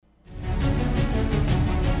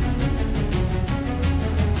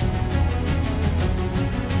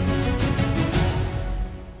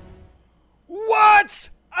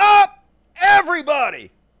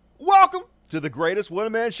to the greatest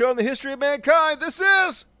one-man show in the history of mankind. This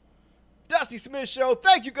is Dusty Smith Show.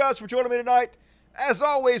 Thank you guys for joining me tonight. As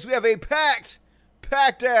always, we have a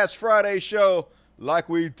packed-ass Friday show like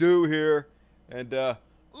we do here. And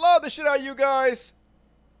love the shit out of you guys.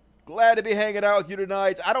 Glad to be hanging out with you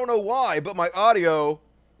tonight. I don't know why, but my audio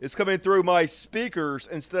is coming through my speakers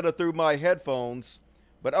instead of through my headphones.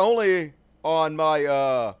 But only on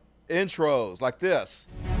my intros, like this.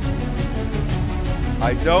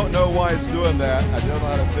 I don't know why it's doing that. I don't know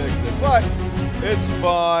how to fix it, but it's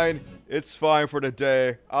fine. It's fine for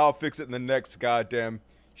today. I'll fix it in the next goddamn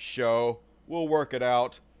show. We'll work it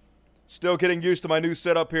out. Still getting used to my new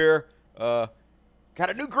setup here. Got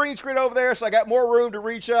a new green screen over there, so I got more room to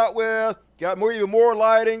reach out with. Got even more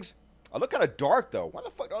lightings. I look kind of dark, though. Why the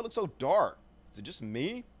fuck do I look so dark? Is it just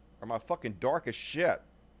me? Or am I fucking dark as shit?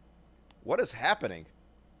 What is happening?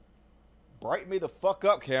 Brighten me the fuck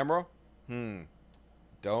up, camera.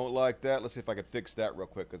 Don't like that. Let's see if I can fix that real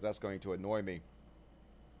quick, because that's going to annoy me.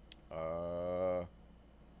 Oh,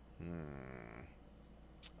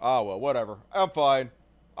 well, whatever. I'm fine.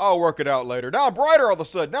 I'll work it out later. Now I'm brighter all of a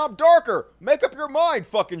sudden. Now I'm darker. Make up your mind,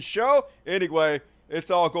 fucking show. Anyway,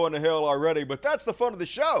 it's all going to hell already, but that's the fun of the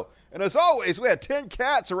show. And as always, we had 10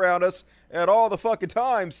 cats around us at all the fucking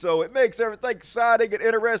time, so it makes everything exciting and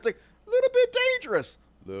interesting. A little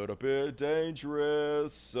bit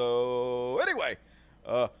dangerous. So, anyway.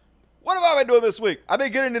 What have I been doing this week? I've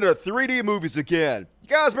been getting into 3D movies again. You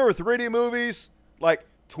guys remember 3D movies? Like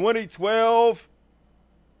 2012?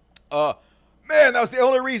 Man, that was the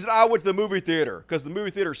only reason I went to the movie theater. Because the movie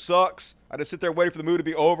theater sucks. I just sit there waiting for the movie to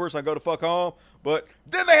be over so I go to fuck home. But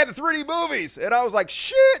then they had the 3D movies. And I was like,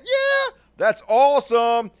 shit, yeah. That's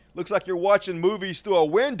awesome. Looks like you're watching movies through a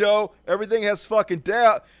window. Everything has fucking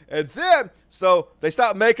depth. And then, so they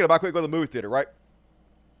stopped making them. I couldn't go to the movie theater, right?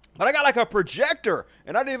 But I got like a projector,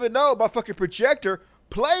 and I didn't even know my fucking projector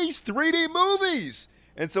plays 3D movies.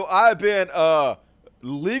 And so I've been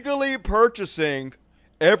legally purchasing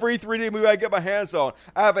every 3D movie I get my hands on.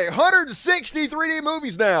 I have 160 3D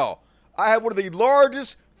movies now. I have one of the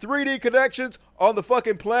largest 3D connections on the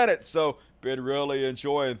fucking planet. So been really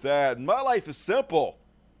enjoying that. And my life is simple.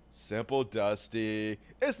 Simple, Dusty.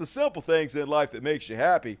 It's the simple things in life that makes you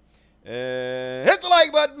happy. And hit the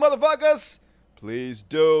like button, motherfuckers. Please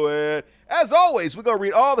do it. As always, we're going to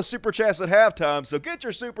read all the super chats at halftime, so get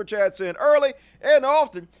your super chats in early and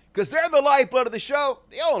often, because they're the lifeblood of the show.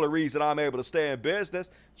 The only reason I'm able to stay in business.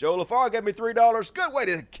 Joe LaFar gave me $3. Good way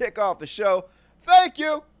to kick off the show. Thank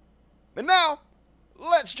you. And now,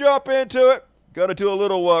 let's jump into it. Going to do a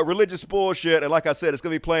little religious bullshit, and like I said, it's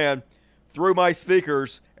going to be playing through my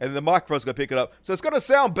speakers, and the microphone's going to pick it up. So it's going to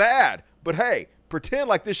sound bad, but hey, pretend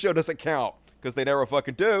like this show doesn't count, because they never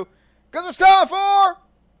fucking do. Because it's time for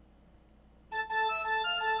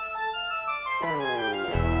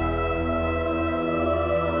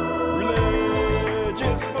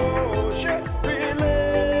religious bullshit,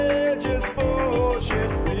 religious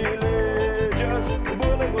bullshit, religious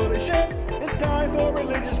bully shit. It's time for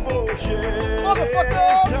religious bullshit.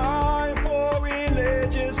 Motherfucker! It's time for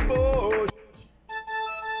religious bullshit.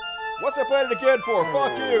 What's I playing it again for?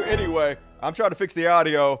 Fuck you. Anyway, I'm trying to fix the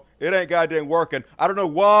audio. It ain't goddamn working. I don't know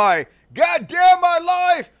why. God damn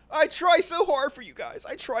my life! I try so hard for you guys.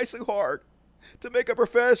 I try so hard to make a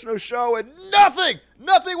professional show, and nothing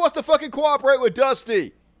wants to fucking cooperate with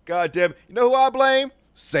Dusty. God damn it. You know who I blame?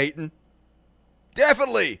 Satan.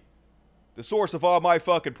 Definitely. The source of all my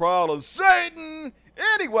fucking problems. Satan!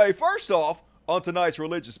 Anyway, first off, on tonight's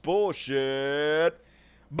religious bullshit,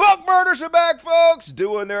 book murders are back, folks,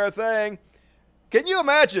 doing their thing. Can you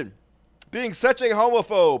imagine being such a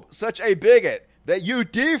homophobe, such a bigot, that you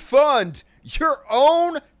defund your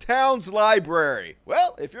own town's library?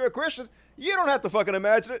 Well, if you're a Christian, you don't have to fucking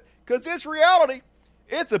imagine it, because it's reality.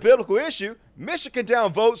 It's a biblical issue. Michigan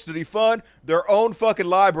Town votes to defund their own fucking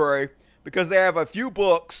library because they have a few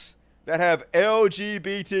books that have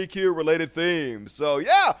LGBTQ related themes. So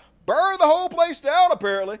yeah, burn the whole place down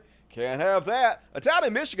apparently. Can't have that. A town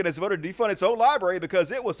in Michigan has voted to defund its own library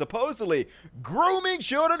because it was supposedly grooming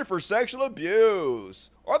children for sexual abuse,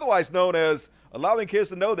 otherwise known as allowing kids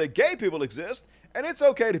to know that gay people exist and it's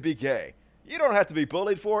okay to be gay. You don't have to be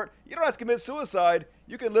bullied for it. You don't have to commit suicide.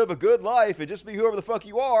 You can live a good life and just be whoever the fuck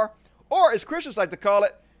you are. Or, as Christians like to call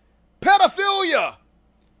it, pedophilia.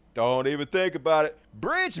 Don't even think about it.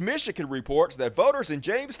 Bridge, Michigan reports that voters in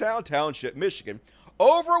Jamestown Township, Michigan,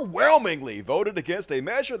 overwhelmingly voted against a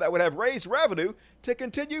measure that would have raised revenue to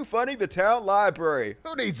continue funding the town library.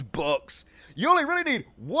 Who needs books? You only really need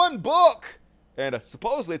one book. And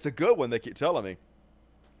supposedly it's a good one, they keep telling me.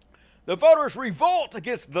 The voters' revolt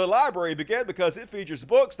against the library began because it features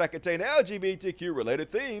books that contain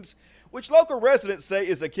LGBTQ-related themes, which local residents say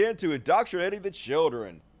is akin to indoctrinating the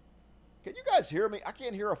children. Can you guys hear me? I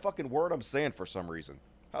can't hear a fucking word I'm saying for some reason.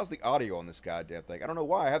 How's the audio on this goddamn thing? I don't know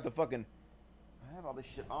why. I have all this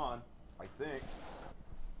shit on, I think.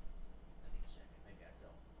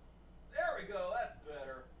 There we go. That's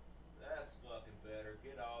better. That's fucking better.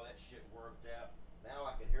 Get all that shit worked out. Now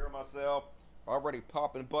I can hear myself. Already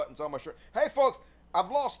popping buttons on my shirt. Hey, folks,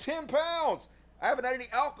 I've lost 10 pounds. I haven't had any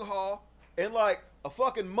alcohol in like a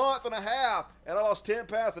fucking month and a half, and I lost 10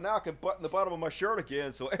 pounds, and now I can button the bottom of my shirt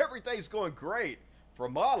again, so everything's going great for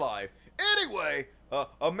my life. Anyway,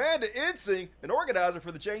 Amanda Ensing, an organizer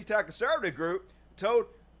for the Jamestown Conservative Group, told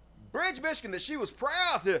Bridge, Michigan that she was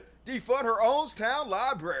proud to defund her own town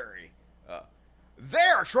library.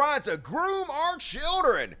 They're trying to groom our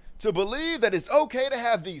children to believe that it's okay to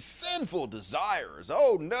have these sinful desires.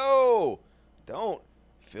 Oh no, don't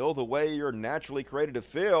feel the way you're naturally created to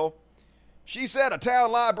feel. She said, a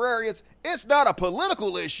town librarian, it's not a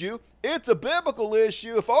political issue, it's a biblical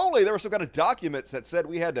issue. If only there were some kind of documents that said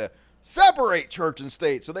we had to separate church and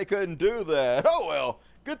state so they couldn't do that. Oh well,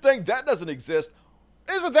 good thing that doesn't exist.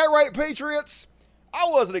 Isn't that right, patriots? I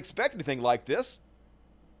wasn't expecting anything like this,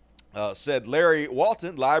 said Larry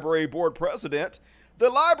Walton, library board president. The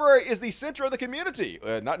library is the center of the community.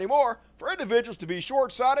 Not anymore. For individuals to be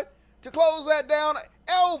short-sighted, to close that down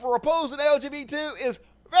over opposing LGBT is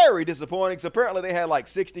very disappointing. So apparently they had like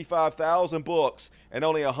 65,000 books, and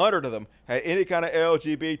only 100 of them had any kind of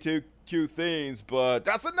LGBTQ themes. But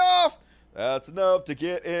that's enough. That's enough to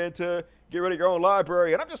get rid of your own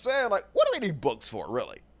library. And I'm just saying, like, what do we need books for,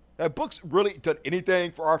 really? Have books really done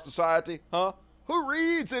anything for our society, huh? Who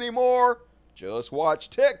reads anymore? Just watch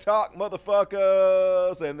TikTok,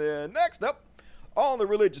 motherfuckers. And then next up, on the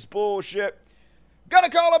religious bullshit.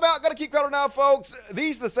 Gotta call them out, gotta keep calling them out, folks.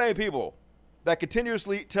 These are the same people that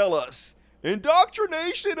continuously tell us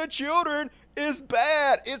indoctrination of children is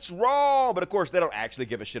bad, it's wrong. But of course, they don't actually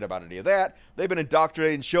give a shit about any of that. They've been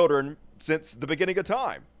indoctrinating children since the beginning of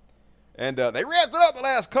time. And they ramped it up the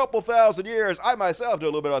last couple thousand years. I myself know a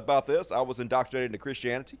little bit about this. I was indoctrinated into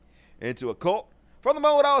Christianity, into a cult, from the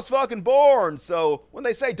moment I was fucking born. So when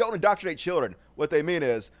they say don't indoctrinate children, what they mean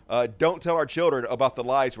is don't tell our children about the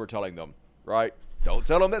lies we're telling them, right? Don't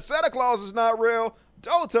tell them that Santa Claus is not real.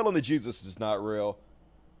 Don't tell them that Jesus is not real.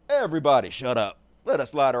 Everybody shut up. Let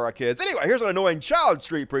us lie to our kids. Anyway, here's an annoying child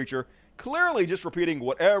street preacher, clearly just repeating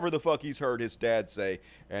whatever the fuck he's heard his dad say.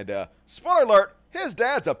 And spoiler alert, his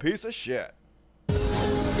dad's a piece of shit.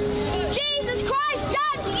 Jesus Christ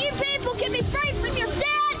died so you people can be free from your sin.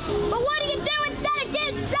 But what do you do instead? It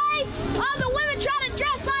didn't say all the women try to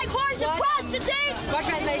dress like whores and prostitutes,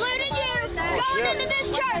 including you, going into this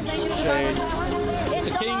church. Shame. It's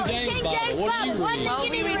the King James Bible. What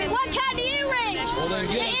do you read? What kind do you read? Well, then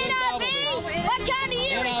The get NIV? What kind do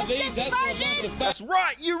you read? The NIV, Sissy version? That's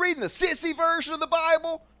right, you reading the sissy version of the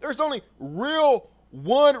Bible? There's only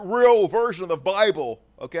one real version of the Bible,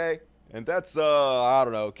 okay? And that's, I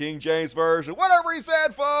don't know, King James Version. Whatever he said,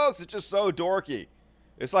 folks. It's just so dorky.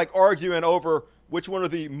 It's like arguing over which one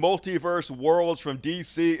of the multiverse worlds from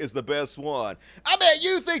DC is the best one. I bet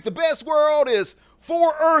you think the best world is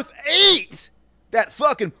 4 Earth 8. That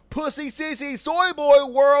fucking pussy sissy soy boy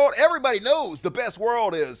world. Everybody knows the best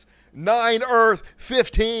world is 9 Earth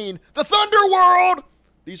 15. The Thunder World.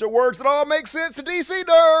 These are words that all make sense to DC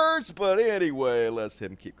nerds. But anyway, let's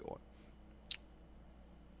him keep going.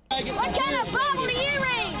 What kind of Bible do you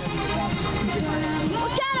read?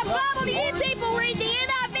 What kind of Bible do you people read? The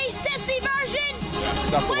NIV Sissy version?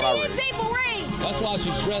 That's not the one I What do you read. people read? That's why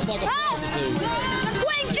she's dressed like a prostitute. The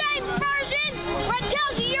King James version, where it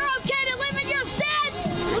tells you you're okay to live in your sin.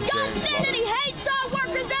 God James said that he hates all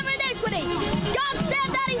workers of iniquity. God said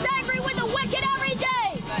that he's angry with the wicked every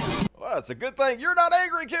day. Well, it's a good thing you're not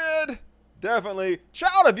angry, kid. Definitely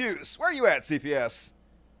child abuse. Where you at, CPS?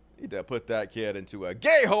 Need to put that kid into a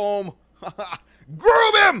gay home.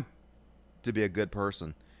 Groom him to be a good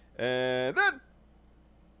person. And then,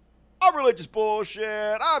 our religious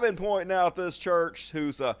bullshit. I've been pointing out this church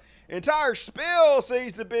whose entire spiel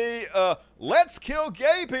seems to be, let's kill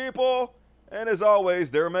gay people. And as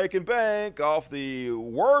always, they're making bank off the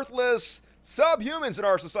worthless subhumans in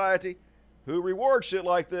our society who reward shit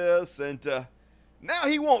like this. And now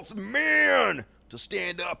he wants men to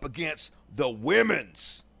stand up against the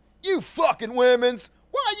women's. You fucking women's!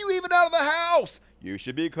 Why are you even out of the house? You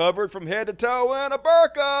should be covered from head to toe in a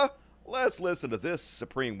burqa. Let's listen to this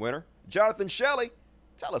supreme winner, Jonathan Shelley.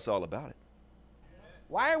 Tell us all about it.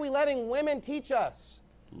 Why are we letting women teach us?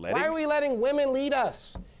 Why are we letting women lead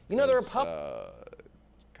us? You know, the Republic.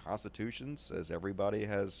 Constitution says everybody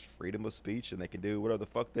has freedom of speech and they can do whatever the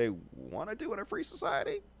fuck they want to do in a free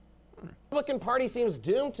society. The Republican Party seems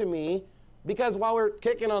doomed to me because while we're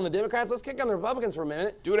kicking on the Democrats, let's kick on the Republicans for a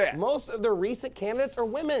minute. Do that. Most of the recent candidates are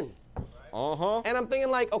women. Uh-huh. And I'm thinking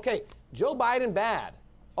like, okay, Joe Biden bad.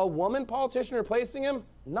 A woman politician replacing him,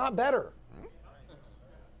 not better.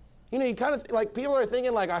 You know, you kind of, like, people are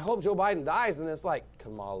thinking like, I hope Joe Biden dies, and it's like,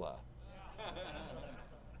 Kamala.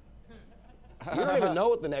 You don't even know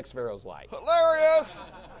what the next Pharaoh's like.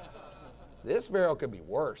 Hilarious. This Pharaoh could be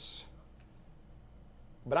worse.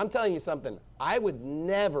 But I'm telling you something, I would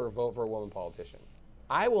never vote for a woman politician.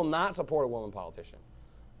 I will not support a woman politician.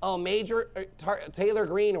 Oh, Taylor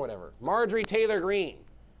Greene or whatever. Marjorie Taylor Greene.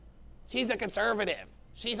 She's a conservative.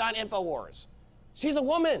 She's on InfoWars. She's a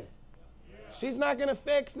woman. She's not going to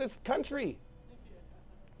fix this country.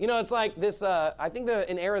 You know, it's like this, I think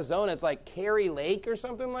in Arizona, it's like Carrie Lake or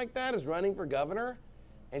something like that is running for governor.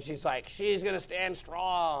 And she's like, she's going to stand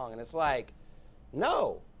strong. And it's like,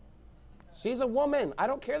 no. She's a woman. I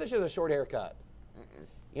don't care that she has a short haircut.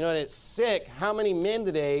 You know, and it's sick how many men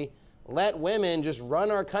today let women just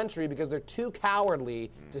run our country because they're too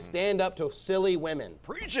cowardly to stand up to silly women.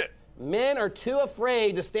 Preach it. Men are too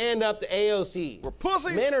afraid to stand up to AOC. We're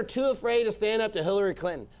pussies. Men are too afraid to stand up to Hillary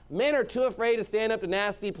Clinton. Men are too afraid to stand up to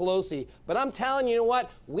Nancy Pelosi. But I'm telling you, you know what?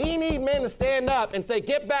 We need men to stand up and say,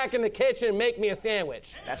 get back in the kitchen and make me a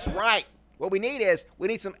sandwich. That's right. What we need is, we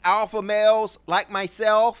need some alpha males like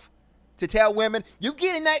myself to tell women, you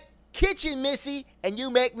get in that kitchen, missy, and you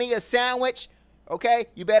make me a sandwich. Okay?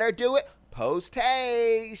 You better do it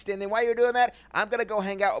post-haste. And then while you're doing that, I'm going to go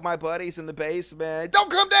hang out with my buddies in the basement. Don't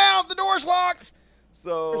come down! The door's locked!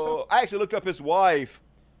 So I actually looked up his wife,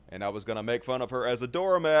 and I was going to make fun of her as a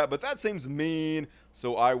doormat, but that seems mean,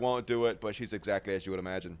 so I won't do it. But she's exactly as you would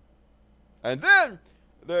imagine. And then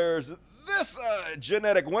there's this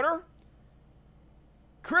genetic winner.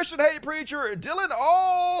 Christian hate preacher Dylan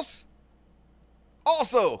Alls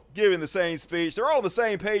also giving the same speech. They're all on the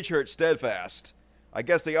same page here at Steadfast. I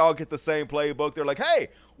guess they all get the same playbook. They're like, hey,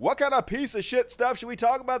 what kind of piece of shit stuff should we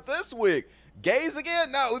talk about this week? Gays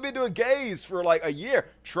again? No, we've been doing gays for like a year.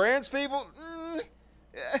 Trans people?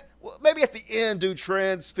 Well, maybe at the end do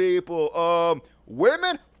trans people.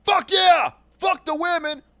 Women? Fuck yeah! Fuck the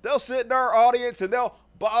women! They'll sit in our audience and they'll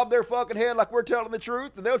bob their fucking head like we're telling the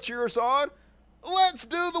truth and they'll cheer us on. Let's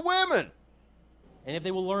do the women. And if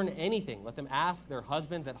they will learn anything, let them ask their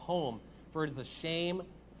husbands at home, for it is a shame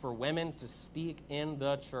for women to speak in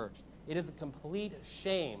the church. It is a complete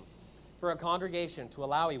shame for a congregation to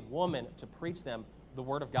allow a woman to preach them the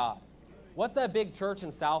word of God. What's that big church in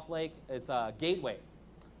Southlake? It's Gateway.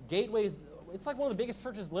 Gateway it's like one of the biggest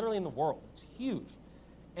churches literally in the world. It's huge.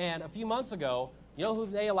 And a few months ago, you know who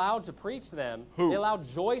they allowed to preach to them? Who? They allowed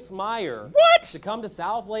Joyce Meyer to come to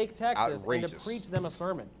Southlake, Texas, Outrageous. and to preach them a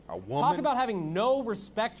sermon. A woman? Talk about having no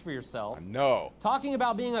respect for yourself. No. Talking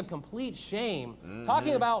about being a complete shame.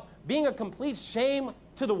 Talking about being a complete shame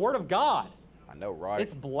to the Word of God. I know, right?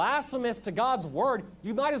 It's blasphemous to God's Word.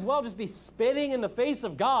 You might as well just be spitting in the face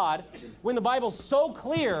of God when the Bible's so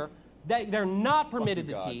clear that they're not permitted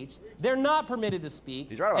to teach, they're not permitted to speak,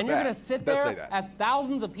 He's right about and you're that. going to sit He does say there that. as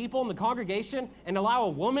thousands of people in the congregation and allow a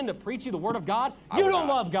woman to preach you the Word of God? You would don't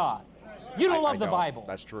not. love God. You don't love the don't. Bible.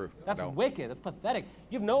 That's true. That's No. wicked. That's pathetic.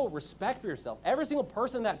 You have no respect for yourself. Every single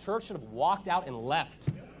person in that church should have walked out and left.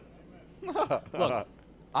 Look,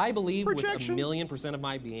 I believe with Projection. 1,000,000% of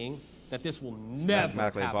my being that this will never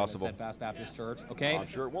mathematically happen impossible. at Steadfast Baptist Church, okay? I'm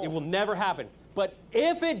sure it won't. It will never happen. But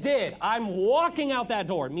if it did, I'm walking out that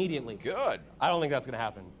door immediately. Good. I don't think that's going to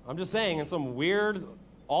happen. I'm just saying, in some weird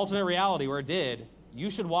alternate reality where it did, you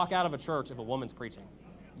should walk out of a church if a woman's preaching.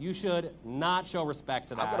 You should not show respect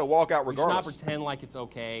to that. I'm going to walk out regardless. You should not pretend like it's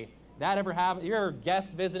okay. That ever happened? You're a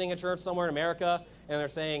guest visiting a church somewhere in America, and they're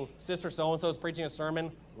saying, Sister so-and-so is preaching a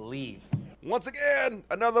sermon, leave. Once again,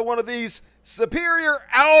 another one of these superior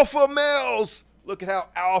alpha males. Look at how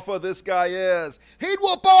alpha this guy is. He'd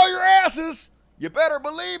whoop all your asses. You better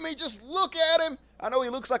believe me, just look at him. I know he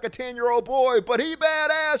looks like a 10-year-old boy, but he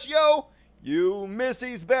badass, yo. You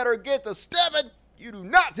missies better get to stepping. You do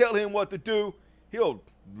not tell him what to do. He'll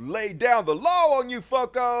lay down the law on you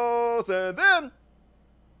fuckos. And then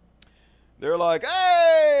they're like,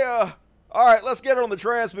 hey, all right, let's get it on the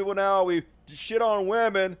trans people now. We shit on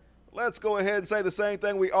women. Let's go ahead and say the same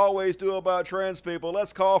thing we always do about trans people.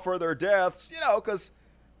 Let's call for their deaths, you know, because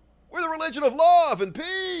we're the religion of love and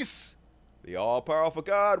peace. The all-powerful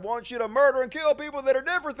God wants you to murder and kill people that are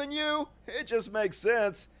different than you. It just makes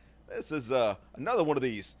sense. This is another one of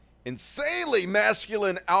these insanely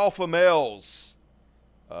masculine alpha males.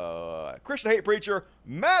 Christian hate preacher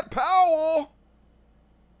Matt Powell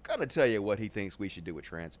gonna tell you what he thinks we should do with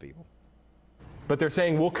trans people. But they're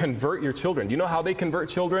saying we'll convert your children. Do you know how they convert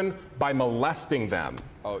children? By molesting them.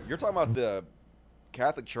 Oh, you're talking about the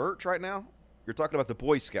Catholic Church right now? You're talking about the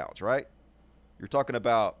Boy Scouts, right? You're talking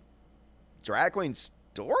about Drag Queen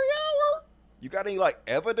Story Hour? You got any like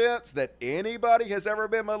evidence that anybody has ever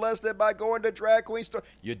been molested by going to Drag Queen Story?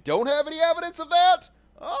 You don't have any evidence of that?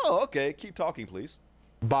 Oh, okay. Keep talking, please.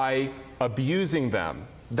 By abusing them.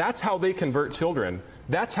 That's how they convert children.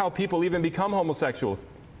 That's how people even become homosexuals,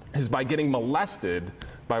 is by getting molested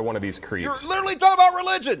by one of these creeps. You're literally talking about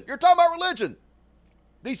religion. You're talking about religion.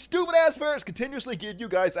 These stupid ass parents continuously give you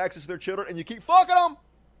guys access to their children and you keep fucking them.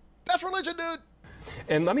 That's religion, dude.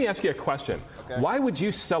 And let me ask you a question. Okay. Why would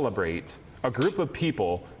you celebrate a group of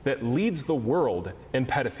people that leads the world in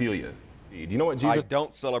pedophilia? Do you know what Jesus I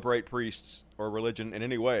don't celebrate priests or religion in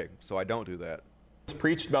any way, so I don't do that.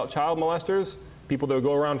 preached about child molesters, people that would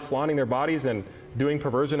go around flaunting their bodies and doing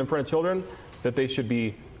perversion in front of children, that they should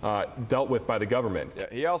be dealt with by the government. Yeah,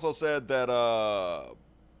 he also said that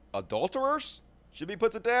adulterers should be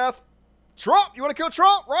put to death. Trump, you want to kill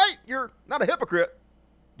Trump, right? You're not a hypocrite.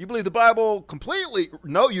 You believe the Bible completely.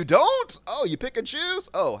 No, you don't? Oh, you pick and choose?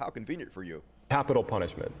 Oh, how convenient for you. Capital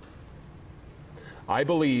punishment. I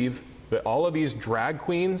believe that all of these drag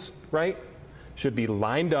queens, right, should be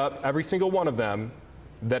lined up, every single one of them,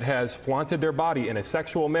 that has flaunted their body in a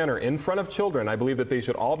sexual manner in front of children. I believe that they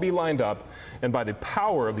should all be lined up, and by the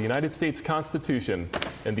power of the United States Constitution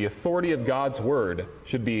and the authority of God's word,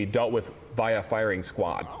 should be dealt with via firing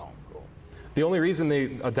squad. The only reason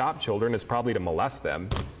they adopt children is probably to molest them,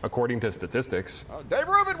 according to statistics. Dave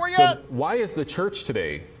Rubin, where you So at? why is the church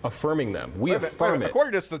today affirming them? We affirm it.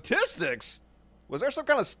 According to statistics, was there some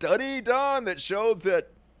kind of study done that showed that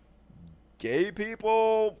gay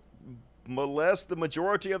people molest the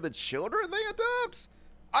majority of the children they adopt?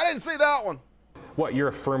 I didn't see that one. What, you're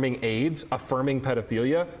affirming AIDS, affirming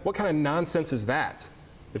pedophilia? What kind of nonsense is that?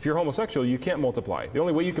 If you're homosexual, you can't multiply. The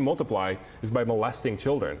only way you can multiply is by molesting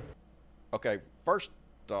children. Okay, first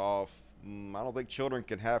off, I don't think children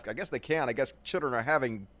can have, I guess they can. I guess children are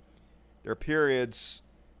having their periods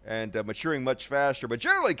and maturing much faster. But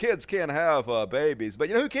generally, kids can't have babies. But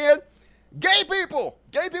you know who can? Gay people!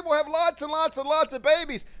 Gay people have lots and lots and lots of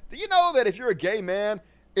babies. Do you know that if you're a gay man,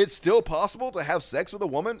 it's still possible to have sex with a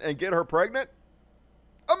woman and get her pregnant?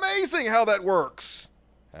 Amazing how that works.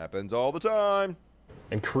 Happens all the time.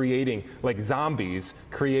 And creating, like zombies,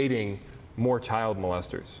 creating more child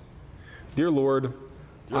molesters. Dear Lord,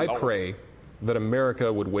 I pray that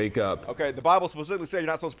America would wake up. Okay, the Bible specifically said you're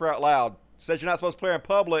not supposed to pray out loud. It says you're not supposed to pray in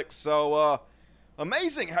public. So,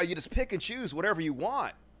 amazing how you just pick and choose whatever you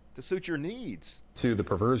want to suit your needs. To the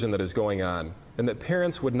perversion that is going on, and that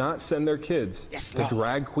parents would not send their kids Yes, to Lord.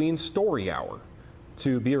 Drag Queen Story Hour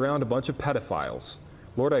to be around a bunch of pedophiles.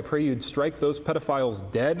 Lord, I pray you'd strike those pedophiles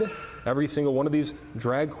dead, every single one of these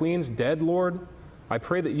drag queens dead, Lord. I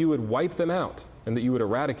pray that you would wipe them out and that you would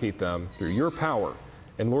eradicate them through your power.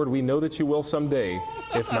 And Lord, we know that you will someday,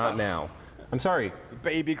 if not now. I'm sorry.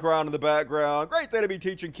 Baby crying in the background. Great thing to be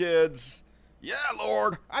teaching kids. Yeah,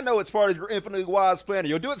 Lord. I know it's part of your infinitely wise plan.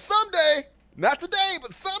 You'll do it someday. Not today,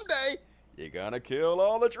 but someday. You're gonna kill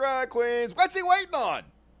all the drag queens. What's he waiting on?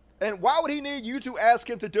 And why would he need you to ask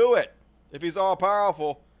him to do it if he's all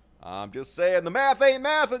powerful? I'm just saying the math ain't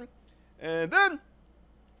mathing. And then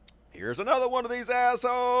here's another one of these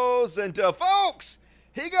assholes. And folks,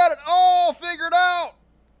 he got it all figured out.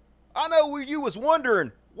 I know you was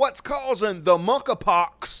wondering what's causing the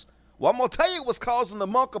monkeypox. Well, I'm going to tell you what's causing the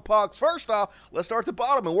monkeypox. First off, let's start at the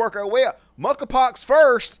bottom and work our way up. Monkeypox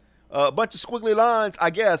first. A bunch of squiggly lines, I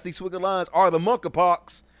guess. These squiggly lines are the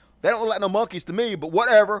monkeypox. They don't look like no monkeys to me, but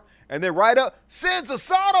whatever. And then right up, sins of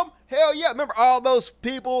Sodom. Hell yeah. Remember all those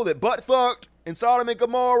people that butt fucked in Sodom and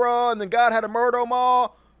Gomorrah, and then God had to murder them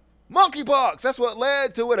all? Monkeypox. That's what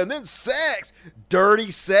led to it. And then sex. Dirty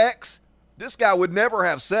sex. This guy would never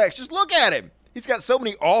have sex. Just look at him. He's got so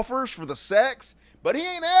many offers for the sex, but he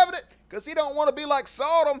ain't having it because he don't want to be like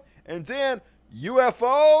Sodom. And then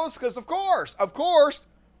UFOs, because of course,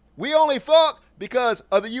 we only fuck because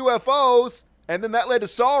of the UFOs, and then that led to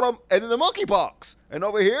Sodom, and then the monkeypox. And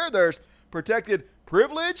over here, there's protected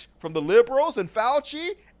privilege from the liberals and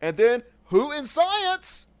Fauci, and then who in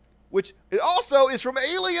science, which also is from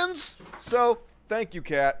aliens. So thank you,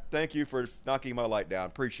 Kat. Thank you for knocking my light down.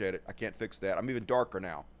 Appreciate it. I can't fix that. I'm even darker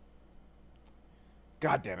now.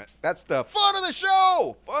 God damn it. That's the fun of the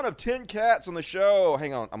show. Fun of 10 cats on the show.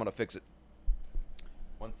 Hang on. I'm going to fix it.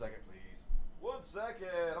 1 second, please. 1 second.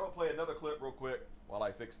 I'm going to play another clip real quick while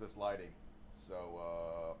I fix this lighting.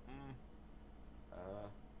 So,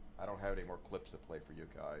 I don't have any more clips to play for you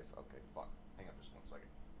guys. Okay, fuck. Hang on just 1 second.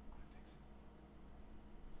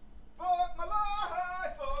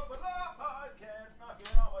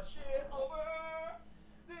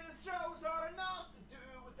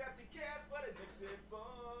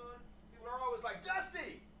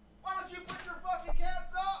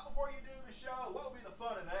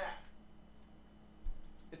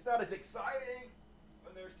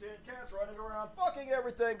 fucking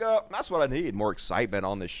everything up. That's what I need. More excitement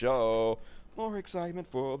on this show. More excitement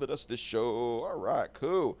for the Dusty Show. All right,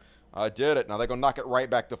 cool. I did it. Now they're going to knock it right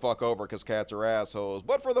back the fuck over because cats are assholes.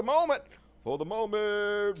 But for the moment, boom,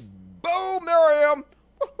 there I am.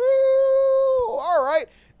 Woohoo! All right.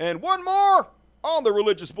 And one more on the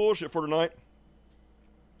religious bullshit for tonight.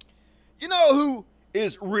 You know who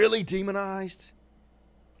is really demonized?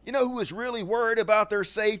 You know who is really worried about their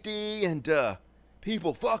safety and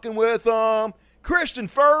people fucking with them? Christian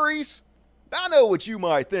furries. I know what you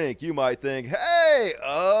might think. You might think, hey,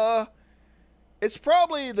 it's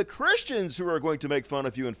probably the Christians who are going to make fun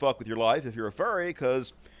of you and fuck with your life if you're a furry,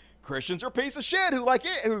 because Christians are a piece of shit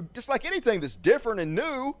who just like anything that's different and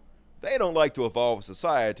new, they don't like to evolve with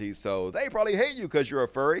society, so they probably hate you because you're a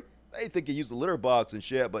furry. They think you use the litter box and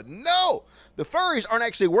shit, but no! The furries aren't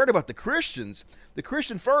actually worried about the Christians. The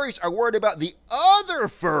Christian furries are worried about the other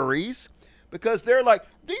furries, because they're like,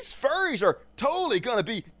 these furries are totally going to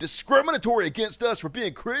be discriminatory against us for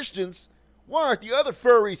being Christians. Why aren't the other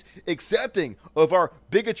furries accepting of our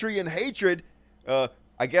bigotry and hatred?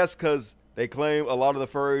 I guess because they claim a lot of the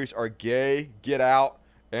furries are gay, get out.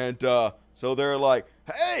 And so they're like,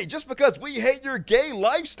 hey, just because we hate your gay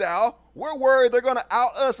lifestyle, we're worried they're going to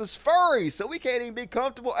out us as furries, so we can't even be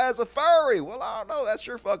comfortable as a furry. Well, I don't know. That's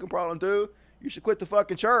your fucking problem, dude. You should quit the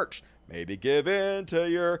fucking church. Maybe give in to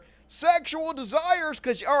your sexual desires,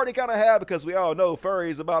 because you already kind of have, because we all know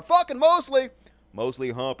furries about fucking mostly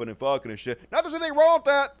humping and fucking and shit. Not there's anything wrong with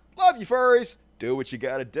that. Love you, furries. Do what you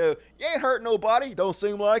gotta do. You ain't hurting nobody. Don't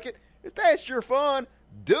seem like it. If that's your fun,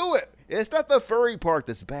 do it. It's not the furry part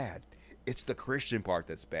that's bad. It's the Christian part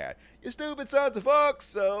that's bad. You stupid sons of fucks.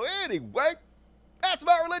 So anyway, that's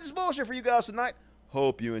about religious bullshit for you guys tonight.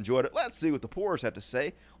 Hope you enjoyed it. Let's see what the pores have to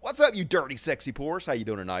say. What's up, you dirty, sexy pores? How you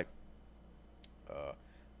doing tonight?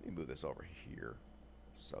 Let me move this over here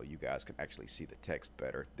so you guys can actually see the text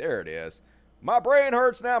better. There it is. My brain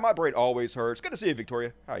hurts now. My brain always hurts. Good to see you,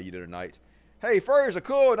 Victoria. How you doing tonight? Hey, furries are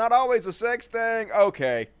cool. Not always a sex thing.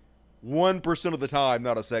 Okay. 1% of the time,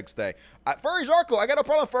 not a sex thing. Furries are cool. I got no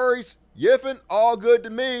problem with furries. Yiffin, all good to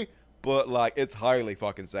me. But, like, it's highly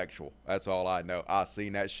fucking sexual. That's all I know. I've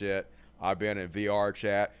seen that shit. I've been in VR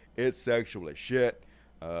chat. It's sexual as shit.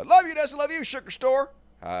 Love you, Dusty. Love you, Sugar Store.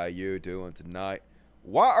 How you doing tonight?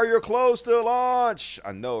 Why are your clothes still on?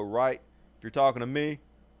 I know, right? If you're talking to me,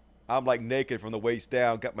 I'm like naked from the waist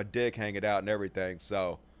down, got my dick hanging out and everything,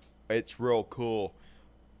 so it's real cool.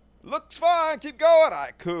 Looks fine, keep going. All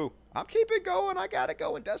right, cool. I'm keeping going. I got it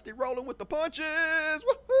going. Dusty rolling with the punches.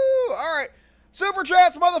 Woohoo! All right. Super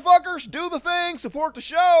chats, motherfuckers. Do the thing. Support the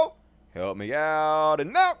show. Help me out.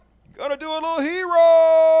 And now, gonna do a little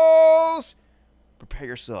heroes. Prepare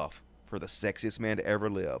yourself for the sexiest man to ever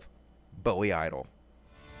live, Bowie Idol.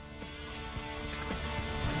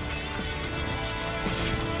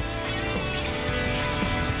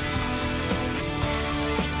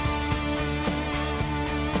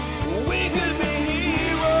 We could be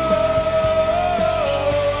heroes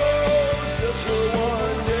just for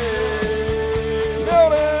one day.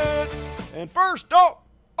 Nailed it! And first up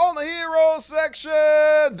on the hero section,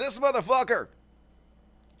 this motherfucker.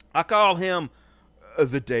 I call him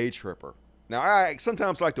the Day Tripper. Now, I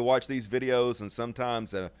sometimes like to watch these videos and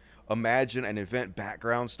sometimes imagine and invent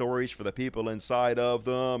background stories for the people inside of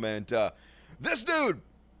them. And this dude,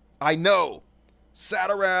 I know,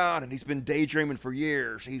 sat around and he's been daydreaming for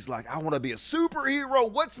years. He's like, I want to be a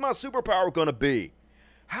superhero. What's my superpower going to be?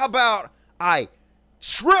 How about I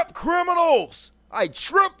trip criminals? I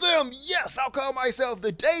trip them. Yes, I'll call myself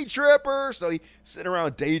the Day Tripper. So he's sitting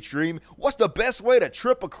around daydreaming. What's the best way to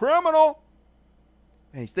trip a criminal?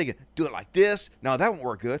 And he's thinking, do it like this. No, that won't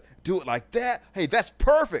work good. Do it like that. Hey, that's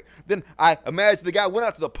perfect. Then I imagine the guy went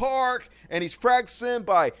out to the park and he's practicing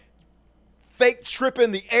by fake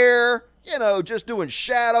tripping the air. You know, just doing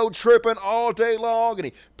shadow tripping all day long, and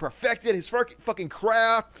he perfected his fucking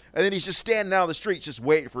craft, and then he's just standing out on the street just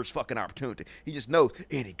waiting for his fucking opportunity. He just knows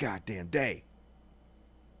any goddamn day,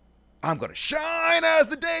 I'm going to shine as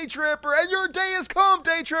the Day Tripper, and your day has come,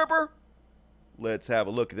 Day Tripper. Let's have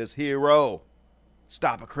a look at this hero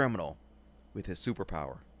stop a criminal with his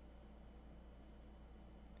superpower.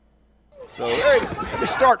 So, let me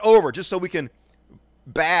start over just so we can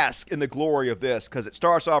bask in the glory of this, because it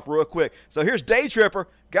starts off real quick. So here's Day Tripper.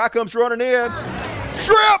 Guy comes running in.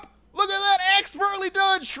 Trip! Look at that expertly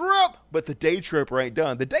done trip! But the Day Tripper ain't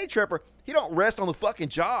done. The Day Tripper, he don't rest on the fucking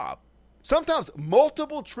job. Sometimes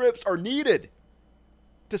multiple trips are needed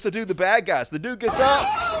to subdue the bad guys. The dude gets up,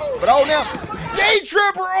 but oh now, Day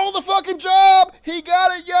Tripper on the fucking job! He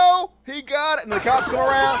got it, yo! He got it. And the cops come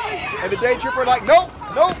around, and the Day Tripper like, nope,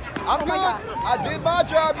 I'm good. I did my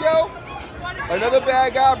job, yo. Another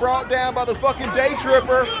bad guy brought down by the fucking day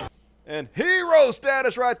tripper. And hero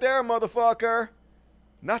status right there, motherfucker.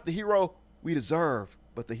 Not the hero we deserve,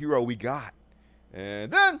 but the hero we got. And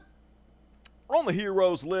then, on the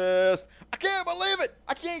heroes list, I can't believe it.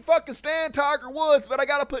 I can't fucking stand Tiger Woods, but I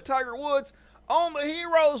got to put Tiger Woods on the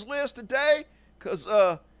heroes list today because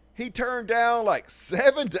he turned down like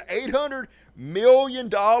 $700 to $800 million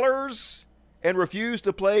and refused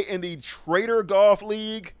to play in the Traitor Golf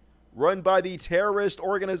League run by the terrorist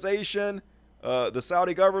organization, the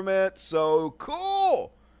Saudi government. So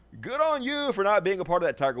cool. Good on you for not being a part of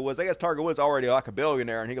that, Tiger Woods. I guess Tiger Woods already like a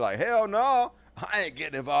billionaire, and he like, hell no, I ain't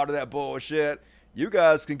getting involved in that bullshit. You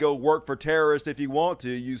guys can go work for terrorists if you want to,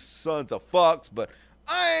 you sons of fucks, but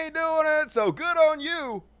I ain't doing it. So good on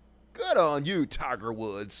you. Good on you, Tiger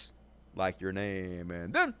Woods. Like your name.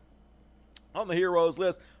 And then on the heroes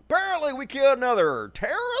list, apparently we killed another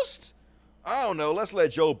terrorist? I don't know. Let's let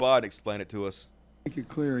Joe Biden explain it to us. Make it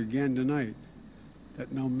clear again tonight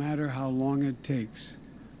that no matter how long it takes,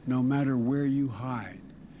 no matter where you hide,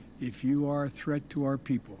 if you are a threat to our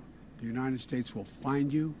people, the United States will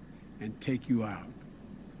find you and take you out.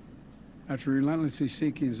 After relentlessly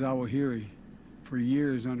seeking Zawahiri for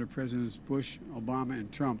years under Presidents Bush, Obama,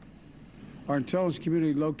 and Trump, our intelligence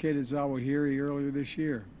community located Zawahiri earlier this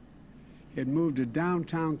year. He had moved to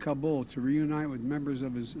downtown Kabul to reunite with members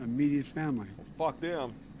of his immediate family. Well, fuck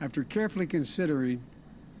them. After carefully considering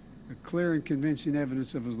the clear and convincing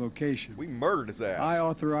evidence of his location, we murdered his ass. I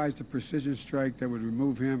authorized a precision strike that would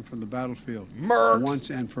remove him from the battlefield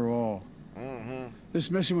once and for all. This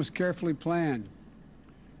mission was carefully planned,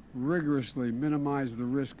 rigorously minimized the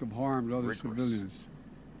risk of harm to other civilians.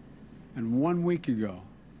 And 1 week ago,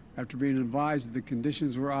 after being advised that the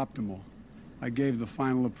conditions were optimal, I gave the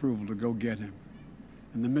final approval to go get him.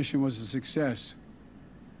 And the mission was a success.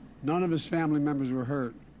 None of his family members were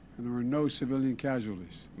hurt, and there were no civilian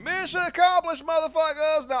casualties. Mission accomplished,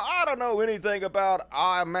 motherfuckers. Now, I don't know anything about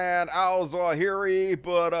Ayman al-Zawahiri,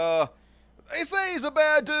 but they say he's a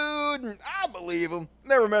bad dude, and I believe him.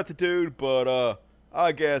 Never met the dude, but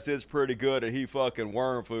I guess it's pretty good that he fucking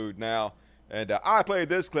worm food now. And I played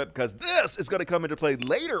this clip because this is going to come into play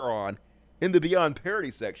later on in the Beyond Parody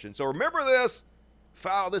section. So remember this,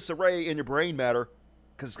 file this array in your brain matter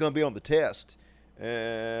because it's going to be on the test.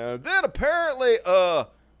 And then apparently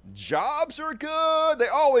jobs are good. They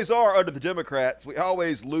always are under the Democrats. We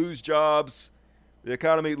always lose jobs. The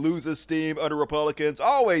economy loses steam under Republicans.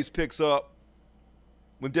 Always picks up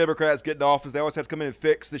when Democrats get in office. They always have to come in and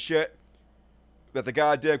fix the shit that the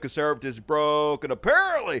goddamn conservatives broke. And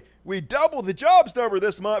apparently we doubled the jobs number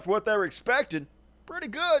this month for what they were expecting. Pretty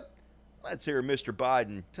good. Let's hear Mr.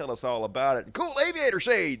 Biden tell us all about it. Cool aviator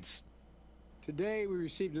shades. Today we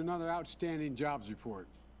received another outstanding jobs report.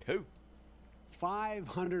 Who?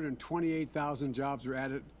 528,000 jobs were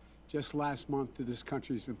added just last month to this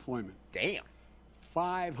country's employment. Damn.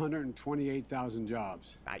 528,000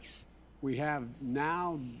 jobs. Nice. We have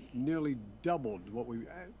now nearly doubled what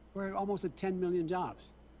we're almost at 10 million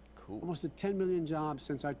jobs. Cool. Almost at 10 million jobs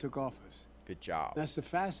since I took office. Good job. That's the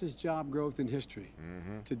fastest job growth in history.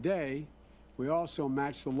 Today, we also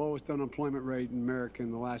matched the lowest unemployment rate in America in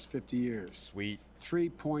the last 50 years. Sweet.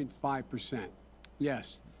 3.5%.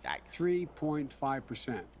 Yes. Yikes.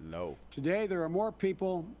 3.5%. Low. Today, there are more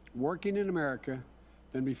people working in America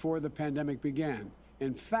than before the pandemic began.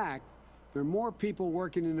 In fact, there are more people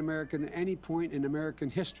working in America than any point in American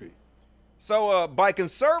history. So, by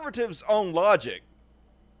conservatives' own logic,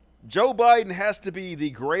 Joe Biden has to be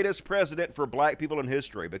the greatest president for black people in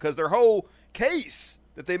history because their whole case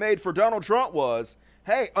that they made for Donald Trump was,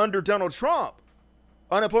 hey, under Donald Trump,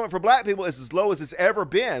 unemployment for black people is as low as it's ever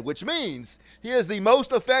been, which means he is the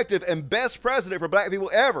most effective and best president for black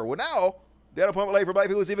people ever. Well, now, the unemployment rate for black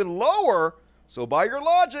people is even lower. So by your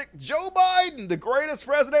logic, Joe Biden, the greatest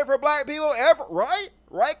president for black people ever, right?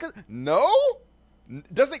 Right? No?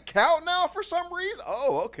 Does it count now for some reason?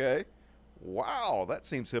 Oh, okay. Wow, that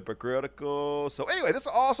seems hypocritical. So anyway, this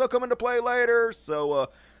will also come into play later. So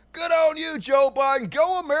good on you, Joe Biden.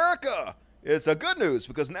 Go America. It's a good news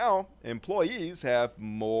because now employees have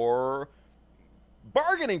more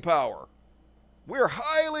bargaining power. We're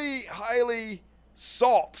highly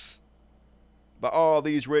sought by all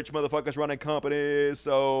these rich motherfuckers running companies.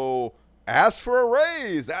 So ask for a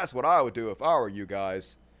raise. That's what I would do if I were you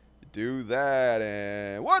guys. Do that.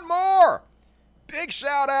 And one more. Big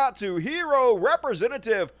shout out to Hero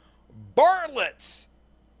Representative Bartlett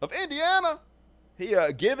of Indiana. He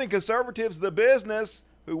giving conservatives the business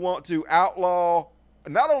who want to outlaw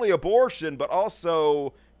not only abortion, but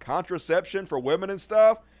also contraception for women and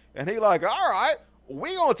stuff. And he like, all right,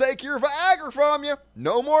 we gonna take your Viagra from you.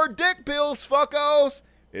 No more dick pills, fuckos.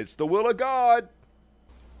 It's the will of God.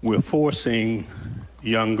 We're forcing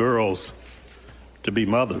young girls to be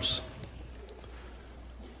mothers,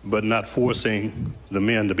 but not forcing the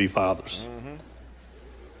men to be fathers.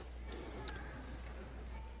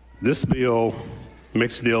 This bill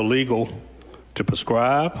makes it illegal to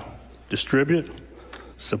prescribe, distribute,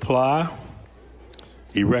 supply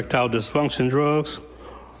erectile dysfunction drugs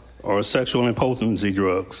or sexual impotency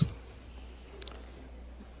drugs.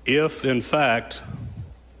 If, in fact,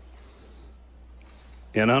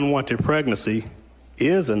 an unwanted pregnancy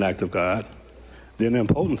is an act of God, then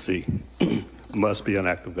impotency must be an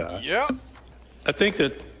act of God. Yep. I think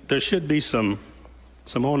that there should be some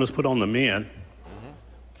onus put on the men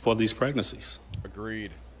for these pregnancies.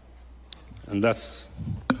 Agreed. And I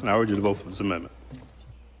urge you to vote for this amendment.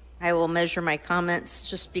 I will measure my comments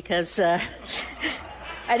just because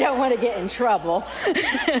I don't want to get in trouble.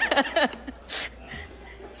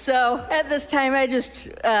 So at this time,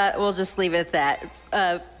 we'll just leave it at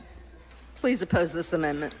that. Please oppose this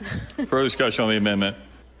amendment. Further discussion on the amendment.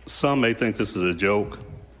 Some may think this is a joke,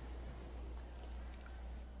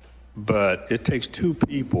 but it takes two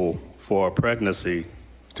people for a pregnancy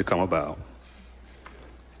to come about.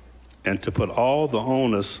 And to put all the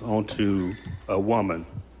onus onto a woman,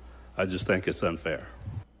 I just think it's unfair.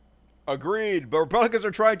 Agreed, but Republicans are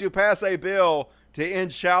trying to pass a bill to end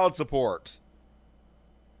child support.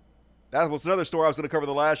 That was another story I was going to cover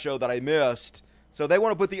the last show that I missed. So they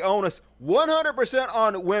want to put the onus 100%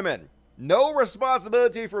 on women. No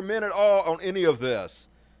responsibility for men at all on any of this.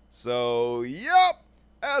 So, yep,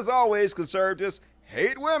 as always, conservatives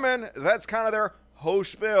hate women. That's kind of their whole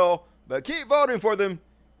spiel. But keep voting for them,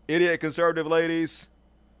 idiot conservative ladies.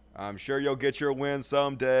 I'm sure you'll get your win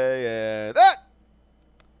someday. And that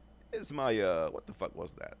is my, what the fuck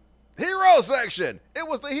was that? Hero section. It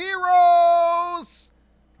was the heroes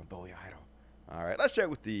from Bowie, Idaho. All right, let's check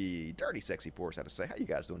with the dirty, sexy Porsche had to say. How you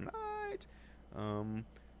guys doing tonight?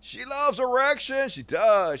 She loves erection. She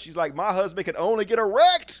does. She's like, my husband can only get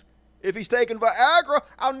erect if he's taking Viagra.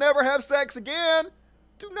 I'll never have sex again.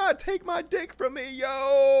 Do not take my dick from me,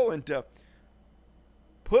 yo. And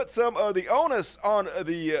put some of the onus on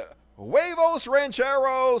the huevos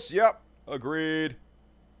rancheros. Yep, agreed.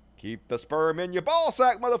 Keep the sperm in your ball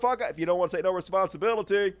sack, motherfucker, if you don't want to take no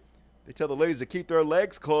responsibility. They tell the ladies to keep their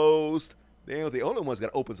legs closed. They ain't the only ones got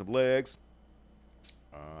to open some legs.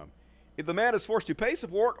 If the man is forced to pay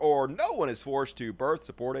support or no one is forced to birth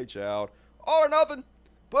support a child, all or nothing,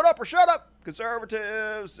 put up or shut up,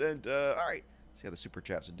 conservatives. And, all right, see how the super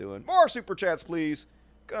chats are doing. More super chats, please.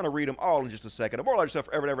 Gonna read them all in just a second. And more like yourself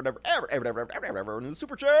ever in the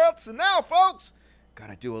super chats. And now, folks,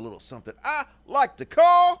 gonna do a little something I like to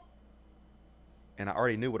call, and I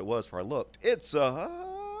already knew what it was before I looked. It's,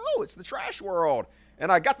 it's the Trash World.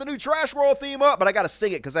 And I got the new Trash World theme up, but I got to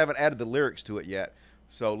sing it because I haven't added the lyrics to it yet.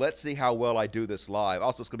 So let's see how well I do this live.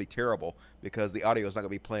 Also, it's going to be terrible because the audio is not going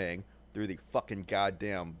to be playing through the fucking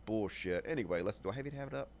goddamn bullshit. Anyway, do I have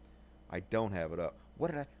it up? I don't have it up. Where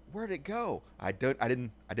did it go? I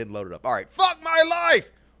didn't load it up. All right, fuck my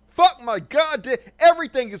life. Fuck my goddamn,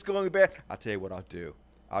 everything is going bad. I'll tell you what I'll do.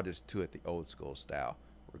 I'll just do it the old school style.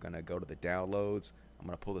 We're going to go to the downloads. I'm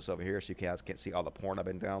going to pull this over here so you guys can't see all the porn I've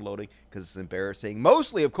been downloading because it's embarrassing.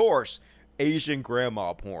 Mostly, of course, Asian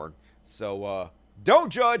grandma porn. So,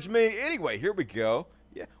 don't judge me. Anyway, here we go.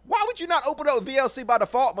 Yeah. Why would you not open up VLC by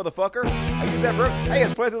default, motherfucker? I use that for, hey,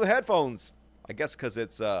 it's playing through the headphones. I guess because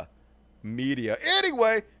it's, media.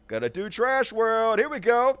 Anyway, gonna do Trash World. Here we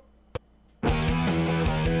go.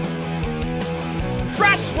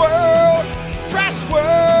 Trash World! Trash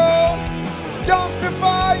World! Dumpster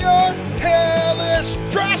fire! Hellish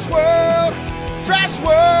Trash World! Trash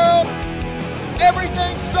World!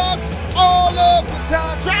 Everything sucks all of the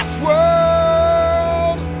time. Trash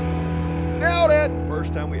World! Nailed it!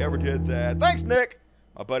 First time we ever did that. Thanks, Nick.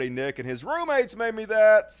 My buddy Nick and his roommates made me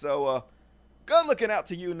that. So, good looking out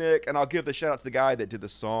to you, Nick. And I'll give the shout out to the guy that did the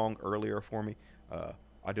song earlier for me.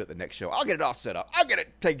 I'll do it the next show. I'll get it all set up. I'll get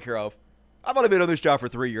it taken care of. I've only been on this job for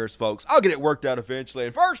 3 years, folks. I'll get it worked out eventually.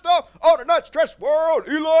 And first off, on tonight's Trash World,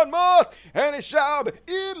 Elon Musk. And it shall be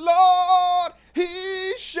Elon.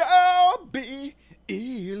 He shall be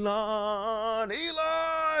Elon.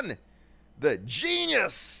 Elon, the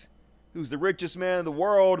genius, who's the richest man in the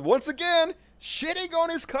world. Once again, shitting on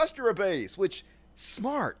his customer base, which,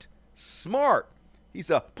 smart. He's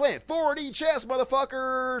playing 4D chess,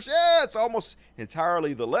 motherfuckers. Yeah, it's almost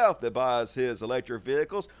entirely the left that buys his electric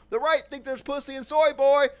vehicles. The right think there's pussy and soy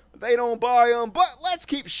boy. They don't buy them. But let's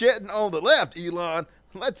keep shitting on the left, Elon.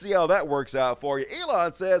 Let's see how that works out for you.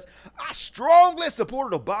 Elon says, I strongly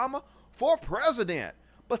supported Obama for president,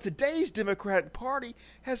 but today's Democratic Party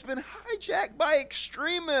has been hijacked by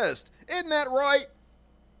extremists. Isn't that right?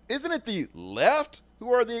 Isn't it the left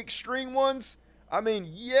who are the extreme ones? I mean,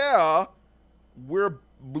 yeah, we're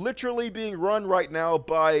literally being run right now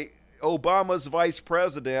by Obama's vice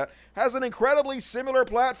president, has an incredibly similar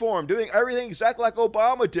platform, doing everything exactly like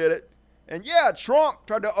Obama did it. And yeah, Trump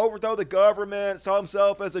tried to overthrow the government, saw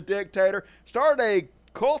himself as a dictator, started a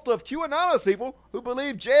cult of QAnonist people who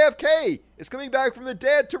believe JFK is coming back from the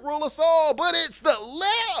dead to rule us all. But it's the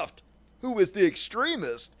left who is the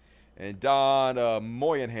extremist. And Don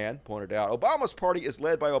Moynihan pointed out, Obama's party is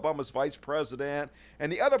led by Obama's vice president,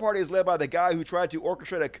 and the other party is led by the guy who tried to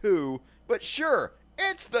orchestrate a coup. But sure,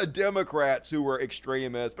 it's the Democrats who were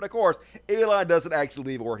extremists. But of course, Elon doesn't actually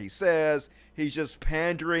believe what he says. He's just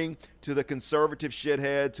pandering to the conservative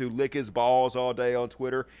shitheads who lick his balls all day on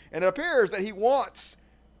Twitter. And it appears that he wants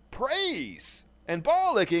praise and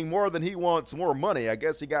ball licking more than he wants more money. I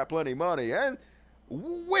guess he got plenty of money. And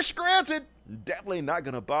wish granted, definitely not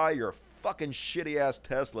going to buy your fucking shitty-ass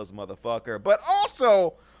Teslas, motherfucker. But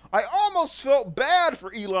also, I almost felt bad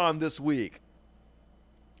for Elon this week.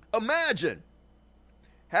 Imagine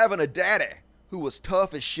having a daddy who was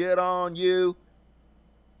tough as shit on you,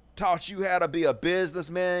 taught you how to be a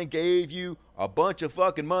businessman, gave you a bunch of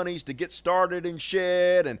fucking monies to get started and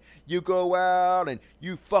shit, and you go out and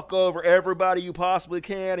you fuck over everybody you possibly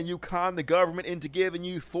can, and you con the government into giving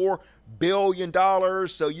you $4 billion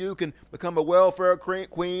so you can become a welfare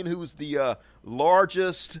queen who's the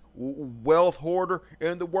largest wealth hoarder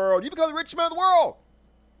in the world. You become the richest man in the world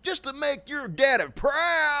just to make your daddy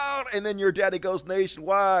proud. And then your daddy goes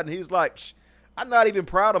nationwide and he's like, I'm not even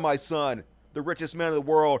proud of my son, the richest man in the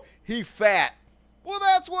world. He fat. Well,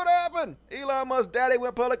 that's what happened. Elon Musk's daddy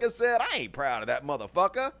went public and said, I ain't proud of that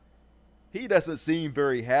motherfucker. He doesn't seem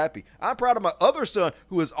very happy. I'm proud of my other son,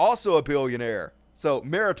 who is also a billionaire. So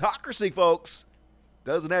meritocracy, folks,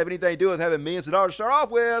 doesn't have anything to do with having millions of dollars to start off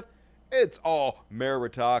with. It's all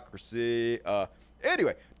meritocracy.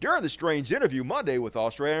 Anyway, during the strange interview Monday with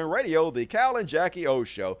Australian radio, the Cal and Jackie O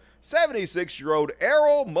show, 76-year-old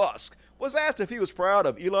Errol Musk was asked if he was proud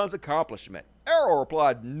of Elon's accomplishment. Errol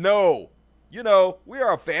replied, no. You know, we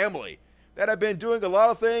are a family that have been doing a lot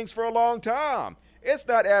of things for a long time. It's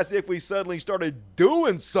not as if we suddenly started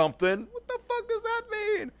doing something. What the fuck does that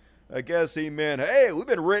mean? I guess he meant, hey, we've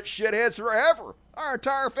been rich shitheads forever. Our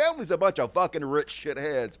entire family's a bunch of fucking rich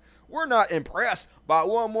shitheads. We're not impressed by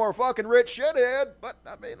one more fucking rich shithead, but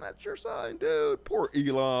I mean, that's your sign, dude. Poor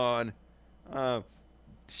Elon.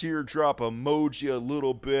 Teardrop emoji a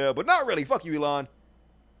little bit, but not really. Fuck you, Elon.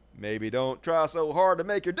 Maybe don't try so hard to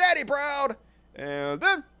make your daddy proud. And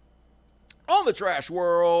then, on the trash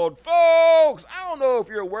world, folks, I don't know if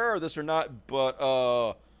you're aware of this or not, but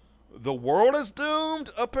the world is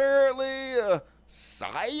doomed, apparently.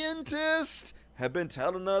 Scientists have been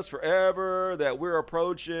telling us forever that we're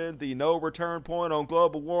approaching the no return point on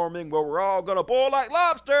global warming where we're all going to boil like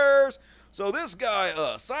lobsters. So this guy,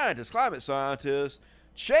 climate scientist,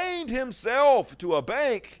 chained himself to a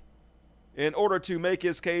bank in order to make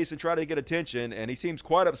his case and try to get attention, and he seems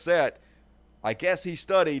quite upset. I guess he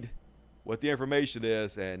studied what the information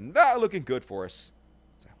is, and not looking good for us.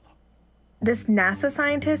 This NASA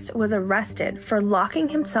scientist was arrested for locking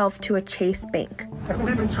himself to a Chase bank. And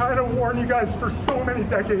we've been trying to warn you guys for so many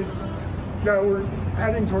decades that we're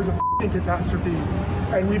heading towards a catastrophe.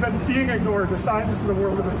 And we've been being ignored. The scientists in the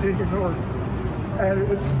world have been being ignored.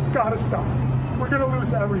 And it's gotta stop. We're gonna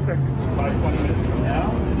lose everything. By 20 minutes from now,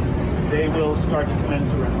 they will start to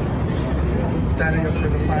commence around. Standing up for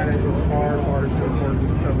the planet is far, far too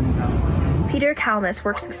important to leave now. Peter Kalmus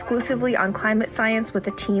works exclusively on climate science with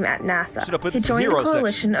a team at NASA. He joined a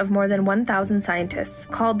coalition of more than 1,000 scientists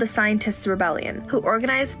called the Scientists' Rebellion, who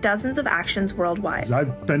organized dozens of actions worldwide.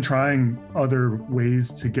 I've been trying other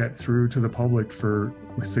ways to get through to the public for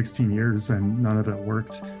 16 years, and none of it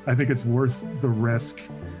worked. I think it's worth the risk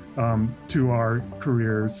to our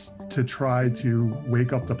careers to try to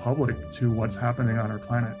wake up the public to what's happening on our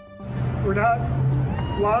planet. We're not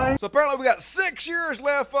lying. So apparently we got 6 years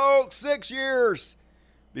left, folks. 6 years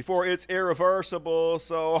before it's irreversible.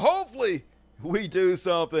 So hopefully we do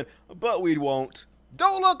something, but we won't.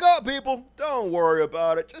 Don't look up, people. Don't worry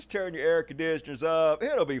about it. Just turn your air conditioners up.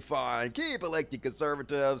 It'll be fine. Keep electing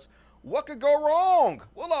conservatives. What could go wrong?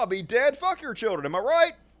 We'll all be dead. Fuck your children. Am I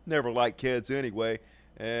right? Never liked kids anyway.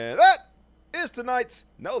 And that is tonight's...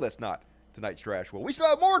 No, that's not tonight's Trash World. We still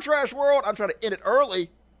have more Trash World. I'm trying to end it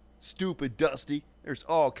early. Stupid Dusty. There's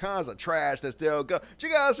all kinds of trash that still go. Did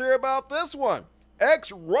you guys hear about this one?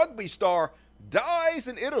 Ex-rugby star dies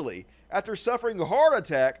in Italy after suffering a heart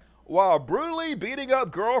attack while brutally beating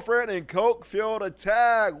up girlfriend in coke-fueled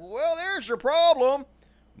attack. Well, there's your problem.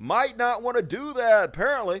 Might not want to do that,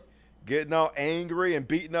 apparently. Getting all angry and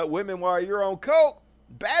beating up women while you're on coke,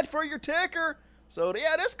 bad for your ticker. So,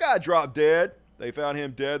 yeah, this guy dropped dead. They found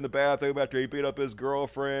him dead in the bathroom after he beat up his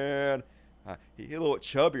girlfriend. He a little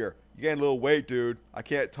chubbier. You gained a little weight, dude. I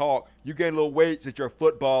can't talk. You gained a little weight since your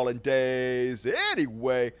footballing days.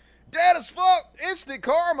 Anyway, dead as fuck. Instant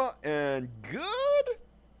karma. And good?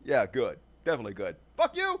 Yeah, good. Definitely good.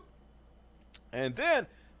 Fuck you. And then,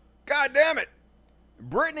 God damn it,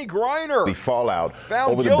 Brittany Griner. The fallout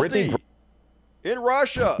found over guilty the in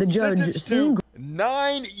Russia. The judge sentenced to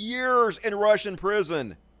 9 years in Russian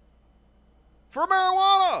prison for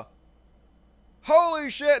marijuana. Holy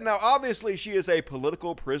shit. Now, obviously, she is a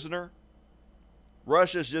political prisoner.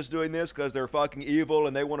 Russia's just doing this because they're fucking evil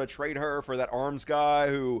and they want to trade her for that arms guy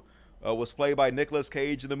who was played by Nicolas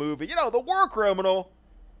Cage in the movie. You know, the war criminal.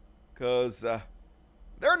 Because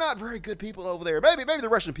they're not very good people over there. Maybe the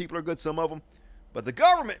Russian people are good, some of them. But the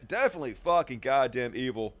government, definitely fucking goddamn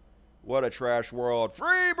evil. What a trash world.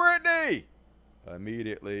 Free Britney!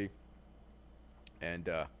 Immediately. And,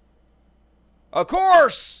 of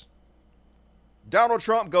course, Donald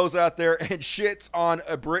Trump goes out there and shits on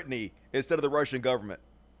Britney instead of the Russian government.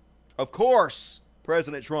 Of course,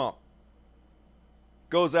 President Trump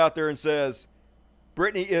goes out there and says,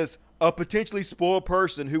 Britney is a potentially spoiled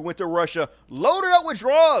person who went to Russia loaded up with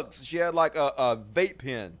drugs. She had like a vape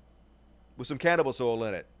pen with some cannabis oil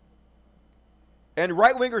in it. And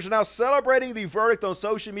right-wingers are now celebrating the verdict on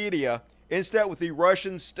social media instead with the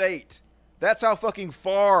Russian state. That's how fucking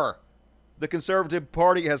far the Conservative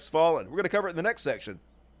Party has fallen. We're going to cover it in the next section.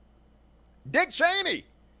 Dick Cheney,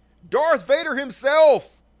 Darth Vader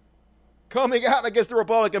himself, coming out against the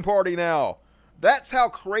Republican Party now. That's how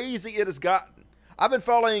crazy it has gotten. I've been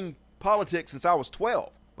following politics since I was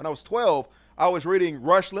 12. When I was 12, I was reading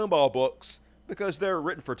Rush Limbaugh books because they're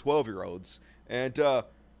written for 12-year-olds, and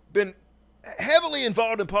been heavily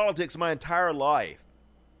involved in politics my entire life.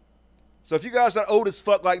 So if you guys are old as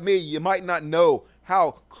fuck like me, you might not know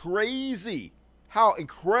how crazy, how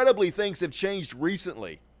incredibly things have changed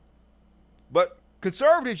recently. But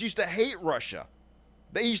conservatives used to hate Russia.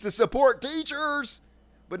 They used to support teachers,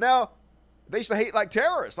 but now they used to hate like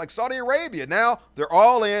terrorists, like Saudi Arabia. Now they're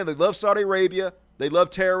all in. They love Saudi Arabia. They love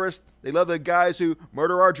terrorists. They love the guys who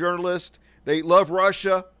murder our journalists. They love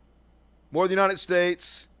Russia more than the United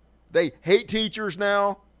States. They hate teachers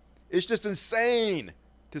now. It's just insane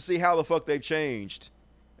to see how the fuck they've changed.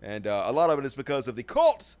 And a lot of it is because of the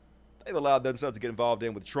cult they've allowed themselves to get involved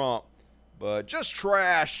in with Trump. But just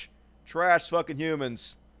trash fucking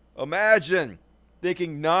humans. Imagine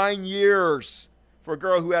thinking 9 years for a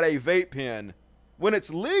girl who had a vape pen when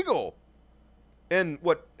it's legal in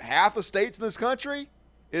what, half the states in this country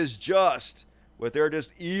is just, but they're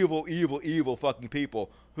just evil fucking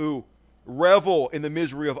people who revel in the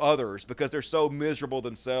misery of others because they're so miserable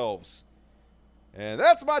themselves. And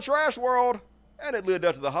that's my trash world, and it lived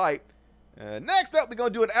up to the hype. Next up, we're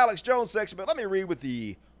going to do an Alex Jones section, but let me read what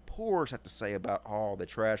the poors have to say about all the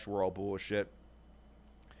trash world bullshit.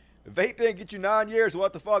 Vape pen get you 9 years,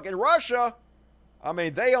 what the fuck? In Russia, I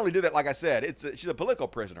mean, they only did that, like I said, she's a political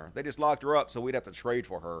prisoner. They just locked her up so we'd have to trade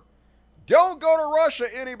for her. Don't go to Russia,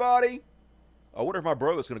 anybody. I wonder if my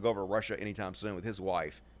brother's going to go over to Russia anytime soon with his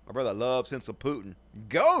wife. My brother loves him some Putin.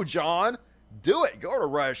 Go, John. Do it. Go to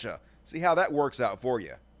Russia. See how that works out for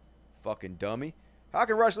you. Fucking dummy. How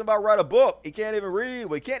can Rush Limbaugh write a book? He can't even read.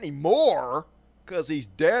 Well, he can't anymore because he's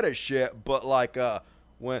dead as shit. But like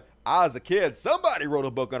when I was a kid, somebody wrote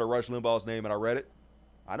a book under Rush Limbaugh's name and I read it.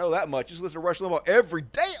 I know that much. Just listen to Rush Limbaugh every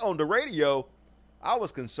day on the radio. I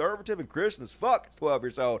was conservative and Christian as fuck at 12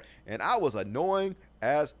 years old. And I was annoying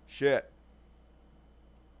as shit.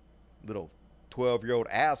 Little 12-year-old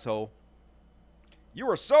asshole. You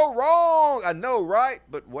are so wrong. I know, right?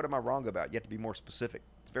 But what am I wrong about? You have to be more specific.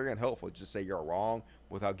 It's very unhelpful to just say you're wrong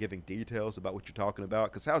without giving details about what you're talking about.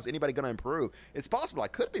 Because how's anybody going to improve? It's possible I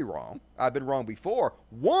could be wrong. I've been wrong before.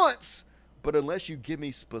 Once. But unless you give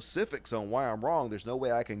me specifics on why I'm wrong, there's no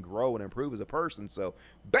way I can grow and improve as a person. So,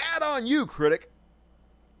 bad on you, critic.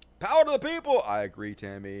 Power to the people. I agree,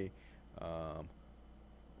 Tammy.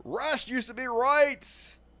 Rush used to be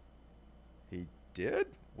right. He did?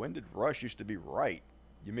 When did Rush used to be right?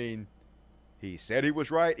 You mean he said he was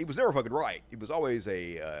right? He was never fucking right. He was always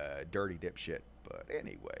a dirty dipshit. But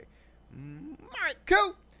anyway. All right,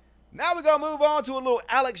 cool. Now we're going to move on to a little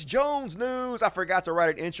Alex Jones news. I forgot to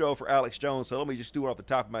write an intro for Alex Jones, so let me just do it off the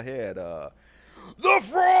top of my head. The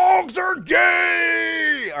frogs are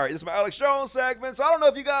gay! All right, this is my Alex Jones segment. So I don't know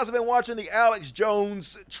if you guys have been watching the Alex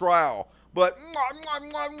Jones trial, but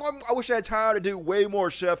I wish I had time to do way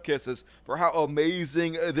more chef kisses for how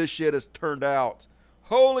amazing this shit has turned out.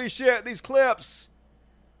 Holy shit, these clips.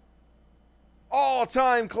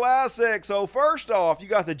 All-time classic. So first off, you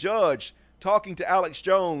got the judge talking to Alex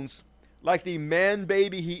Jones like the man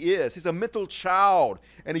baby he is. He's a mental child,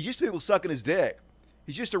 and he's used to people sucking his dick.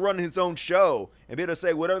 He's used to running his own show and being able to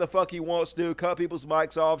say whatever the fuck he wants to do, cut people's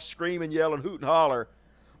mics off, scream and yell and hoot and holler.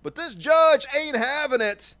 But this judge ain't having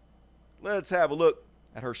it. Let's have a look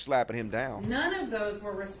at her slapping him down. None of those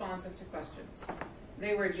were responsive to questions.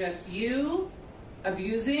 They were just you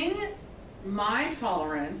abusing my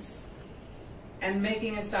tolerance and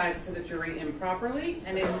making asides to the jury improperly,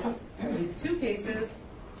 and in at least 2 cases,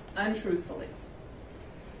 untruthfully.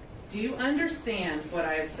 Do you understand what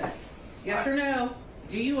I have said? Yes or no?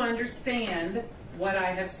 Do you understand what I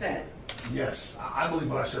have said? Yes, I believe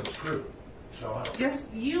what I said was true. So I don't... Yes,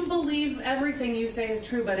 you believe everything you say is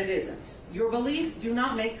true, but it isn't. Your beliefs do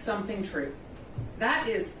not make something true. That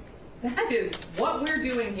is what we're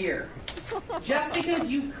doing here. Just because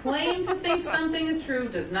you claim to think something is true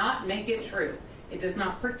does not make it true. It does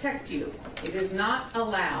not protect you. It is not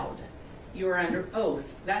allowed. You are under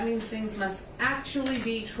oath. That means things must actually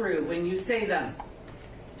be true when you say them.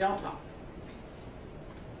 Don't talk.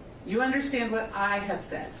 You understand what I have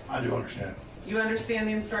said. I do understand. You understand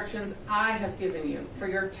the instructions I have given you for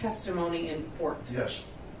your testimony in court. Yes.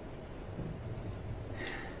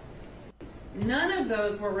 None of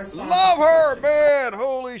those were responsible. Love her, man!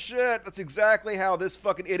 Holy shit. That's exactly how this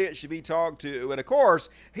fucking idiot should be talked to. And of course,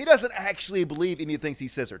 he doesn't actually believe any of the things he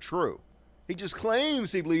says are true. He just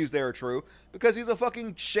claims he believes they are true because he's a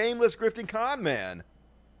fucking shameless, grifting con man.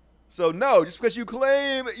 So no, just because you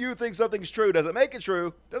claim you think something's true doesn't make it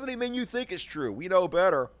true. Doesn't even mean you think it's true. We know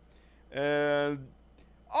better. And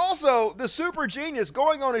also, the super genius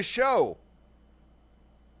going on his show,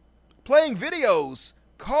 playing videos,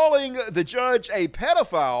 calling the judge a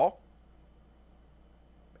pedophile,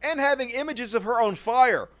 and having images of her on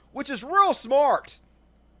fire, which is real smart.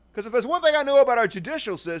 Because if there's one thing I know about our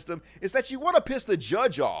judicial system, is that you want to piss the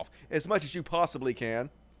judge off as much as you possibly can.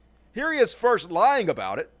 Here he is first lying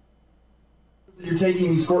about it. You're taking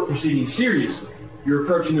these court proceedings seriously. You're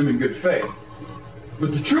approaching them in good faith.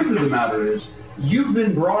 But the truth of the matter is, you've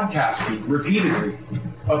been broadcasting repeatedly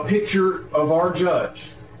a picture of our judge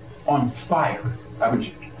on fire, haven't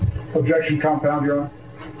you? Objection compound, Your Honor.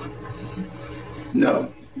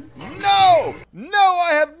 No. No! No,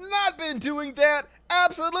 I have not been doing that.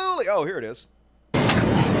 Absolutely. Oh, here it is.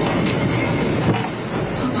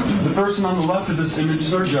 The person on the left of this image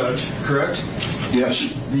is our judge, correct?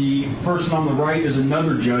 Yes. The person on the right is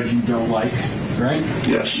another judge you don't like, right?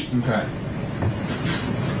 Yes. Okay.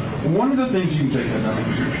 One of the things you can take that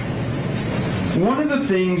down. One of the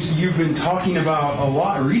things you've been talking about a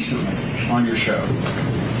lot recently on your show,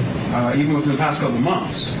 even within the past couple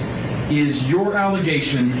months, is your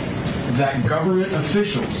allegation that government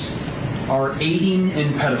officials are aiding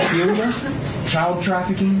in pedophilia, child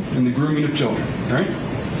trafficking, and the grooming of children, right?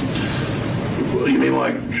 You mean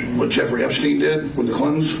like what Jeffrey Epstein did with the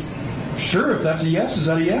Clintons? Sure, if that's a yes. Is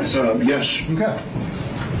that a yes? Yes. Okay.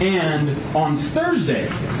 And on Thursday,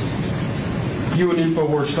 you and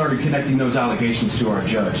InfoWars started connecting those allegations to our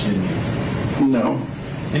judge, didn't you? No.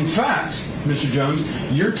 In fact, Mr. Jones,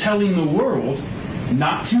 you're telling the world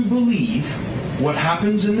not to believe what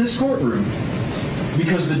happens in this courtroom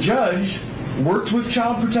because the judge worked with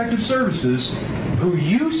Child Protective Services, who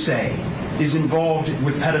you say is involved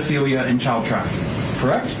with pedophilia and child trafficking,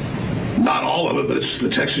 correct? Not all of it, but it's the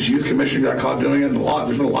Texas Youth Commission got caught doing it, and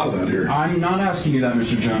there's been a lot of that here. I'm not asking you that,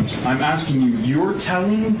 Mr. Jones. I'm asking you, you're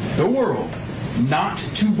telling the world not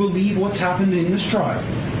to believe what's happened in this trial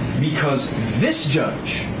because this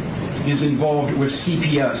judge is involved with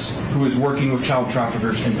CPS, who is working with child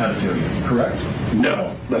traffickers and pedophilia, correct?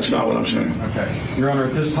 No, that's not what I'm saying. Okay. Your Honor,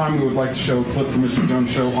 at this time we would like to show a clip from Mr.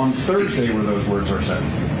 Jones' show on Thursday where those words are said.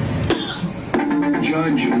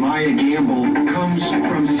 Judge Maya Gamble comes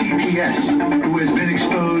from CPS, who has been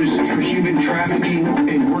exposed for human trafficking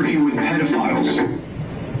and working with pedophiles.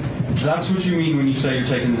 That's what you mean when you say you're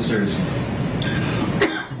taking this seriously?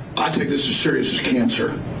 I take this as serious as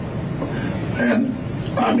cancer. And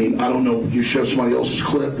I mean, I don't know, you show somebody else's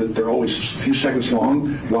clip that they're always a few seconds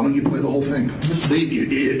long. Why don't you play the whole thing?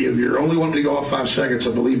 If you're only wanting to go off 5 seconds,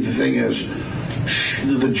 I believe the thing is,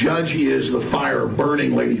 the judge is the fire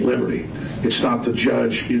burning Lady Liberty. It's not the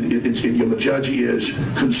judge. The judge is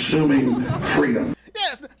consuming freedom.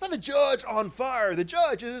 Yeah, it's not the judge on fire. The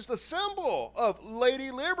judge is just a symbol of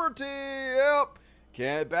Lady Liberty. Yep.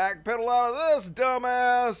 Can't backpedal out of this,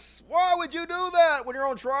 dumbass. Why would you do that when you're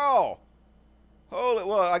on trial? Holy,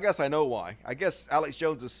 well, I guess I know why. I guess Alex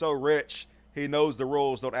Jones is so rich, he knows the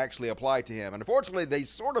rules don't actually apply to him. And unfortunately, they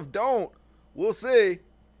sort of don't. We'll see.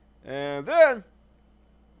 And then,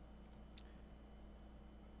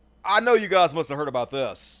 I know you guys must have heard about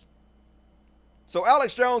this. So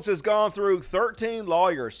Alex Jones has gone through 13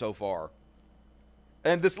 lawyers so far.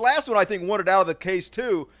 And this last one, I think, wanted out of the case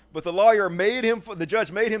too, but the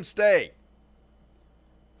judge made him stay.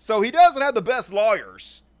 So he doesn't have the best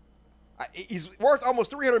lawyers. He's worth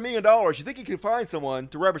almost $300 million. You think he could find someone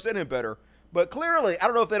to represent him better. But clearly, I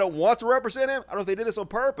don't know if they don't want to represent him. I don't know if they did this on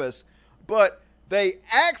purpose. But they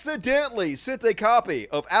accidentally sent a copy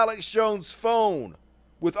of Alex Jones' phone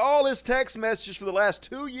with all his text messages for the last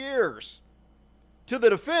 2 years to the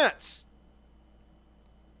defense.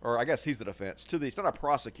 Or I guess he's the defense. It's not a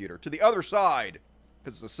prosecutor. To the other side,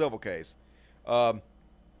 because it's a civil case. And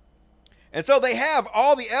so they have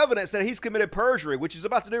all the evidence that he's committed perjury, which he's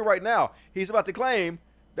about to do right now. He's about to claim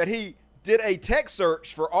that he did a text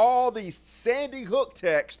search for all the Sandy Hook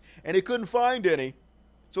texts, and he couldn't find any,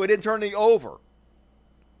 so he didn't turn any over.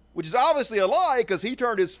 Which is obviously a lie, because he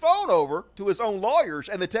turned his phone over to his own lawyers,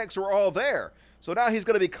 and the texts were all there. So now he's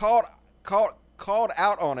going to be called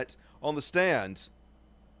out on it on the stand.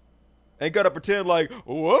 And got to pretend like,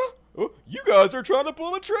 what? You guys are trying to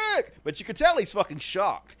pull a trick. But you can tell he's fucking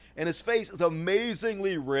shocked. And his face is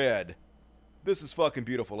amazingly red. This is fucking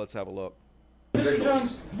beautiful. Let's have a look. Mr.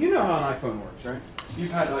 Jones, you know how an iPhone works, right?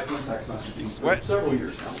 You've had iPhone text messages for several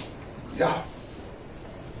years now. Yeah.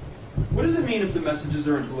 What does it mean if the messages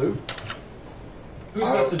are in blue? Whose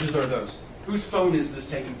messages are those? Whose phone is this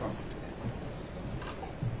taken from?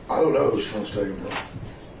 I don't know whose phone's taken from.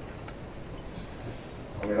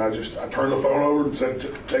 I mean, I turned the phone over and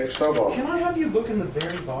said, take stuff off. Can I have you look in the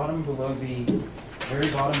very bottom below the very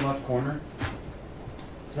bottom left corner?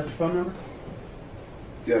 Is that your phone number?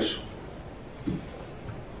 Yes.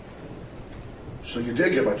 So you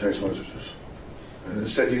did get my text messages. And it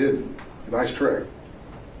said you didn't. Nice trick.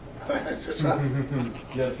 Yes,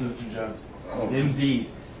 Mr. Jones. Oh.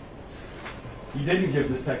 Indeed. You didn't give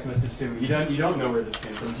this text message to me. You don't know where this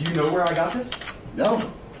came from. Do you know where I got this?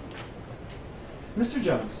 No. Mr.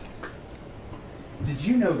 Jones, did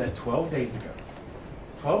you know that 12 days ago,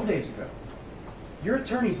 your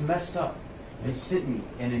attorneys messed up and sent me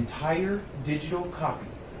an entire digital copy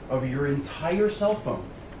of your entire cell phone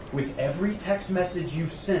with every text message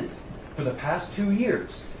you've sent for the past 2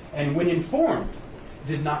 years, and when informed,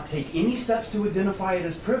 did not take any steps to identify it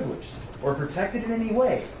as privileged or protect it in any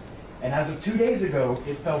way. And as of 2 days ago,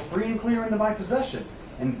 it fell free and clear into my possession.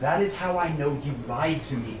 And that is how I know you lied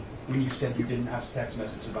to me when you said you didn't have text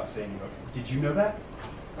messages about Sandy Hook. Did you know that?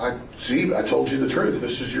 I told you the truth.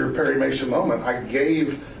 This is your Perry Mason moment. I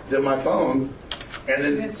gave them my phone, and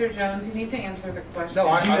then... Mr. Jones, you need to answer the question.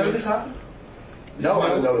 No, Did you know this happened? No, I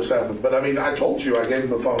didn't know this happened. But I mean, I told you I gave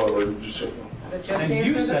them the phone over. Just answer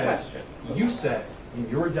the question. You said in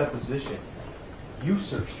your deposition, you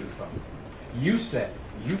searched your phone. You said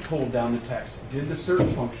you pulled down the text, did the search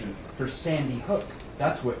function for Sandy Hook.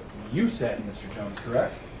 That's what you said, Mr. Jones,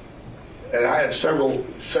 correct? And I had several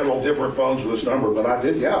different phones with this number, but I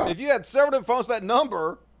did, yeah. If you had several different phones with that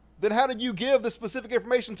number, then how did you give the specific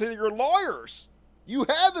information to your lawyers? You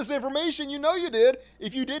had this information, you know you did.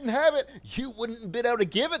 If you didn't have it, you wouldn't have been able to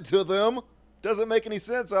give it to them. Doesn't make any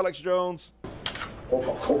sense, Alex Jones. Well,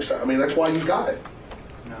 of course, I mean, that's why you got it.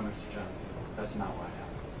 No, Mr. Jones, that's not why it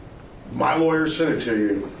happened. My lawyer sent it to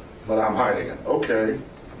you, but I'm hiding it. Okay.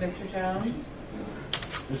 Mr. Jones?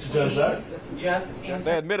 Mr. Jones, just answer.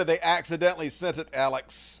 They admitted they accidentally sent it,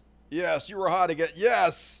 Alex. Yes, you were hiding it.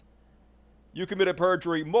 Yes. You committed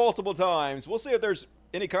perjury multiple times. We'll see if there's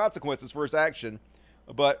any consequences for his action,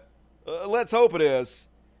 but let's hope it is.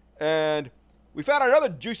 And we found another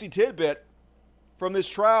juicy tidbit from this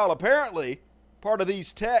trial. Apparently, part of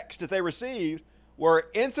these texts that they received were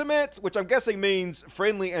intimate, which I'm guessing means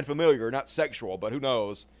friendly and familiar, not sexual, but who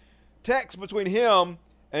knows. Texts between him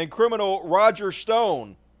and criminal Roger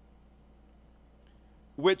Stone,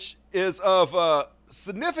 which is of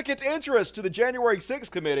significant interest to the January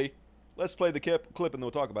 6th committee. Let's play the clip and then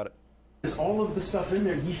we'll talk about it. There's all of the stuff in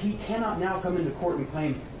there. He cannot now come into court and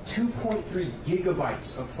claim 2.3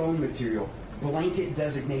 gigabytes of phone material, blanket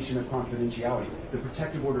designation of confidentiality. The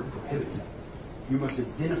protective order prohibits that. You must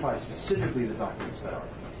identify specifically the documents that are.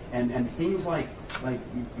 And things like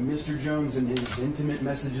Mr. Jones and his intimate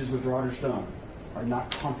messages with Roger Stone are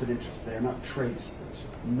not confidential. They are not trade secrets.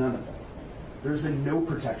 None of them. There's been no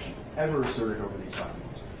protection ever asserted over these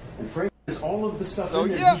documents. And frankly, there's all of the stuff So, in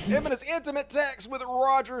there. yeah, him and his intimate text with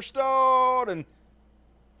Roger Stone. And,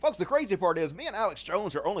 folks, the crazy part is me and Alex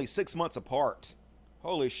Jones are only 6 months apart.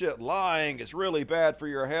 Holy shit, lying is really bad for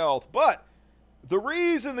your health. But the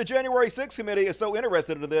reason the January 6th committee is so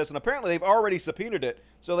interested in this, and apparently they've already subpoenaed it,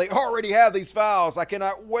 so they already have these files. I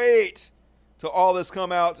cannot wait till all this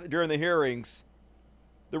come out during the hearings.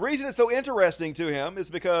 The reason it's so interesting to him is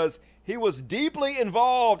because he was deeply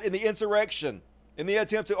involved in the insurrection, in the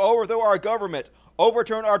attempt to overthrow our government,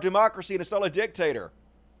 overturn our democracy, and install a dictator.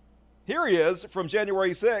 Here he is from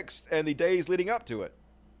January 6th and the days leading up to it.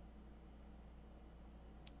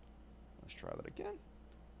 Let's try that again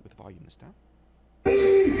with volume this time.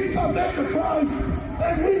 We commit to Christ,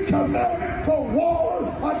 and we commit to war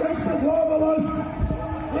against the globalists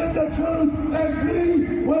in the truth, and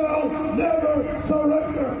we will never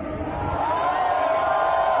surrender.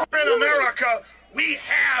 In America, we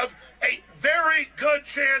have a very good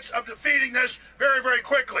chance of defeating this very, very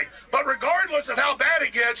quickly. But regardless of how bad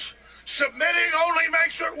it gets, submitting only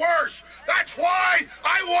makes it worse. That's why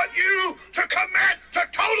I want you to commit to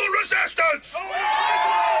total resistance.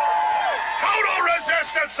 Total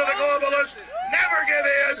resistance to the globalists. Never give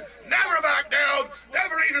in. Never back down.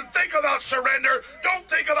 Never even think about surrender. Don't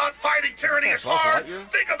think about fighting tyranny as hard.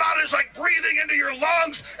 Think about it as like breathing into your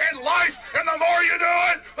lungs and life. And the more you do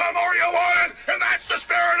it, the more you want it. And that's the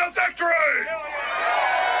spirit of victory.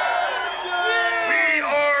 We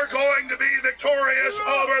are going to be victorious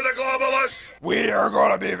over the globalists. We are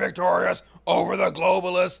going to be victorious over the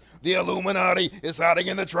globalists. The Illuminati is hiding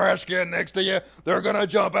in the trash can next to you. They're going to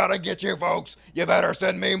jump out and get you, folks. You better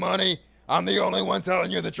send me money. I'm the only one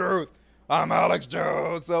telling you the truth. I'm Alex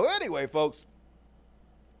Jones. So anyway, folks.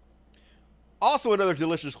 Also another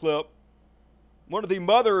delicious clip. One of the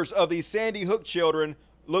mothers of the Sandy Hook children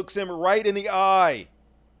looks him right in the eye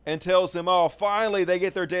and tells him, oh, finally they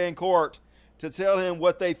get their day in court to tell him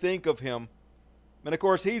what they think of him. And of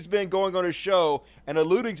course, he's been going on his show and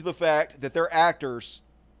alluding to the fact that they're actors,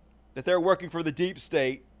 that they're working for the deep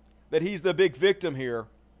state, that he's the big victim here.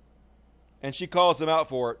 And she calls him out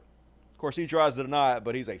for it. Of course, he tries to deny it,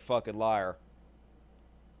 but he's a fucking liar.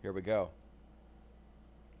 Here we go.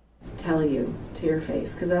 Tell you to your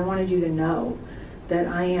face, because I wanted you to know that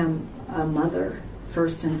I am a mother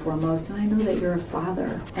first and foremost, and I know that you're a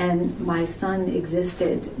father, and my son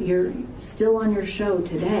existed. You're still on your show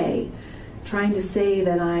today trying to say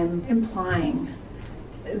that I'm implying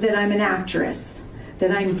that I'm an actress,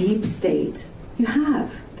 that I'm deep state. You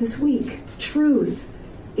have this week. Truth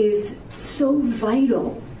is so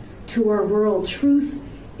vital to our world. Truth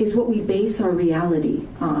is what we base our reality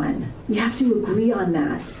on. We have to agree on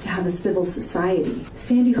that to have a civil society.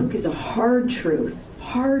 Sandy Hook is a hard truth.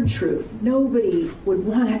 Hard truth. Nobody would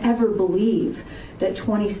want to ever believe that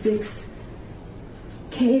 26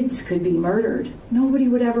 kids could be murdered. Nobody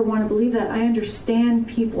would ever want to believe that. I understand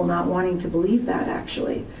people not wanting to believe that,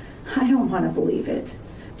 actually. I don't want to believe it.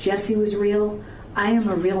 Jesse was real. I am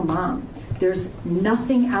a real mom. There's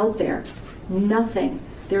nothing out there. Nothing.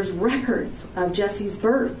 There's records of Jesse's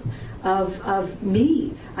birth, of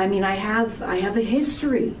me. I mean, I have a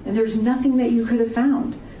history, and there's nothing that you could have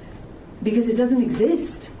found because it doesn't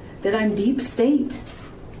exist, that I'm deep state.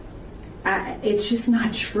 It's just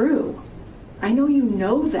not true. I know you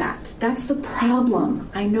know that. That's the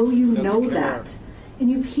problem. I know you know that. And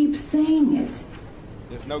you keep saying it.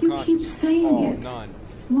 There's no You keep saying it. None.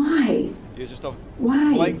 Why? It's just a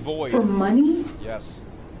Why? blank void. For money? Yes,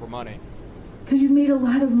 for money. Because you've made a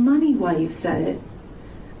lot of money while you've said it.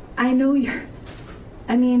 I know you're,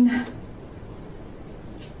 I mean,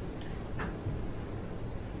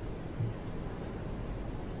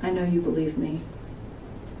 I know you believe me.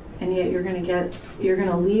 And yet you're going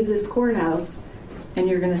to leave this courthouse and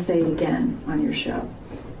you're going to say it again on your show.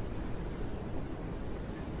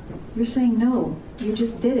 You're saying no, you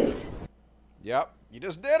just did it. Yep, you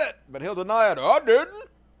just did it, but he'll deny it. I didn't.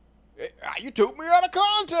 You took me out of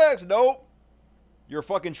context. Nope. You're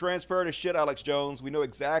fucking transparent as shit, Alex Jones. We know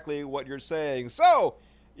exactly what you're saying. So,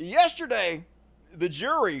 yesterday, the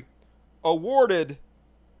jury awarded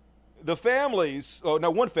the families,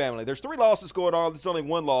 one family. There's 3 lawsuits going on. There's only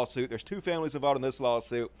 1 lawsuit. There's 2 families involved in this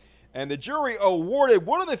lawsuit. And the jury awarded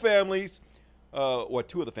one of the families, 2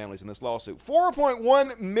 of the families in this lawsuit,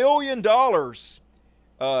 $4.1 million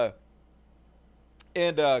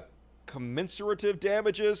and commensurative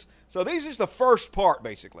damages. So these are the first part,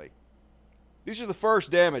 basically. These are the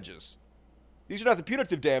first damages. These are not the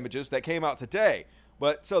punitive damages that came out today.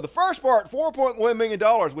 But so the first part, $4.1 million,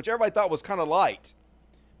 which everybody thought was kind of light.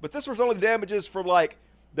 But this was only the damages from like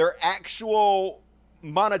their actual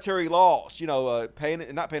monetary loss, you know, pain,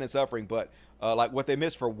 not pain and suffering, but like what they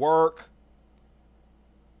missed for work,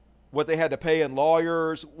 what they had to pay in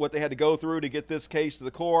lawyers, what they had to go through to get this case to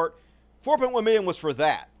the court. $4.1 million was for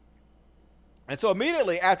that. And so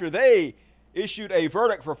immediately after they issued a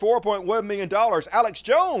verdict for $4.1 million, Alex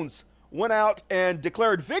Jones went out and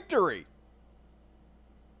declared victory.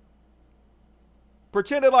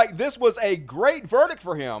 Pretended like this was a great verdict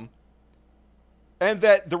for him, and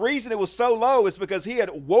that the reason it was so low is because he had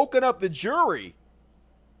woken up the jury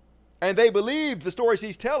and they believed the stories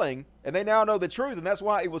he's telling, and they now know the truth, and that's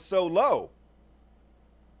why it was so low.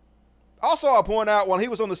 Also, I'll point out, while he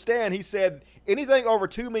was on the stand, he said anything over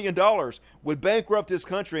 $2 million would bankrupt his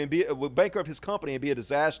country and would bankrupt his company and be a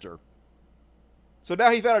disaster. So now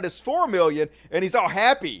he found out it's $4 million, and he's all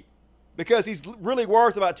happy because he's really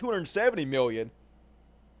worth about $270 million.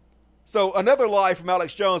 So another lie from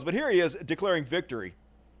Alex Jones, but here he is declaring victory.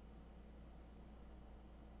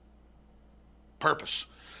 Purpose.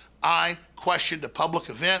 I questioned a public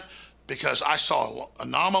event because I saw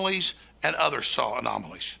anomalies and others saw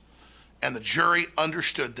anomalies. And the jury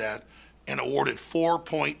understood that and awarded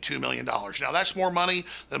 $4.2 million. Now, that's more money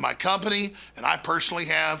than my company and I personally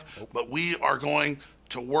have, but we are going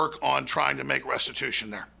to work on trying to make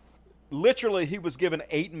restitution there. Literally, he was given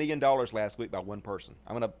 $8 million last week by one person.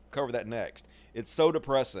 I'm going to cover that next. It's so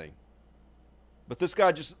depressing. But this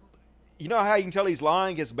guy just, you know how you can tell he's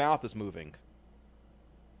lying? His mouth is moving.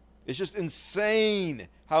 It's just insane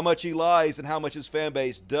how much he lies and how much his fan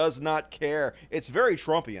base does not care. It's very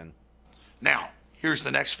Trumpian. Now, here's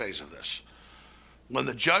the next phase of this. When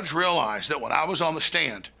the judge realized that when I was on the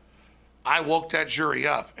stand, I woke that jury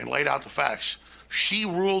up and laid out the facts, she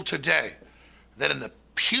ruled today that in the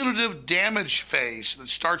punitive damage phase that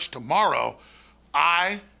starts tomorrow,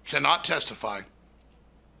 I cannot testify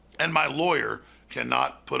and my lawyer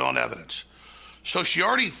cannot put on evidence. So she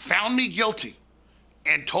already found me guilty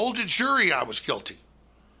and told the jury I was guilty.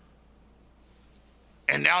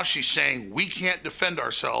 And now she's saying we can't defend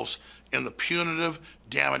ourselves in the punitive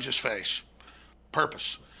damages phase.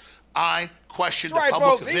 Purpose. I questioned That's right, the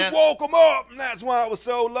public folks. event. He woke him up, and that's why it was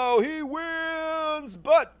so low. He wins,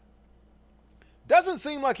 but doesn't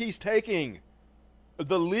seem like he's taking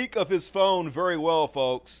the leak of his phone very well,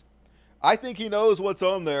 folks. I think he knows what's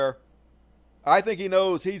on there. I think he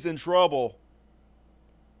knows he's in trouble.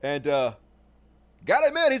 And gotta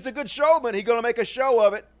admit, he's a good showman. He's gonna make a show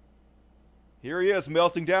of it. Here he is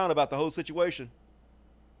melting down about the whole situation.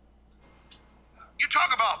 You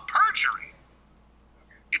talk about perjury.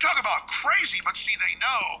 You talk about crazy, but see, they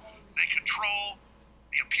know they control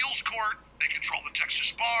the appeals court, they control the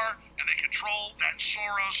Texas bar, and they control that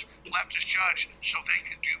Soros leftist judge, so they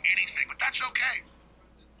can do anything. But that's okay.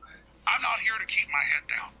 I'm not here to keep my head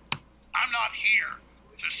down. I'm not here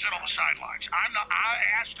to sit on the sidelines. I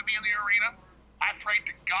asked to be in the arena. I prayed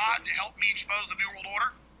to God to help me expose the New World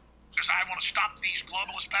Order, because I want to stop these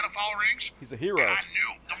globalist pedophile rings. He's a hero. And I knew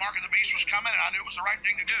the mark of the beast was coming, and I knew it was the right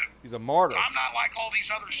thing to do. He's a martyr. So I'm not like all these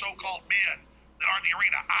other so-called men that aren't in the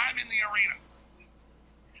arena. I'm in the arena.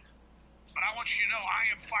 But I want you to know I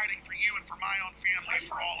am fighting for you and for my own family and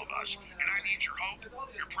for all of us. And I need your hope,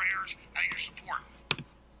 your prayers, and your support.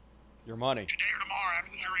 Your money. Today or tomorrow,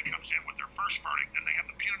 after the jury comes in with their first verdict, then they have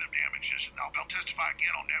the punitive damages, and they'll testify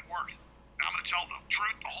again on net worth. And I'm going to tell the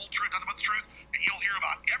truth, the whole truth, nothing but the truth, and you'll hear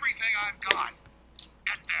about everything I've got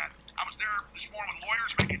at that. I was there this morning with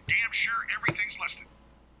lawyers making damn sure everything's listed.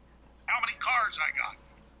 How many cars I got,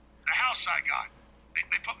 the house I got.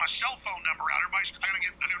 They put my cell phone number out. I got to get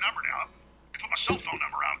a new number now. They put my cell phone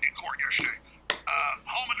number out in court yesterday.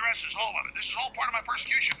 Home addresses, all of it. This is all part of my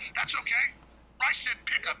persecution. That's okay. Christ said,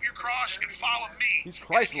 pick up your cross and follow me. He's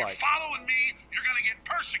Christ-like. If you're following me, you're going to get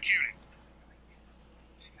persecuted.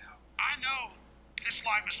 I know this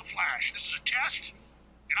life is a flash. This is a test,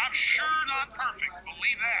 and I'm sure not perfect.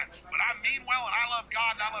 Believe that. But I mean well, and I love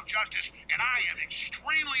God, and I love justice, and I am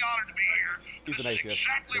extremely honored to be here. He's This an is atheist.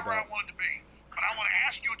 exactly where I wanted to be. But I want to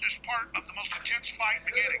ask you at this part of the most intense fight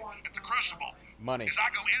beginning, at the crucible, Money. as I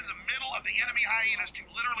go into the middle of the enemy hyenas to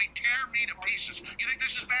literally tear me to pieces. You think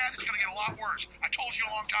this is bad? It's going to get a lot worse. I told you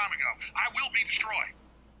a long time ago. I will be destroyed.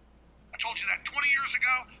 I told you that 20 years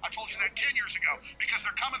ago. I told you that 10 years ago, because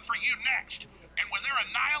they're coming for you next. And when they're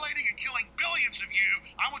annihilating and killing billions of you,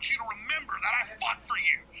 I want you to remember that I fought for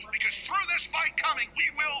you. Because through this fight coming, we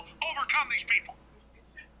will overcome these people.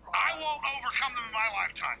 I won't overcome them in my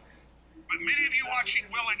lifetime. But many of you watching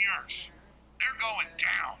will in yours. They're going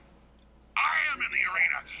down. I am in the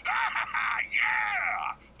arena.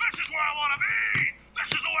 Yeah! This is where I want to be.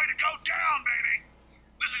 This is the way to go down, baby.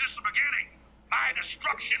 This is just the beginning. My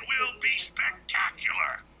destruction will be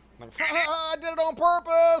spectacular. I did it on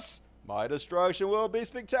purpose. My destruction will be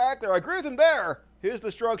spectacular. I agree with him there. His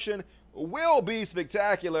destruction will be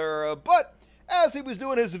spectacular. But as he was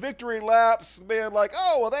doing his victory laps, being like,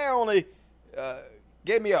 oh, well, they only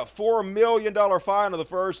gave me a $4 million fine on the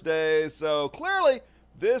first day. So clearly,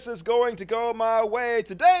 this is going to go my way.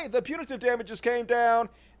 Today, the punitive damages came down,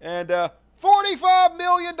 and $45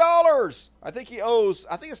 million. I think he owes,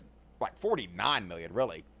 I think it's like $49 million,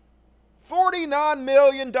 really. $49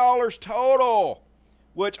 million total,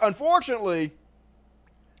 which unfortunately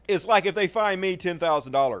is like if they fine me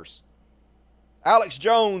 $10,000. Alex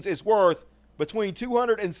Jones is worth between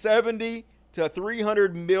 $270 to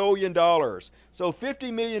 $300 million. So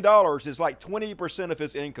 $50 million is like 20% of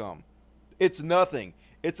his income. It's nothing.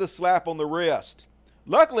 It's a slap on the wrist.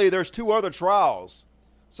 Luckily, there's 2 other trials.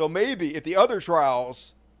 So maybe if the other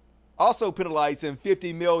trials also penalize him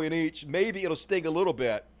 $50 million each, maybe it'll sting a little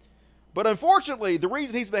bit. But unfortunately, the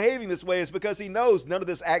reason he's behaving this way is because he knows none of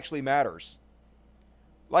this actually matters.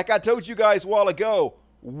 Like I told you guys a while ago,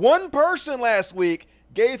 one person last week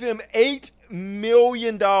gave him $8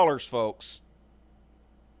 million, folks.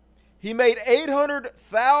 He made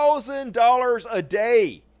 $800,000 a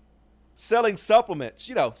day selling supplements,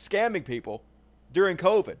 you know, scamming people during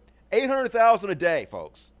COVID. $800,000 a day,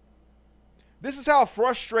 folks. This is how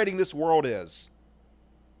frustrating this world is.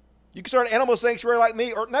 You can start an animal sanctuary like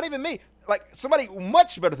me, or not even me, like somebody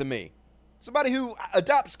much better than me. Somebody who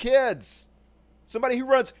adopts kids. Somebody who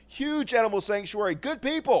runs huge animal sanctuary. Good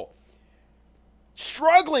people.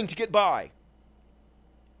 Struggling to get by.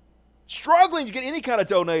 Struggling to get any kind of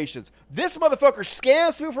donations. This motherfucker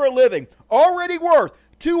scams people for a living. Already worth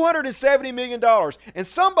 $270 million. And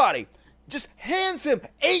somebody just hands him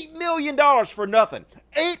 $8 million for nothing.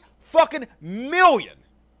 $8 fucking million.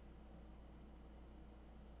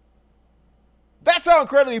 That's how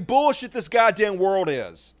incredibly bullshit this goddamn world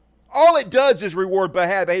is. All it does is reward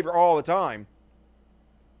bad behavior all the time.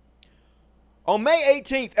 On May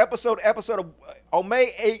 18th episode of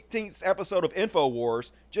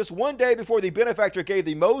InfoWars, just one day before the benefactor gave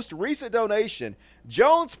the most recent donation,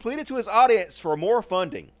 Jones pleaded to his audience for more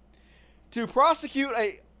funding. To prosecute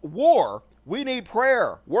a war, we need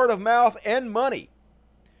prayer, word of mouth, and money.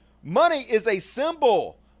 Money is a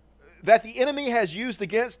symbol that the enemy has used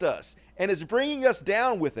against us and is bringing us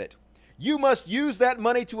down with it. You must use that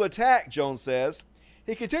money to attack, Jones says.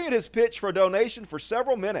 He continued his pitch for a donation for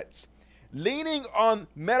several minutes, leaning on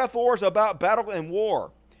metaphors about battle and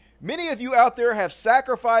war. Many of you out there have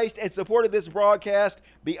sacrificed and supported this broadcast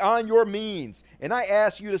beyond your means, and I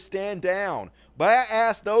ask you to stand down. But I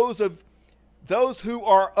ask those who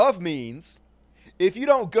are of means, if you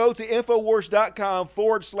don't go to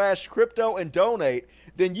Infowars.com/crypto and donate,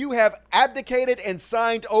 then you have abdicated and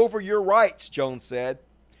signed over your rights, Jones said.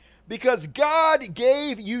 Because God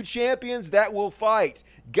gave you champions that will fight.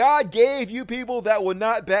 God gave you people that will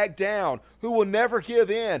not back down, who will never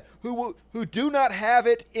give in, who do not have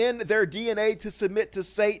it in their DNA to submit to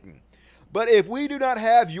Satan. But if we do not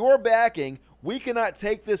have your backing, we cannot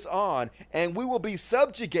take this on, and we will be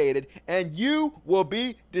subjugated, and you will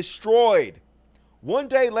be destroyed. One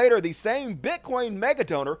day later, the same Bitcoin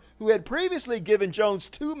megadonor who had previously given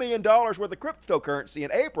Jones $2 million worth of cryptocurrency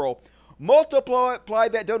in April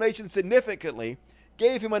multiplied that donation significantly,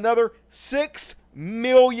 gave him another $6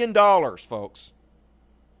 million, folks.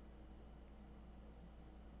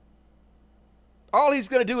 All he's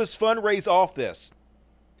going to do is fundraise off this.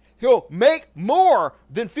 He'll make more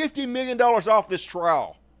than $50 million off this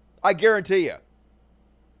trial. I guarantee you.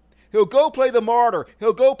 He'll go play the martyr.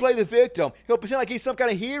 He'll go play the victim. He'll pretend like he's some kind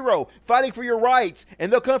of hero fighting for your rights, and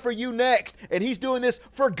they'll come for you next. And he's doing this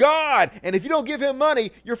for God. And if you don't give him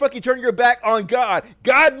money, you're fucking turning your back on God.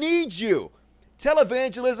 God needs you.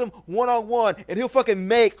 Televangelism one-on-one, and he'll fucking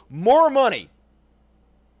make more money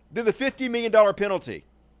than the $50 million penalty.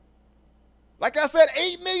 Like I said,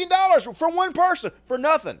 $8 million from one person for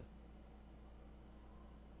nothing.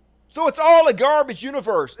 So it's all a garbage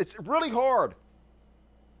universe. It's really hard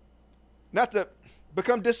not to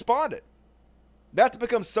become despondent, not to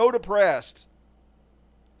become so depressed,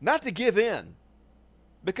 not to give in.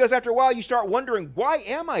 Because after a while you start wondering, why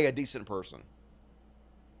am I a decent person?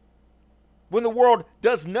 When the world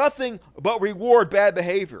does nothing but reward bad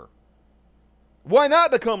behavior. Why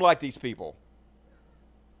not become like these people?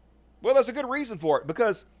 Well, there's a good reason for it.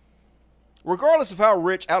 Because regardless of how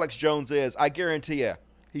rich Alex Jones is, I guarantee you,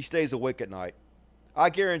 he stays awake at night. I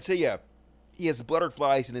guarantee you, he has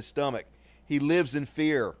butterflies in his stomach. He lives in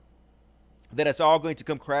fear that it's all going to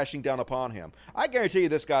come crashing down upon him. I guarantee you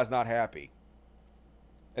this guy's not happy.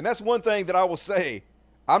 And that's one thing that I will say.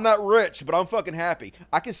 I'm not rich, but I'm fucking happy.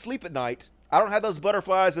 I can sleep at night. I don't have those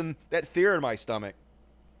butterflies and that fear in my stomach.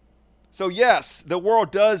 So yes, the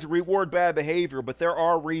world does reward bad behavior, but there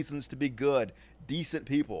are reasons to be good, decent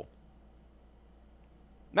people.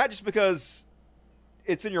 Not just because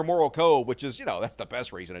it's in your moral code, which is, that's the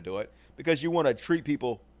best reason to do it, because you want to treat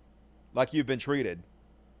people like you've been treated,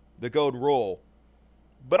 the golden rule,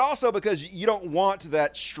 but also because you don't want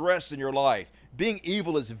that stress in your life. Being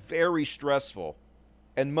evil is very stressful,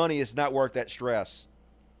 and money is not worth that stress.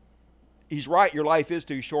 He's right, your life is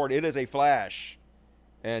too short. It is a flash,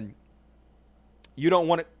 and you don't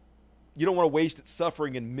want to waste it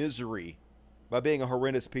suffering and misery by being a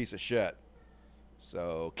horrendous piece of shit.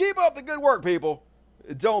 So keep up the good work, people.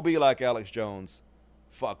 Don't be like Alex Jones.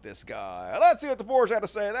 Fuck this guy. Let's see what the boys had to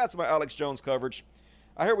say. That's my Alex Jones coverage.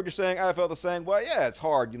 I hear what you're saying. I felt the same way. Yeah, it's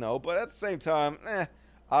hard, but at the same time,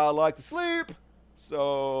 I like to sleep.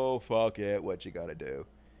 So fuck it. What you gotta do?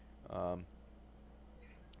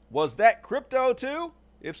 Was that crypto too?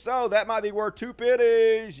 If so, that might be worth 2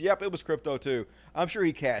 pennies. Yep, it was crypto too. I'm sure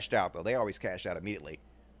he cashed out though. They always cash out immediately.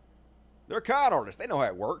 They're con artists. They know how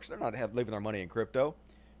it works. They're not leaving their money in crypto.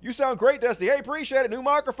 You sound great, Dusty. Hey, appreciate it. New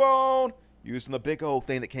microphone. Using the big old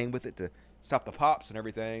thing that came with it to stop the pops and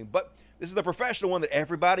everything. But this is the professional one that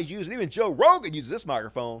everybody's using. Even Joe Rogan uses this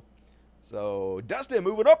microphone. So, Dusty,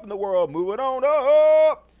 moving up in the world. Moving on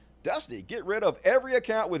up. Dusty, get rid of every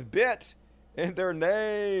account with bit in their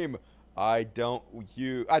name. I do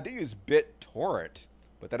use BitTorrent,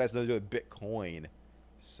 but that has nothing to do with Bitcoin.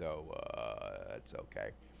 So, it's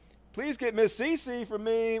okay. Please get Miss Cece for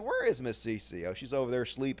me. Where is Miss Cece? Oh, she's over there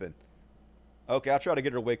sleeping. Okay, I'll try to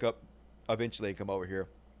get her to wake up eventually and come over here.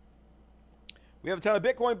 We have a ton of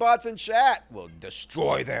Bitcoin bots in chat. We'll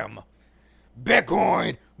destroy them.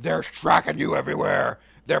 Bitcoin, they're tracking you everywhere.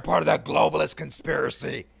 They're part of that globalist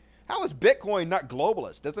conspiracy. How is Bitcoin not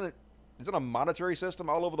globalist? Isn't it a monetary system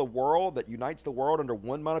all over the world that unites the world under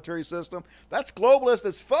one monetary system? That's globalist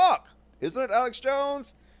as fuck. Isn't it, Alex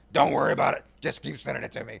Jones? Don't worry about it. Just keep sending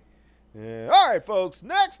it to me. Yeah. All right, folks.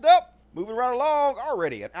 Next up, moving right along.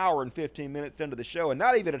 Already an hour and 15 minutes into the show and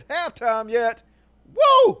not even at halftime yet.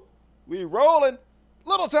 Woo! We rolling.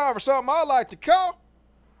 Little time for something I like to call.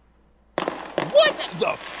 What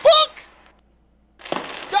the fuck?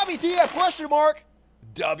 WTF question mark.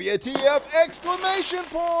 WTF exclamation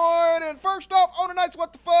point. And first off, on tonight's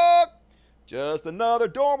What the Fuck? Just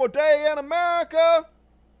another normal day in America.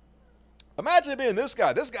 Imagine being this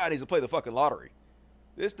guy. This guy needs to play the fucking lottery.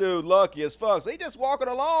 This dude lucky as fuck. So he just walking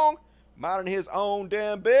along, minding his own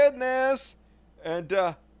damn business. And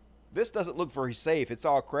this doesn't look very safe. It's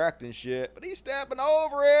all cracked and shit. But he's stepping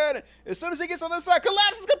over it. And as soon as he gets on this side,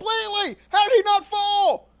 collapses completely. How did he not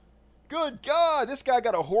fall? Good God. This guy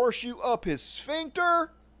got a horseshoe up his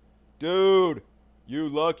sphincter. Dude, you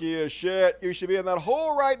lucky as shit. You should be in that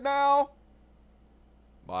hole right now.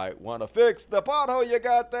 Might want to fix the pothole you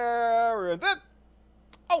got there. And then,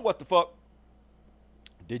 oh, what the fuck?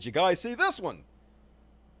 Did you guys see this one?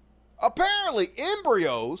 Apparently,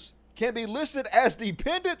 embryos can be listed as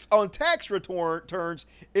dependents on tax returns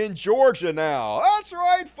in Georgia now. That's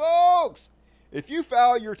right, folks. If you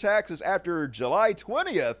file your taxes after July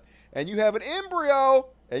 20th and you have an embryo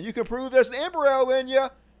and you can prove there's an embryo in you,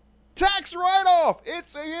 tax write-off.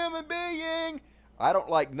 It's a human being. I don't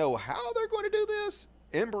know how they're going to do this.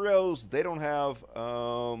 Embryos, they don't have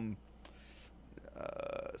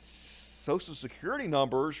social security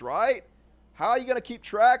numbers, right? How are you going to keep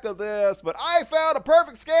track of this? But I found a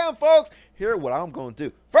perfect scam, folks. Here, what I'm going to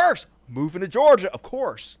do. First, moving to Georgia, of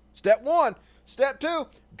course. Step 1. Step 2,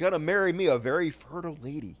 gonna marry me a very fertile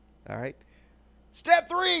lady, all right? Step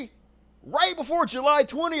 3, right before July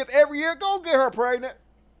 20th every year, go get her pregnant.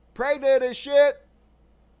 Pregnant as shit.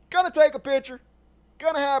 Gonna take a picture.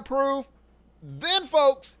 Gonna have proof. Then,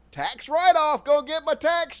 folks, tax write-off. Go get my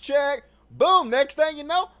tax check. Boom, next thing you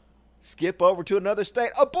know, skip over to another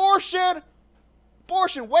state. Abortion!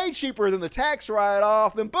 Abortion way cheaper than the tax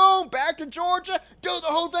write-off. Then boom, back to Georgia. Do the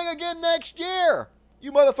whole thing again next year.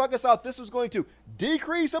 You motherfuckers thought this was going to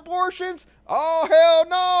decrease abortions? Oh, hell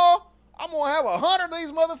no. I'm going to have 100 of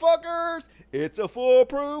these motherfuckers. It's a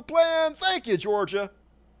foolproof plan. Thank you, Georgia.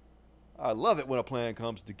 I love it when a plan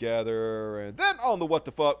comes together. And then on the what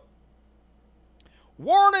the fuck.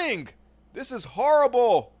 Warning! This is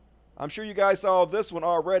horrible. I'm sure you guys saw this one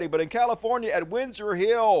already, but in California at Windsor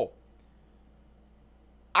Hill,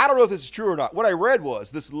 I don't know if this is true or not. What I read was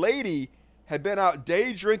this lady had been out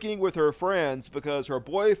day drinking with her friends because her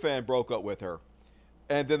boyfriend broke up with her.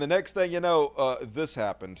 And then the next thing you know, this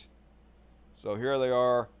happened. So here they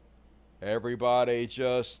are. Everybody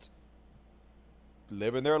just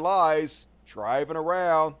living their lives, driving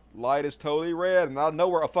around. Light is totally red, and out of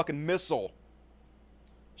nowhere, a fucking missile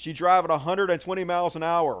She driving 120 miles an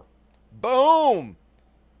hour. Boom!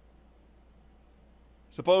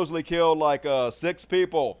 Supposedly killed like 6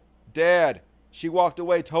 people. Dead. She walked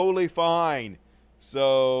away totally fine.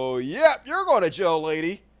 So, yep, you're going to jail,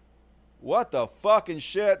 lady. What the fucking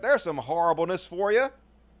shit? There's some horribleness for you.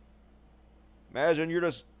 Imagine you're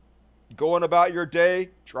just going about your day,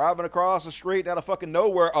 driving across the street, and out of fucking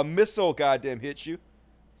nowhere, a missile goddamn hits you.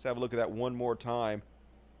 Let's have a look at that one more time.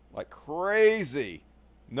 Like crazy.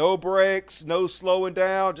 No brakes, no slowing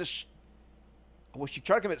down. Just, was she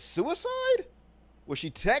trying to commit suicide? Was she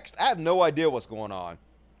text? I have no idea what's going on.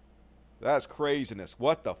 That's craziness.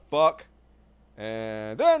 What the fuck?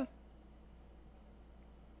 And then,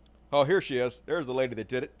 oh, here she is. There's the lady that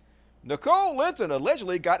did it. Nicole Linton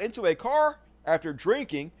allegedly got into a car after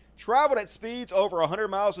drinking, traveled at speeds over 100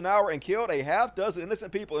 miles an hour, and killed a half-dozen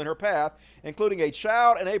innocent people in her path, including a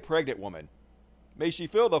child and a pregnant woman. May she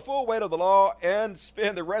feel the full weight of the law and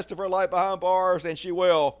spend the rest of her life behind bars, and she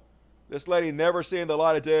will. This lady never seeing the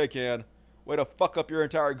light of day again. Way to fuck up your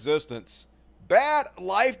entire existence. Bad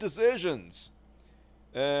life decisions.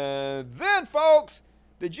 And then, folks,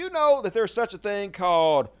 did you know that there's such a thing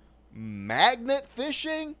called magnet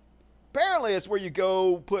fishing? Apparently, it's where you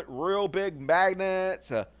go put real big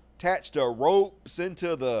magnets attached to ropes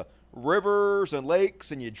into the rivers and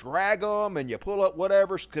lakes, and you drag them and you pull up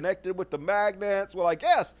whatever's connected with the magnets. Well, I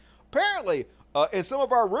guess apparently in some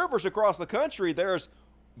of our rivers across the country, there's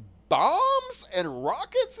bombs and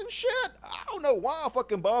rockets and shit. I don't know why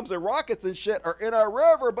fucking bombs and rockets and shit are in our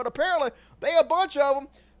river, but apparently they a bunch of them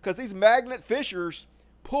because these magnet fishers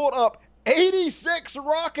pulled up 86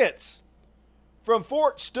 rockets from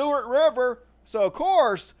Fort Stewart River. So of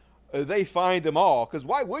course they find them all, because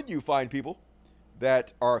why would you find people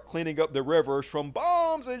that are cleaning up the rivers from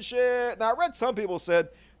bombs and shit? Now, I read some people said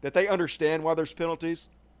that they understand why there's penalties.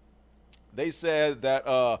 They said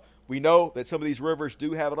that we know that some of these rivers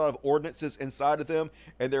do have a lot of ordinances inside of them,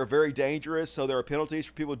 and they're very dangerous, so there are penalties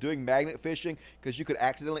for people doing magnet fishing, because you could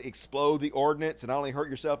accidentally explode the ordinance and not only hurt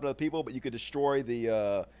yourself and other people, but you could destroy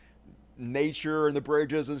the nature and the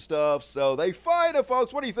bridges and stuff. So they find them,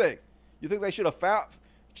 folks. What do you think? You think they should have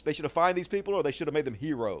fined these people, or they should have made them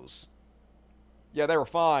heroes? Yeah, they were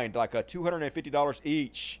fined like $250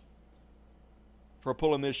 each for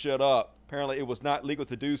pulling this shit up. Apparently, it was not legal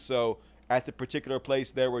to do so at the particular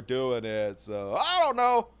place they were doing it. So, I don't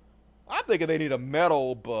know. I'm thinking they need a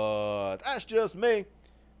medal, but that's just me.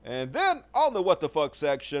 And then, on the what the fuck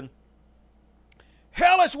section,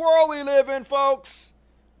 hellish world we live in, folks.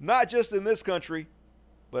 Not just in this country,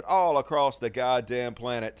 but all across the goddamn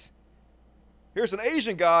planet. Here's an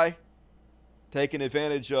Asian guy taking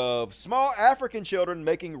advantage of small African children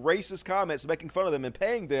making racist comments, making fun of them, and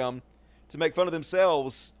paying them to make fun of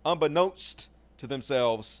themselves, unbeknownst to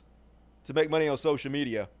themselves, to make money on social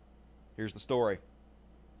media. Here's the story.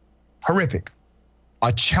 Horrific.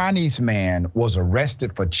 A Chinese man was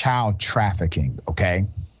arrested for child trafficking, okay,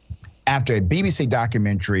 after a BBC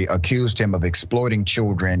documentary accused him of exploiting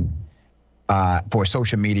children for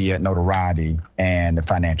social media notoriety and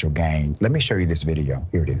financial gain. Let me show you this video.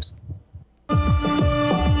 Here it is.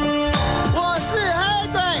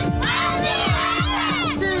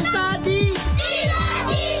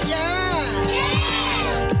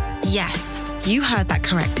 Yes, you heard that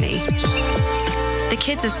correctly. The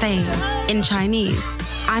kids are saying, in Chinese,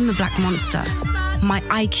 I'm a black monster. My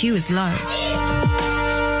IQ is low.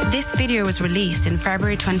 This video was released in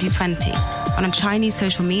February 2020 on a Chinese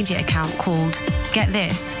social media account called, get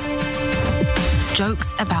this,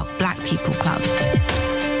 Jokes About Black People Club.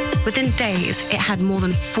 Within days, it had more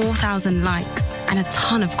than 4,000 likes and a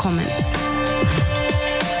ton of comments.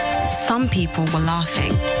 Some people were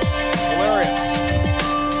laughing. Hilarious.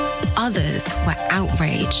 Others were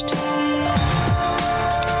outraged.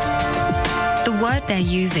 The word they're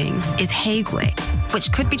using is Haegwe,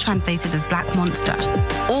 which could be translated as black monster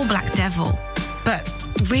or black devil. But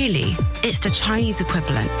really, it's the Chinese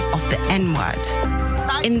equivalent of the N-word.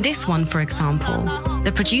 In this one, for example,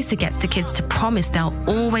 the producer gets the kids to promise they'll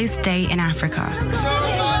always stay in Africa.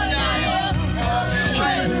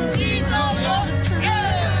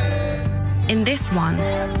 In this one,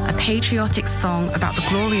 a patriotic song about the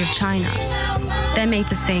glory of China, they're made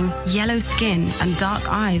to sing, yellow skin and dark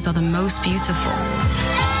eyes are the most beautiful.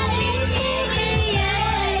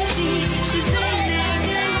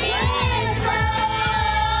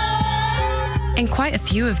 In quite a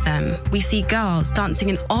few of them, we see girls dancing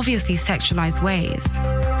in obviously sexualized ways.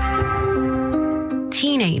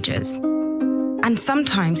 Teenagers, and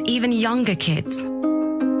sometimes even younger kids.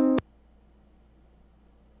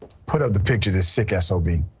 Put up the picture of this sick SOB.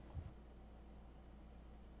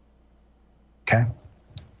 Okay?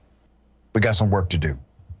 We got some work to do.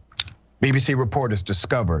 BBC reporters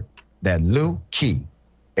discovered that Liu Ke,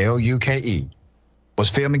 L-U-K-E, was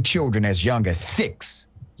filming children as young as 6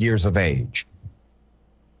 years of age,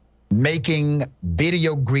 making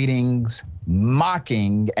video greetings,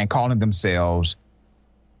 mocking and calling themselves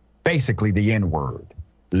basically the N-word.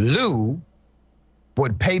 Liu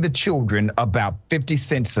would pay the children about 50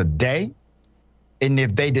 cents a day, and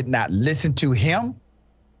if they did not listen to him,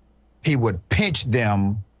 he would pinch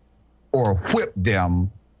them or whip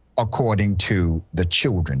them according to the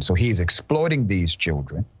children. So he's exploiting these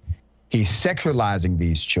children. He's sexualizing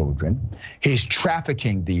these children. He's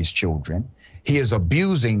trafficking these children. He is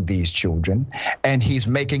abusing these children, and he's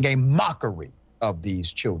making a mockery of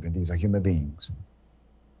these children. These are human beings.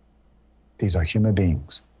 These are human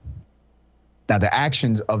beings. Now, the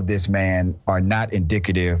actions of this man are not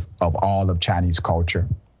indicative of all of Chinese culture.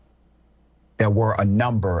 There were a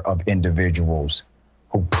number of individuals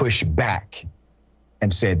who pushed back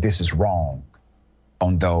and said this is wrong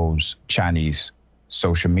on those Chinese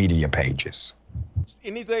social media pages.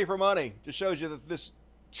 Anything for money just shows you that this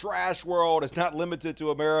trash world is not limited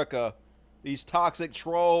to America. These toxic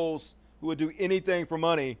trolls who would do anything for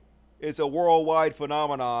money, it's a worldwide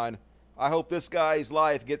phenomenon. I hope this guy's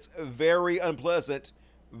life gets very unpleasant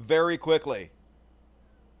very quickly.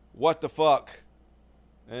 What the fuck?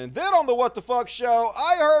 And then on the What the Fuck show,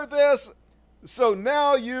 I heard this, so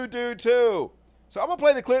now you do too. So I'm going to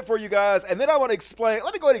play the clip for you guys, and then I want to explain.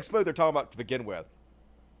 Let me go ahead and explain what they're talking about to begin with.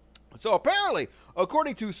 So apparently,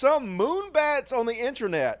 according to some moonbats on the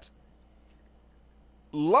internet,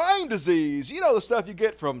 Lyme disease, you know the stuff you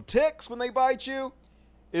get from ticks when they bite you,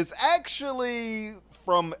 is actually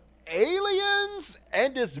from aliens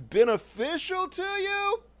and is beneficial to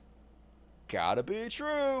you? Gotta be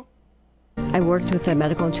true. I worked with a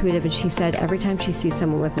medical intuitive, and she said every time she sees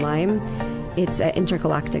someone with Lyme, it's an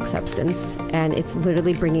intergalactic substance, and it's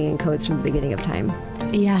literally bringing in codes from the beginning of time.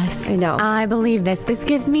 Yes. I know. I believe this. This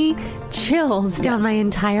gives me chills down my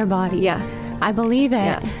entire body. Yeah. I believe it.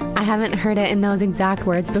 Yeah. I haven't heard it in those exact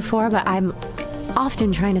words before, but I'm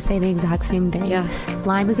often trying to say the exact same thing. Yeah.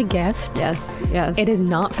 Lyme is a gift. Yes, yes. It is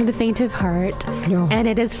not for the faint of heart. No. And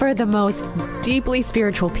it is for the most deeply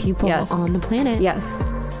spiritual people on the planet. Yes.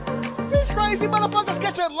 These crazy motherfuckers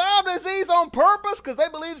catching Lyme disease on purpose because they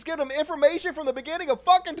believe it's giving them information from the beginning of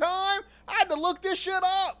fucking time. I had to look this shit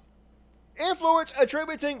up. Influence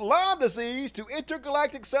attributing Lyme disease to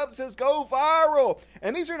intergalactic substances go viral.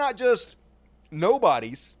 And these are not just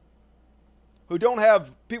nobodies who don't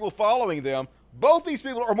have people following them. Both these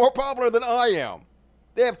people are more popular than I am.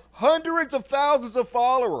 They have hundreds of thousands of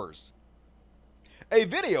followers. A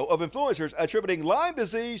video of influencers attributing Lyme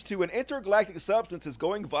disease to an intergalactic substance is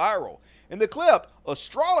going viral. In the clip,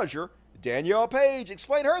 astrologer Danielle Page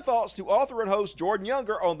explained her thoughts to author and host Jordan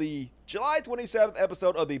Younger on the July 27th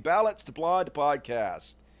episode of the Balanced Blonde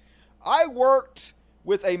podcast. I worked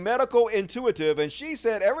with a medical intuitive, and she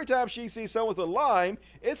said every time she sees someone with a Lyme,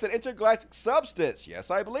 it's an intergalactic substance. Yes,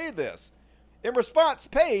 I believe this. In response,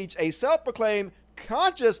 Page, a self-proclaimed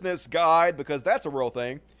consciousness guide, because that's a real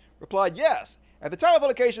thing, replied yes. At the time of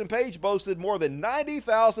publication, Page boasted more than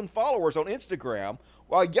 90,000 followers on Instagram,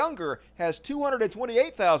 while Younger has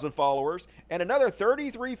 228,000 followers and another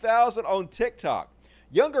 33,000 on TikTok.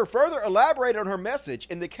 Younger further elaborated on her message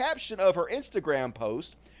in the caption of her Instagram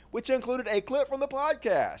post, which included a clip from the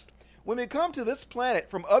podcast. When we come to this planet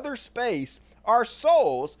from other space, our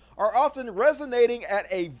souls are often resonating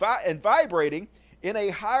at and vibrating in a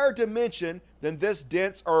higher dimension than this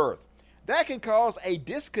dense Earth. That can cause a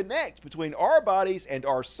disconnect between our bodies and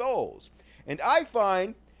our souls. And I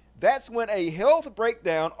find that's when a health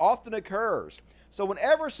breakdown often occurs. So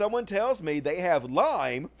whenever someone tells me they have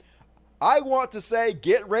Lyme, I want to say,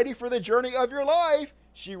 get ready for the journey of your life,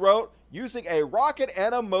 she wrote, using a rocket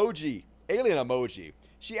and emoji, alien emoji.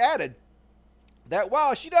 She added that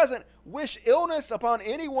while she doesn't wish illness upon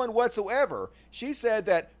anyone whatsoever, she said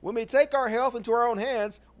that when we take our health into our own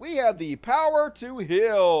hands, we have the power to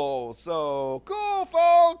heal. So, cool,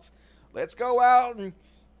 folks. Let's go out and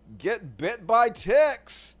get bit by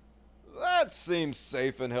ticks. That seems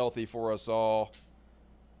safe and healthy for us all.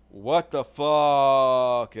 What the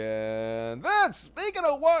fuck? And then, speaking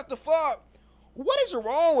of what the fuck, what is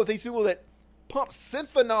wrong with these people that pump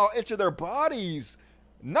Synthonol into their bodies?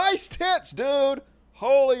 Nice tits, dude.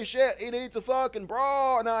 Holy shit, he needs a fucking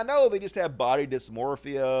bra. Now, I know they just have body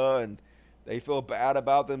dysmorphia and they feel bad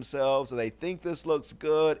about themselves and they think this looks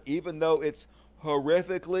good, even though it's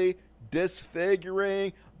horrifically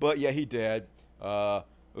disfiguring. But yeah, he did.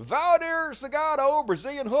 Valdir Sagado,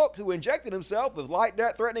 Brazilian hook who injected himself with light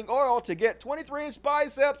death-threatening oil to get 23-inch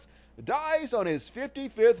biceps, dies on his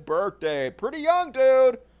 55th birthday. Pretty young,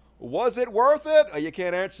 dude. Was it worth it? You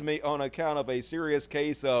can't answer me on account of a serious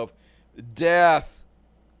case of death.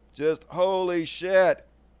 Just holy shit.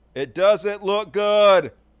 It doesn't look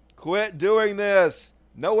good. Quit doing this.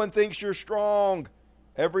 No one thinks you're strong.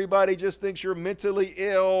 Everybody just thinks you're mentally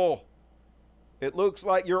ill. It looks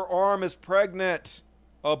like your arm is pregnant.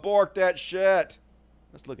 Abort that shit.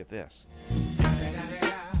 Let's look at this.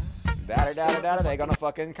 Da-da-da-da-da, they gonna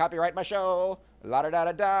fucking copyright my show.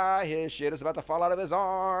 La-da-da-da-da, his shit is about to fall out of his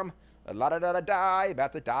arm. La-da-da-da-da,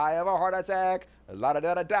 about to die of a heart attack.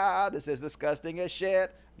 La-da-da-da-da, this is disgusting as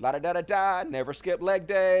shit. La-da-da-da-da, never skip leg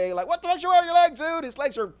day. Like, what the fuck's wrong with your legs, dude? His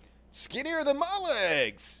legs are skinnier than my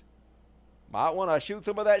legs. Might want to shoot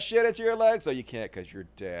some of that shit into your legs. So you can't because you're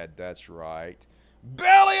dead. That's right.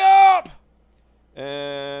 Belly up!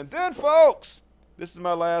 And then, folks, this is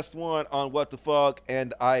my last one on what the fuck.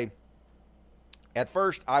 And at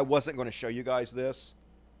first, I wasn't going to show you guys this.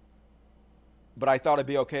 But I thought it'd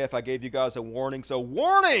be okay if I gave you guys a warning. So,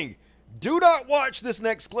 warning! Do not watch this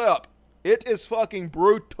next clip. It is fucking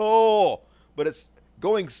brutal. But it's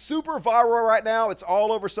going super viral right now. It's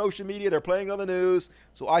all over social media. They're playing it on the news.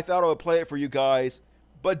 So I thought I would play it for you guys.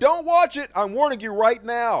 But don't watch it. I'm warning you right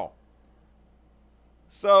now.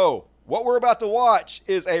 So, what we're about to watch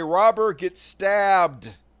is a robber get stabbed.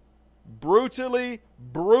 Brutally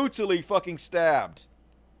fucking stabbed.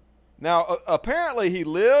 Now, apparently he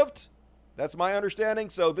lived. That's my understanding.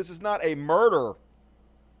 So this is not a murder.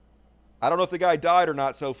 I don't know if the guy died or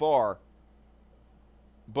not so far.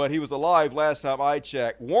 But he was alive last time I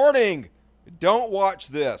checked. Warning! Don't watch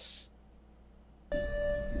this. Yeah,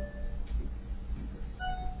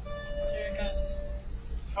 guys.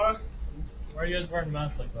 Huh? Why are you guys wearing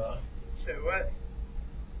masks like that? Say what?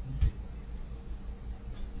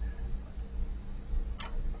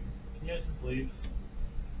 Can you guys just leave?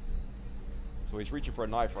 So he's reaching for a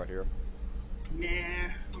knife right here. Nah,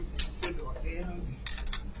 I'm just sleeping like that.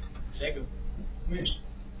 Jacob, come here. Can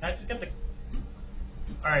I just get the...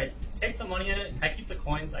 Alright, take the money in it. Can I keep the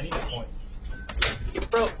coins? I need the coins.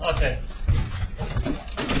 Bro, okay.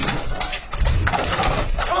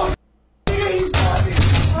 Oh,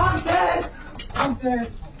 I'm dead! I'm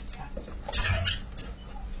dead.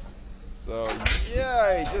 So,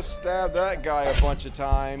 yeah, he just stabbed that guy a bunch of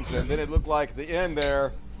times, and then it looked like at the end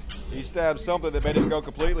there, he stabbed something that made him go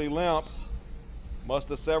completely limp. Must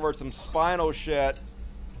have severed some spinal shit.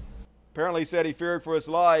 Apparently he said he feared for his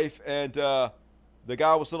life, and the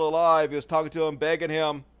guy was still alive. He was talking to him, begging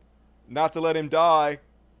him not to let him die.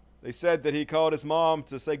 They said that he called his mom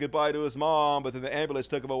to say goodbye to his mom, but then the ambulance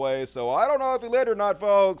took him away. So I don't know if he lived or not,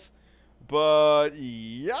 folks. But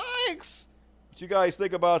yikes. What you guys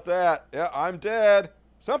think about that? Yeah, I'm dead.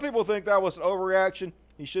 Some people think that was an overreaction.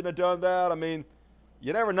 He shouldn't have done that. I mean,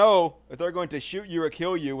 you never know if they're going to shoot you or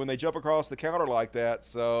kill you when they jump across the counter like that.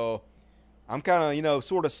 So I'm kind of,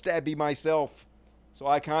 sort of stabby myself. So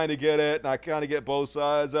I kind of get it, and I kind of get both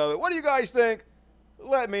sides of it. What do you guys think?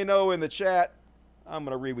 Let me know in the chat. I'm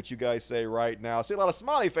going to read what you guys say right now. I see a lot of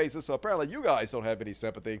smiley faces, so apparently you guys don't have any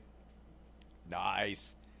sympathy.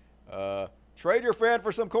 Nice. Trade your friend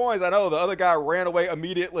for some coins. I know, the other guy ran away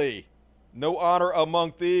immediately. No honor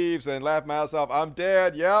among thieves, and laughed my ass off. I'm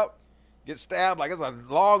dead, yep. Get stabbed like it's a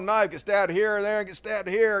long knife. Get stabbed here and there and get stabbed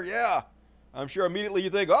here, yeah. I'm sure immediately you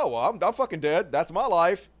think, oh, well, I'm fucking dead. That's my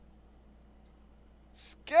life.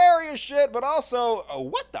 Scary as shit, but also,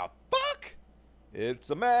 what the fuck? It's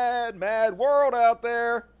a mad, mad world out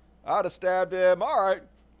there. I'd have stabbed him. All right.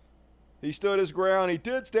 He stood his ground. He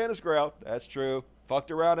did stand his ground. That's true.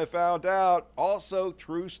 Fucked around and found out. Also,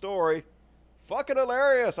 true story. Fucking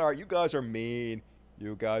hilarious. All right, you guys are mean.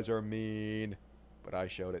 You guys are mean. But I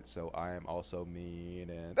showed it, so I am also mean.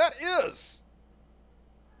 And that is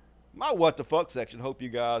my what the fuck section. Hope you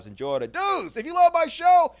guys enjoyed it. Dudes, if you love my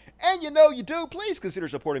show, and you know you do, please consider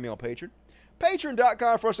supporting me on Patreon.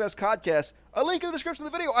 Patreon.com/Codcast. A link in the description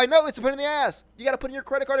of the video. I know it's a pain in the ass. You got to put in your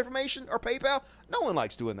credit card information or PayPal. No one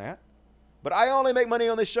likes doing that. But I only make money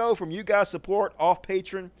on this show from you guys' support off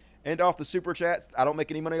Patreon and off the Super Chats. I don't make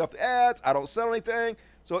any money off the ads. I don't sell anything.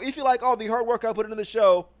 So if you like all the hard work I put into the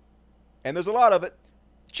show, and there's a lot of it,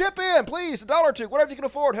 chip in, please. $1 or $2, whatever you can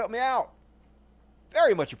afford. Help me out.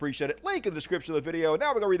 Very much appreciate it. Link in the description of the video. Now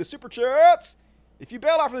we're going to read the Super Chats. If you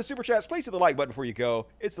bail out for the Super Chats, please hit the like button before you go.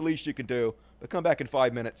 It's the least you can do. But come back in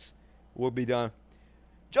 5 minutes. We'll be done.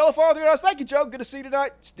 Joe LaFarther, thank you, Joe. Good to see you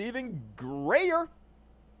tonight. Stephen Grayer.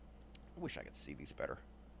 I wish I could see these better.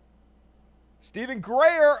 Stephen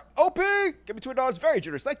Grayer, OP, give me $20, very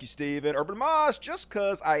generous. Thank you, Stephen. Urban Moss, just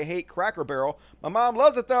because I hate Cracker Barrel. My mom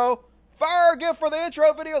loves it, though. Fire gift for the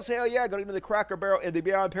intro videos. Hell yeah, going into the Cracker Barrel in the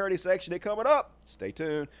Beyond Parody section. It coming up. Stay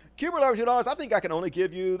tuned. Cuber Lover, $2. I think I can only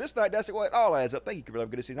give you this night, Dusty. Well, it all adds up. Thank you, Cuber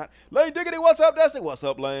Lover. Good to see you tonight. Lane Diggity, what's up, Dusty? What's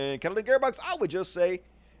up, Lane? Catalina Gearbox, I would just say,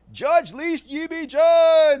 judge least you be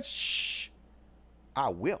judged. Shh. I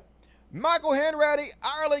will. Michael Hanratty,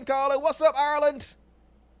 Ireland calling. What's up, Ireland?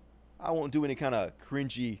 I won't do any kind of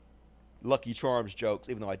cringy Lucky Charms jokes,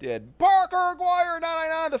 even though I did. Parker Aguirre,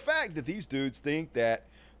 999. The fact that these dudes think that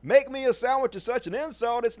make me a sandwich is such an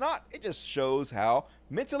insult, it's not. It just shows how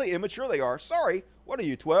mentally immature they are. Sorry, what are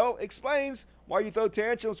you, 12? Explains why you throw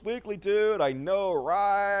tantrums weekly, dude. I know,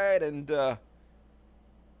 right? And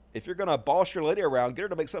if you're going to boss your lady around, get her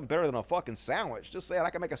to make something better than a fucking sandwich. Just saying, I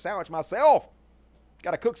can make a sandwich myself.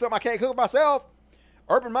 Got to cook something I can't cook myself.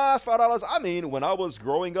 Urban Mice, $5. I mean, when I was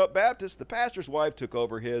growing up Baptist, the pastor's wife took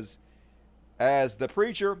over his as the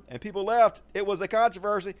preacher, and people left. It was a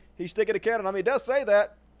controversy. He's sticking to canon. I mean, it does say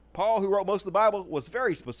that. Paul, who wrote most of the Bible, was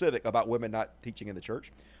very specific about women not teaching in the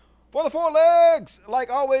church. For the 4 legs,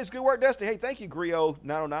 like always, good work, Dusty. Hey, thank you,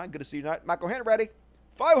 Grio909. Good to see you tonight. Michael Henry,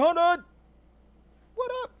 500.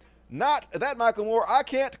 What up? Not that Michael Moore. I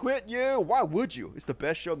can't quit you. Why would you? It's the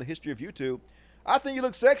best show in the history of YouTube. I think you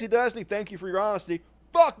look sexy, Dusty. Thank you for your honesty.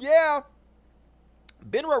 Fuck yeah.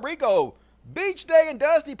 Ben Rodrigo, Beach Day and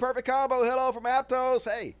Dusty, perfect combo. Hello from Aptos.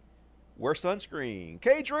 Hey, wear sunscreen.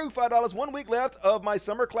 K Drew, $5. 1 week left of my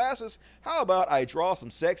summer classes. How about I draw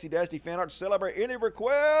some sexy Dusty fan art to celebrate any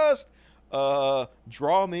request?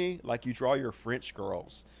 Draw me like you draw your French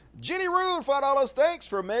girls. Jenny Rude, $5. Thanks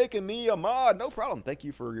for making me a mod. No problem. Thank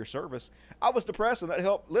you for your service. I was depressed and that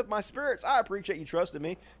helped lift my spirits. I appreciate you trusting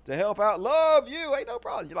me to help out. Love you. Hey, no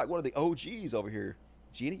problem. You're like one of the OGs over here.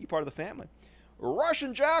 Jenny, you part of the family.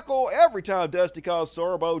 Russian Jackal, every time Dusty calls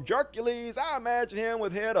Sorbo Jercules, I imagine him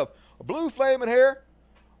with head of blue flaming hair,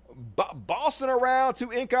 bossing around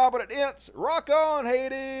two incompetent ints. Rock on,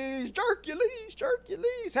 Hades. Jercules,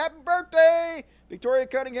 Jercules. Happy birthday, Victoria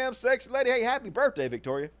Cunningham, sexy lady. Hey, happy birthday,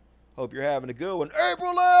 Victoria. Hope you're having a good one.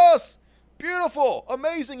 April S. Beautiful,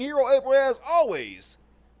 amazing hero April as always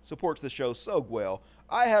supports the show so well.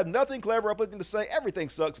 I have nothing clever or uplifting to say. Everything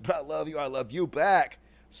sucks, but I love you. I love you back.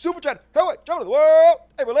 Super chat. Hey, wait, jump to the world.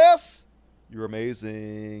 April S. You're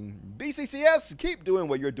amazing. BCCS, keep doing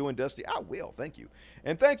what you're doing, Dusty. I will. Thank you.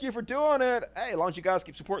 And thank you for doing it. Hey, as long as you guys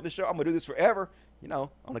keep supporting the show, I'm going to do this forever. You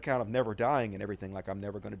know, on account of never dying and everything like I'm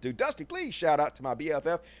never going to do. Dusty, please shout out to my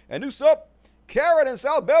BFF. And new sub, Karen in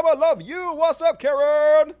South Bama. Love you. What's up,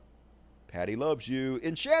 Karen? Patty loves you.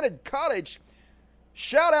 Enchanted Cottage.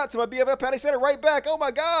 Shout out to my BFF. Patty said it right back. Oh,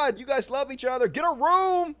 my God. You guys love each other. Get a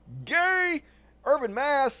room. Gay. Urban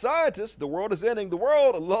Mass. Scientists. The world is ending. The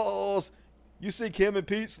world lulls. You see Kim and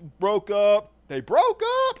Pete broke up. They broke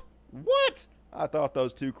up? What? I thought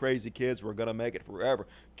those two crazy kids were going to make it forever.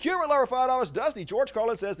 Cure lower $5. Dusty. George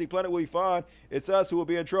Collins says the planet will be fine. It's us who will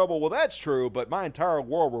be in trouble. Well, that's true, but my entire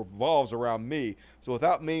world revolves around me. So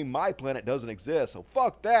without me, my planet doesn't exist. So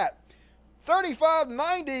fuck that.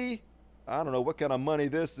 35.90. I don't know what kind of money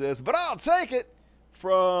this is, but I'll take it.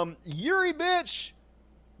 From Yuri Bitch.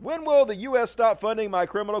 When will the U.S. stop funding my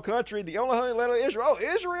criminal country? The only honey land of Israel.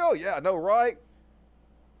 Oh, Israel? Yeah, I know, right?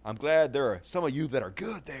 I'm glad there are some of you that are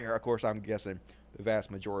good there. Of course, I'm guessing the vast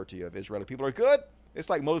majority of Israeli people are good. It's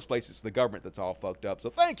like most places, the government that's all fucked up. So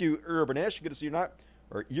thank you, Urbanish. Good to see you tonight.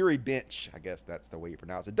 Or Yuri Bench. I guess that's the way you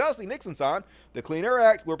pronounce it. Dusty Nixon signed the Clean Air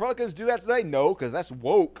Act. Will Republicans do that today? No, because that's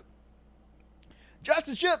woke.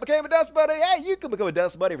 Justin Ship became a Dust Buddy. Hey, you can become a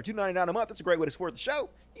Dust Buddy for $2.99 a month. That's a great way to support the show.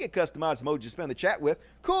 You get customized emojis to spend the chat with.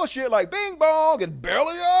 Cool shit like Bing Bong and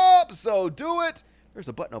Belly Up. So do it. There's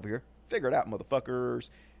a button over here. Figure it out,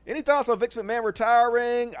 motherfuckers. Any thoughts on Vince McMahon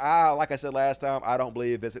retiring? Like I said last time, I don't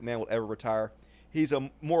believe Vince McMahon will ever retire. He's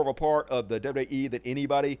more of a part of the WWE than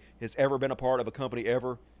anybody has ever been a part of a company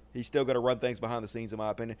ever. He's still going to run things behind the scenes, in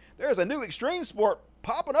my opinion. There's a new extreme sport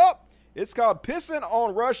popping up. It's called Pissing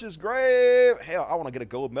on Rush's Grave. Hell, I want to get a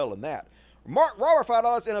gold medal in that. Mark Robert,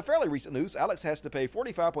 $5. In a fairly recent news, Alex has to pay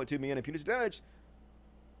 $45.2 million in punitive damage.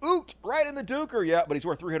 Oot, right in the duker. Yeah, but he's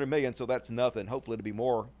worth $300 million, so that's nothing. Hopefully it'll be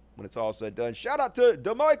more when it's all said and done. Shout out to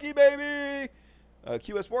the Mikey, baby.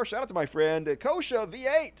 QS Sports, shout out to my friend Kosha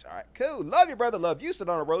V8. All right, cool. Love you, brother. Love you.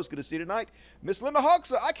 Sedona Rose, good to see you tonight. Miss Linda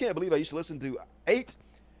Hawksa, I can't believe I used to listen to 8.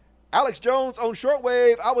 Alex Jones on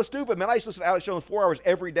shortwave. I was stupid, man. I used to listen to Alex Jones 4 hours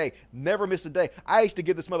every day. Never missed a day. I used to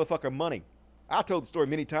give this motherfucker money. I told the story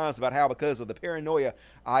many times about how, because of the paranoia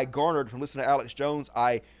I garnered from listening to Alex Jones,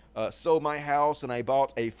 I sold my house and I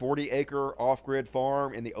bought a 40-acre off-grid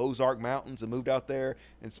farm in the Ozark Mountains and moved out there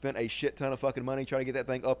and spent a shit ton of fucking money trying to get that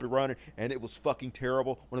thing up and running, and it was fucking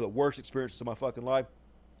terrible. One of the worst experiences of my fucking life.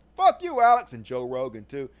 Fuck you, Alex, and Joe Rogan,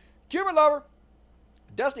 too. Kubrick lover.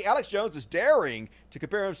 Dusty, Alex Jones is daring to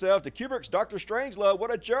compare himself to Kubrick's Dr. Strangelove.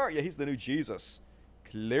 What a jerk. Yeah, he's the new Jesus.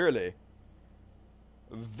 Clearly.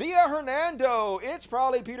 Via Hernando. It's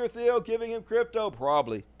probably Peter Thiel giving him crypto.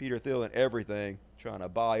 Probably Peter Thiel and everything. Trying to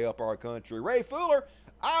buy up our country. Ray Fuller.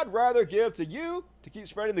 I'd rather give to you to keep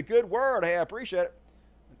spreading the good word. Hey, I appreciate it.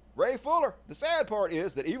 Ray Fuller. The sad part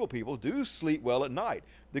is that evil people do sleep well at night.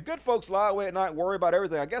 The good folks lie away at night and worry about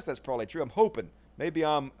everything. I guess that's probably true. I'm hoping. Maybe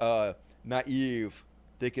I'm naive,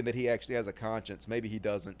 thinking that he actually has a conscience. Maybe he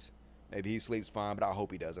doesn't. Maybe he sleeps fine, but I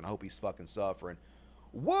hope he doesn't. I hope he's fucking suffering.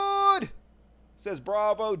 Wood says,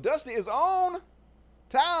 bravo. Dusty is on.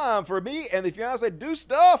 Time for me and the fiance to do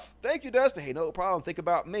stuff. Thank you, Dusty. Hey, no problem. Think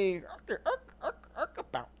about me.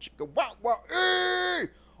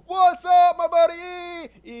 What's up, my buddy E?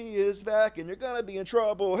 E is back and you're gonna be in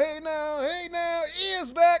trouble. Hey now, E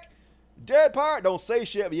is back. Dead pirate, don't say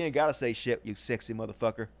shit, but you ain't gotta say shit, you sexy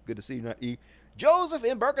motherfucker. Good to see you, not E. Joseph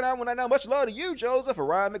in Birkenau, when I know much love to you, Joseph.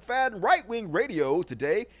 Orion McFadden, Right Wing Radio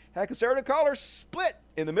today had conservative callers split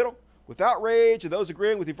in the middle with outrage and those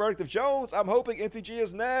agreeing with the verdict of Jones. I'm hoping NTG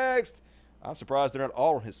is next. I'm surprised they're not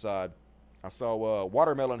all on his side. I saw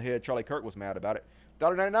Watermelon Head Charlie Kirk was mad about it.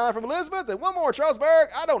 $1.99 from Elizabeth, and one more, Charles Berg.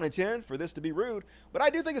 I don't intend for this to be rude, but I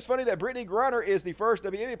do think it's funny that Brittany Griner is the first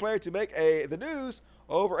WNBA player to make the news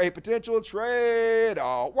over a potential trade.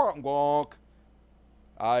 Oh, wonk wonk.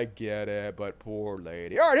 I get it, but poor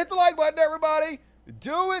lady. All right, hit the like button, everybody.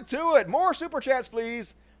 Do it to it. More super chats,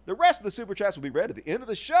 please. The rest of the super chats will be read at the end of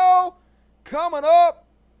the show. Coming up.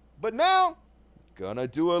 But now, gonna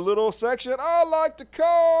do a little section I like to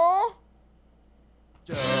call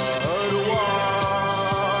Judd Watch.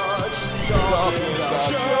 Talking about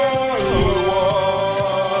Judd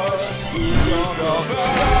Watch. Talking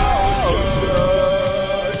about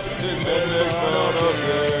Judd. And make fun of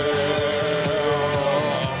him.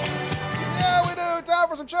 Yeah, we do. Time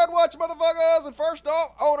for some Judd Watch, motherfuckers. And first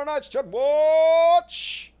off, on tonight's Judd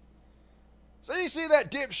Watch. So you see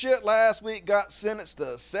that dipshit last week got sentenced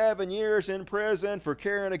to 7 years in prison for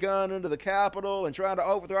carrying a gun into the Capitol and trying to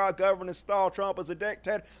overthrow our government and install Trump as a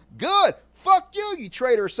dictator. Good. Fuck you, you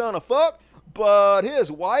traitor son of fuck. But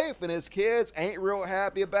his wife and his kids ain't real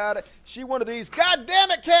happy about it. She one of these, God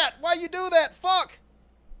damn it, cat, why you do that? Fuck.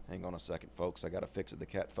 Hang on a second, folks. I got to fix it. The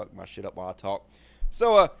cat fucked my shit up while I talk.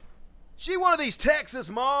 So, she one of these Texas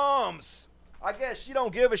moms. I guess she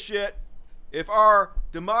don't give a shit if our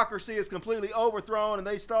democracy is completely overthrown and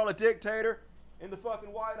they install a dictator in the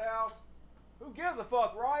fucking White House. Who gives a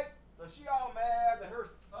fuck, right? So she all mad that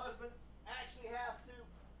her husband actually has to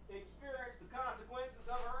experience the consequences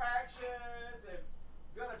of her actions and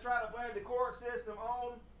gonna try to blame the court system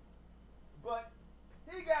on. But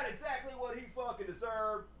he got exactly what he fucking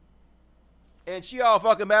deserved. And she all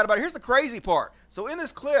fucking mad about it. Here's the crazy part. So in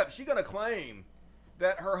this clip, she gonna claim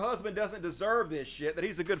that her husband doesn't deserve this shit, that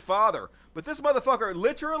he's a good father. But this motherfucker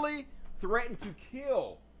literally threatened to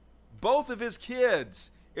kill both of his kids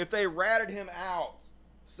if they ratted him out.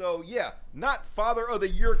 So yeah, not father of the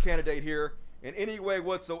year candidate here in any way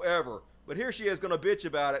whatsoever. But here she is gonna bitch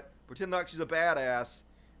about it, pretend like she's a badass,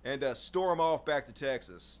 and storm off back to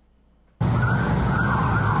Texas.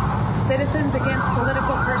 Citizens Against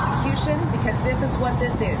Political Persecution, because this is what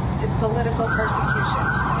this is political persecution.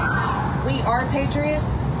 We are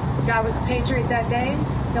patriots. God was a patriot that day.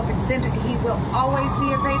 He will always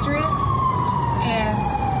be a patriot. And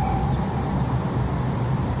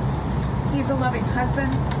he's a loving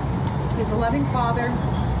husband. He's a loving father.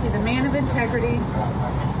 He's a man of integrity.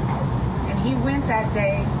 And he went that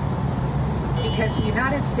day because the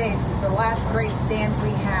United States is the last great stand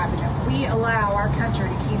we have. And if we allow our country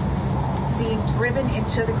to keep being driven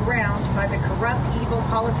into the ground by the corrupt, evil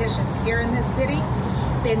politicians here in this city,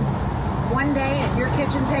 then one day at your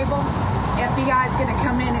kitchen table, FBI is going to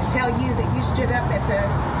come in and tell you that you stood up at the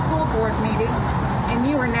school board meeting and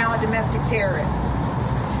you are now a domestic terrorist.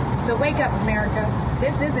 So wake up, America.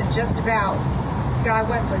 This isn't just about Guy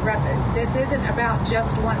Wesley Ruffin. This isn't about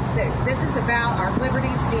just 1-6. This is about our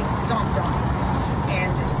liberties being stomped on.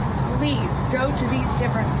 And please go to these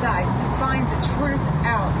different sites and find the truth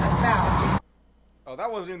out about. Oh, that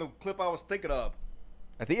wasn't even the clip I was thinking of.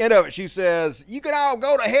 At the end of it, she says, you can all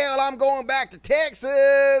go to hell. I'm going back to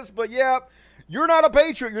Texas. But, yep, you're not a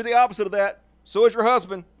patriot. You're the opposite of that. So is your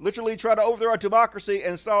husband. Literally try to overthrow our democracy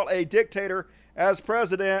and install a dictator as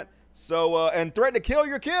president. So, and threaten to kill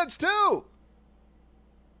your kids too.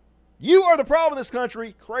 You are the problem in this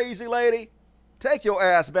country, crazy lady. Take your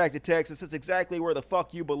ass back to Texas. That's exactly where the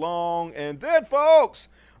fuck you belong. And then, folks,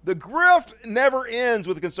 the grift never ends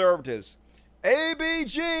with the conservatives.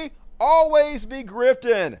 ABG, always be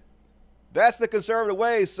grifting. That's the conservative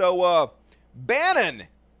way. So, Bannon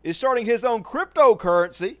is starting his own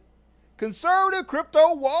cryptocurrency, conservative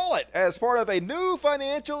crypto wallet, as part of a new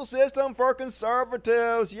financial system for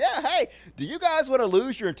conservatives. Yeah, hey, do you guys want to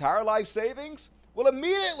lose your entire life savings? Well,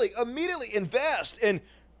 immediately invest in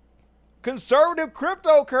conservative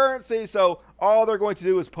cryptocurrency. So all they're going to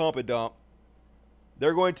do is pump and dump.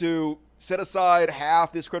 They're going to set aside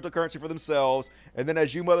half this cryptocurrency for themselves, and then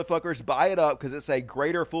as you motherfuckers buy it up, because it's a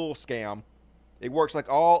greater fool scam, it works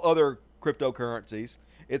like all other cryptocurrencies.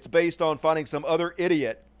 It's based on finding some other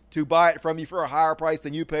idiot to buy it from you for a higher price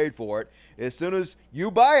than you paid for it. As soon as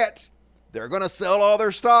you buy it, they're going to sell all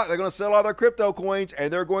their stock. They're going to sell all their crypto coins,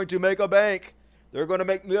 and they're going to make a bank. They're going to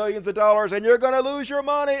make millions of dollars, and you're going to lose your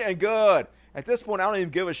money, and good. At this point, I don't even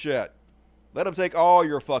give a shit. Let them take all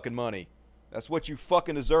your fucking money. That's what you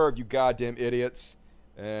fucking deserve, you goddamn idiots.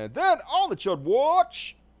 And then on the Chud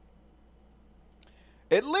Watch,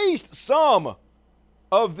 at least some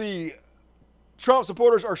of the Trump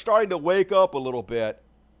supporters are starting to wake up a little bit.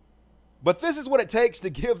 But this is what it takes to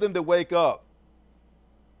give them to wake up.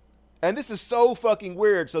 And this is so fucking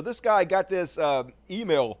weird. So this guy got this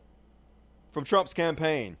email from Trump's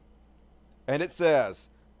campaign. And it says,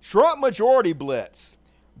 Trump majority blitz.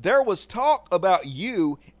 There was talk about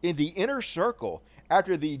you in the inner circle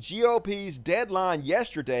after the GOP's deadline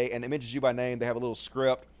yesterday, and it mentions you by name. They have a little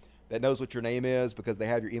script that knows what your name is because they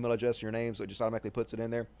have your email address and your name, so it just automatically puts it in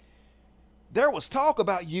there. There was talk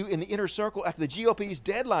about you in the inner circle after the GOP's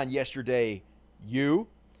deadline yesterday, you.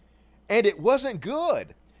 And it wasn't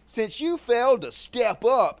good. Since you failed to step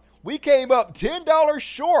up, we came up $10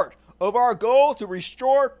 short of our goal to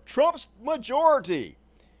restore Trump's majority.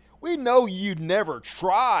 We know you'd never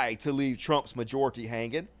try to leave Trump's majority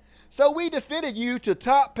hanging. So we defended your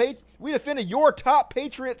top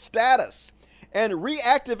patriot status and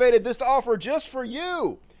reactivated this offer just for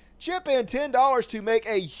you. Chip in $10 to make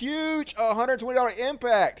a huge $120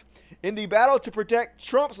 impact in the battle to protect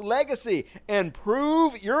Trump's legacy and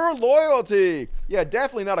prove your loyalty. Yeah,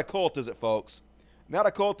 definitely not a cult, is it, folks? Not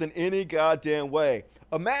a cult in any goddamn way.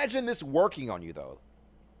 Imagine this working on you, though.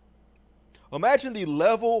 Imagine the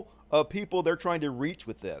level of people they're trying to reach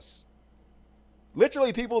with this.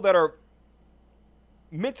 Literally people that are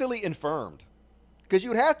mentally infirmed. Because you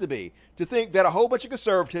would have to be to think that a whole bunch of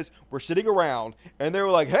conservatives were sitting around and they were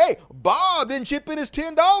like, hey, Bob didn't chip in his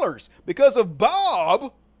 $10. Because of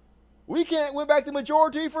Bob, we can't win back the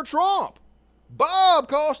majority for Trump. Bob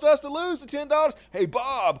cost us to lose the $10. Hey,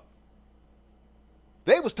 Bob.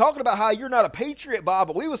 They was talking about how you're not a patriot, Bob,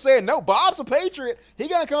 but we was saying, no, Bob's a patriot. He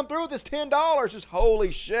got to come through with this $10. Just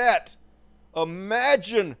holy shit.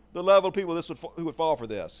 Imagine the level of people who would fall for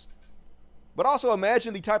this. But also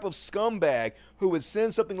imagine the type of scumbag who would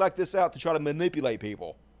send something like this out to try to manipulate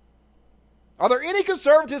people. Are there any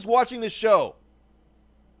conservatives watching this show?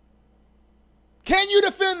 Can you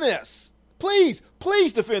defend this? Please,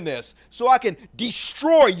 please defend this so I can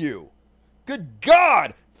destroy you. Good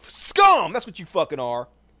God. Scum! That's what you fucking are.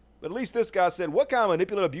 But at least this guy said, what kind of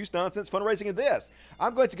manipulative abuse nonsense fundraising is this?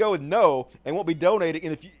 I'm going to go with no and won't be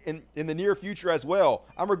donating in the near future as well.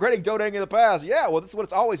 I'm regretting donating in the past. Yeah, well, that's what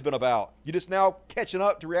it's always been about. You just now catching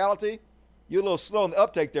up to reality? You're a little slow on the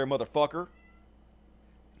uptake there, motherfucker.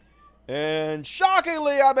 And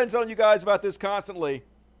shockingly, I've been telling you guys about this constantly.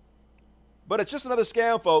 But it's just another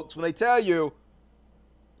scam, folks, when they tell you,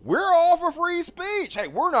 we're all for free speech. Hey,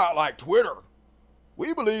 we're not like Twitter.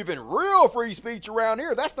 We believe in real free speech around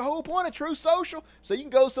here. That's the whole point of Truth Social. So you can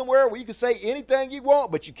go somewhere where you can say anything you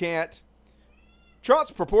want, but you can't. Trump's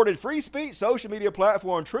purported free speech social media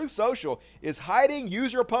platform, Truth Social, is hiding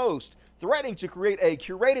user posts, threatening to create a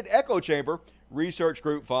curated echo chamber, research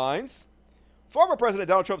group finds. Former President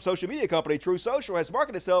Donald Trump's social media company, Truth Social, has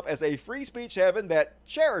marketed itself as a free speech heaven that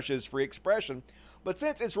cherishes free expression. But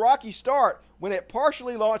since its rocky start, when it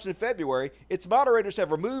partially launched in February, its moderators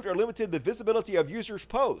have removed or limited the visibility of users'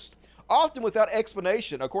 posts, often without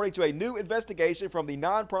explanation, according to a new investigation from the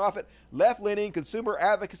nonprofit left-leaning consumer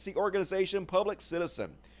advocacy organization Public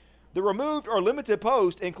Citizen. The removed or limited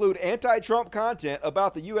posts include anti-Trump content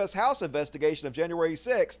about the U.S. House investigation of January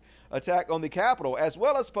 6th attack on the Capitol, as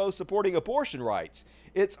well as posts supporting abortion rights.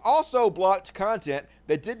 It's also blocked content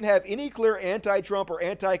that didn't have any clear anti-Trump or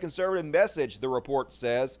anti-conservative message, the report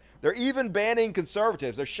says. They're even banning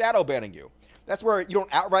conservatives. They're shadow banning you. That's where you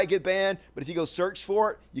don't outright get banned, but if you go search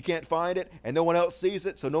for it, you can't find it, and no one else sees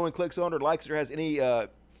it, so no one clicks on it or likes it or has any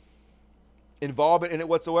involvement in it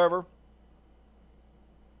whatsoever.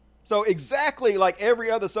 So exactly like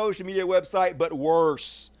every other social media website, but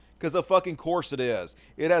worse. Because of fucking course it is.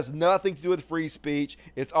 It has nothing to do with free speech.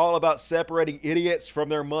 It's all about separating idiots from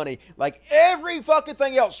their money, like every fucking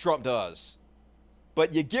thing else Trump does.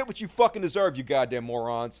 But you get what you fucking deserve, you goddamn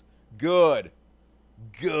morons. Good.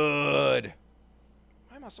 Good.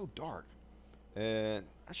 Why am I so dark? And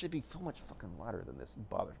I should be so much fucking lighter than this. It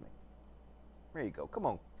bothers me. There you go. Come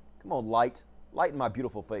on. Come on, light. Lighten my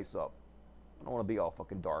beautiful face up. I don't want to be all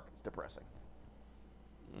fucking dark. It's depressing.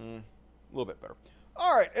 A little bit better.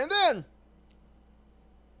 All right, and then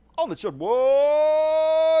on the show,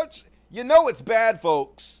 what? You know it's bad,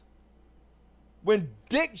 folks, when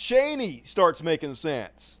Dick Cheney starts making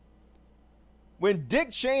sense. When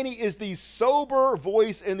Dick Cheney is the sober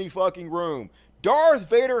voice in the fucking room. Darth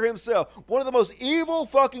Vader himself, one of the most evil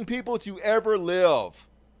fucking people to ever live.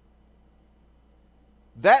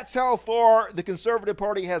 That's how far the Conservative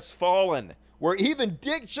Party has fallen. Where even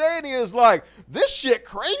Dick Cheney is like, this shit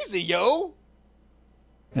crazy, yo.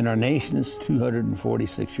 In our nation's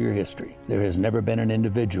 246-year history, there has never been an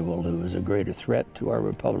individual who is a greater threat to our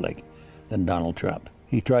republic than Donald Trump.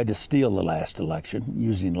 He tried to steal the last election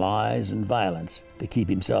using lies and violence to keep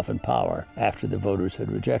himself in power after the voters had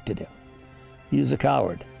rejected him. He is a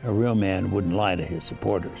coward. A real man wouldn't lie to his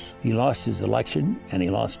supporters. He lost his election, and he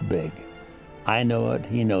lost big. I know it,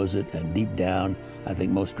 he knows it, and deep down, I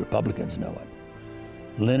think most Republicans know it.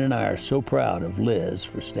 Lynn and I are so proud of Liz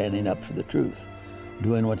for standing up for the truth,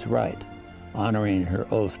 doing what's right, honoring her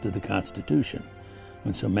oath to the Constitution,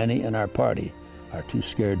 when so many in our party are too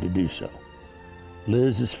scared to do so.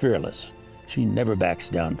 Liz is fearless. She never backs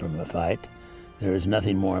down from a fight. There is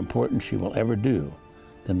nothing more important she will ever do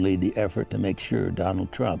than lead the effort to make sure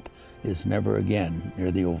Donald Trump is never again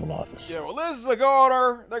near the Oval Office. Yeah, well, Liz is a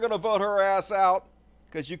goner. They're going to vote her ass out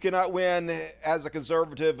because you cannot win as a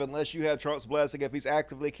conservative unless you have Trump's blessing. If he's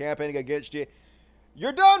actively campaigning against you,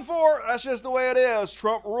 you're done for. That's just the way it is.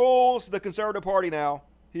 Trump rules the Conservative Party now.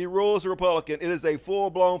 He rules the Republican. It is a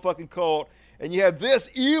full-blown fucking cult. And you have this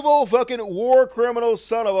evil fucking war criminal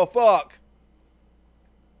son of a fuck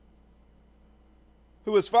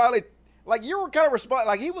who is finally, like, you were kind of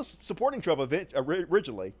like he was supporting Trump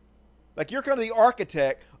originally. Like, you're kind of the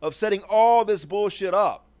architect of setting all this bullshit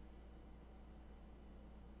up.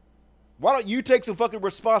 Why don't you take some fucking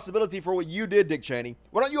responsibility for what you did, Dick Cheney?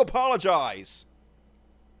 Why don't you apologize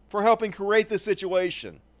for helping create this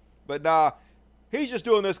situation? But nah, he's just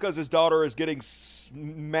doing this because his daughter is getting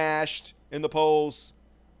smashed in the polls.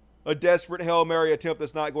 A desperate Hail Mary attempt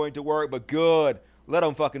that's not going to work, but good. Let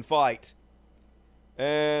him fucking fight.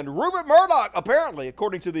 And Rupert Murdoch, apparently,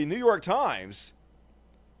 according to the New York Times,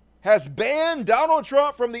 has banned Donald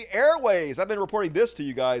Trump from the airways. I've been reporting this to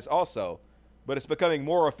you guys also, but it's becoming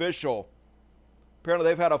more official. Apparently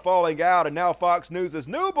they've had a falling out, and now Fox News'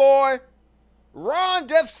 new boy, Ron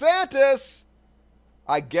DeSantis.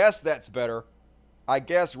 I guess that's better. I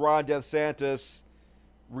guess Ron DeSantis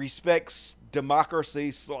respects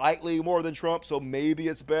democracy slightly more than Trump, so maybe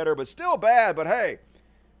it's better, but still bad. But hey,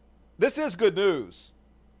 this is good news.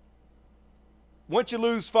 Once you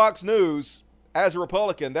lose Fox News as a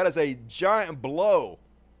Republican, that is a giant blow.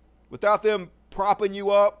 Without them propping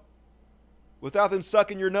you up, without them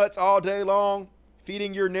sucking your nuts all day long,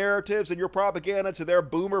 feeding your narratives and your propaganda to their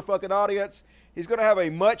boomer fucking audience, he's going to have a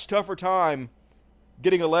much tougher time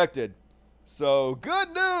getting elected. So good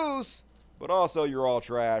news, but also you're all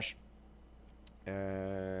trash.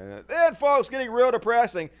 And then, folks, getting real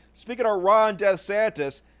depressing. Speaking of Ron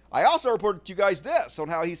DeSantis, I also reported to you guys this on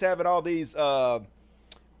how he's having all these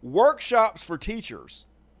workshops for teachers.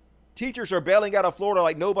 Teachers are bailing out of Florida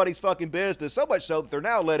like nobody's fucking business, so much so that they're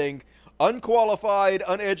now letting unqualified,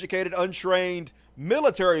 uneducated, untrained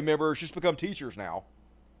military members just become teachers now.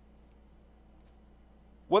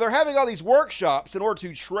 Well, they're having all these workshops in order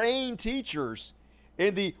to train teachers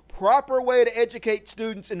in the proper way to educate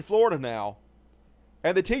students in Florida now.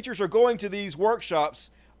 And the teachers are going to these workshops,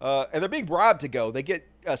 and they're being bribed to go. They get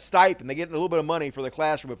a stipend. They get a little bit of money for their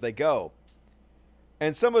classroom if they go.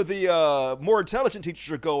 And some of the more intelligent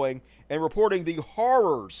teachers are going and reporting the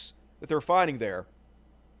horrors that they're finding there.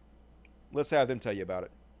 Let's have them tell you about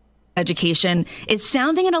it. Education is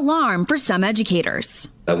sounding an alarm for some educators.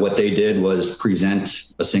 What they did was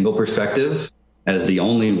present a single perspective as the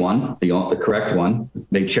only one, the correct one.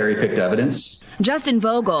 They cherry-picked evidence. Justin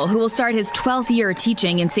Vogel, who will start his 12th year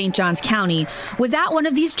teaching in St. Johns County, was at one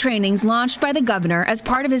of these trainings launched by the governor as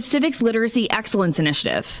part of his Civics Literacy Excellence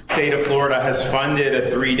Initiative. State of Florida has funded a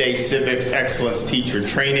 3-day Civics Excellence teacher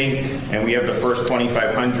training, and we have the first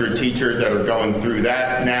 2,500 teachers that are going through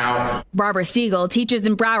that now. Barbara Siegel teaches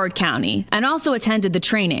in Broward County and also attended the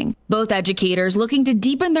training. Both educators looking to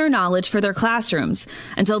deepen their knowledge for their classrooms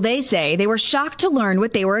until they say they were shocked to learn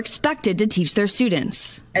what they were expected to teach their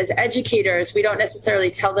students. As educators, we don't necessarily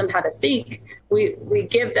tell them how to think. We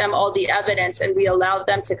give them all the evidence and we allow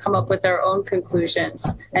them to come up with their own conclusions.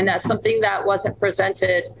 And that's something that wasn't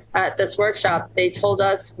presented at this workshop. They told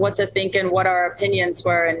us what to think and what our opinions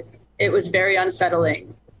were, and it was very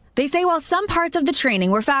unsettling. They say while some parts of the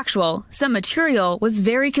training were factual, some material was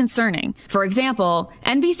very concerning. For example,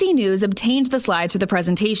 NBC News obtained the slides for the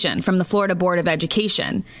presentation from the Florida Board of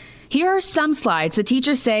Education. Here are some slides the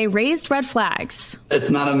teachers say raised red flags. It's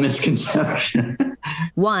not a misconception.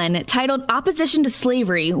 One, titled Opposition to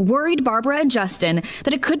Slavery, worried Barbara and Justin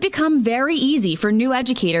that it could become very easy for new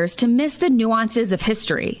educators to miss the nuances of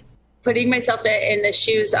history. Putting myself in the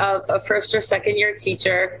shoes of a first or second year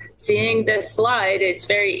teacher, seeing this slide, it's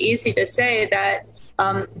very easy to say that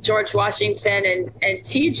George Washington and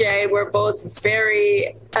TJ were both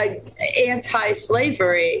very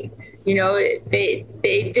anti-slavery. You know, they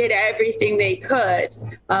did everything they could,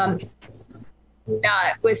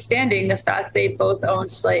 notwithstanding the fact they both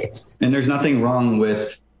owned slaves. And there's nothing wrong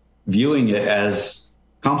with viewing it as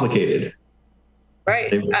complicated.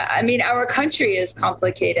 Right. I mean, our country is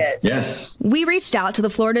complicated. Yes. We reached out to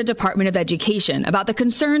the Florida Department of Education about the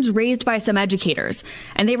concerns raised by some educators,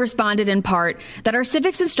 and they responded in part that our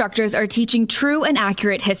civics instructors are teaching true and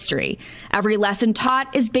accurate history. Every lesson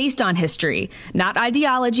taught is based on history, not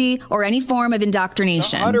ideology or any form of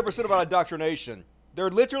indoctrination. 100% about indoctrination.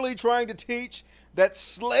 They're literally trying to teach that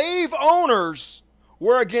slave owners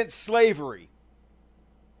were against slavery.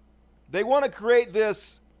 They want to create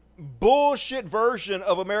this bullshit version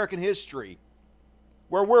of American history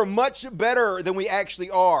where we're much better than we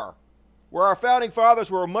actually are, where our founding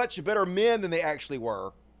fathers were much better men than they actually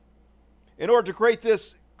were. In order to create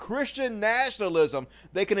this Christian nationalism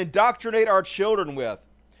they can indoctrinate our children with.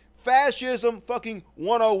 Fascism fucking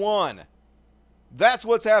 101. That's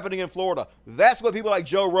what's happening in Florida. That's what people like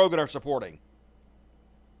Joe Rogan are supporting.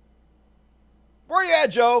 Where you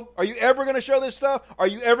at, Joe? Are you ever going to show this stuff? Are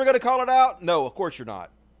you ever going to call it out? No, of course you're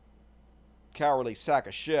not. Cowardly sack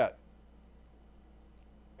of shit.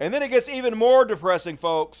 And then it gets even more depressing,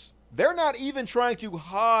 folks. They're not even trying to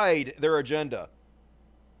hide their agenda.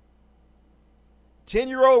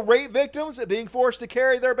 10-year-old rape victims being forced to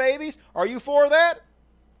carry their babies. Are you for that?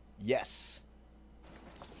 Yes.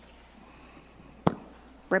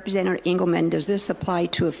 Representative Engelman, does this apply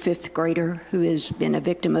to a 5th grader who has been a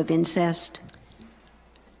victim of incest?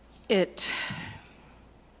 It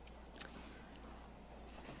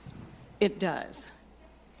does,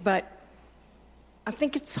 but I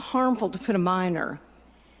think it's harmful to put a minor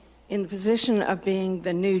in the position of being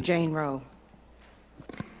the new Jane Roe.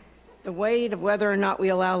 The weight of whether or not we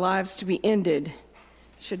allow lives to be ended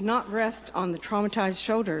should not rest on the traumatized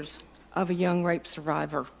shoulders of a young rape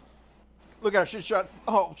survivor. Look at her, she's shot.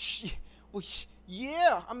 Oh,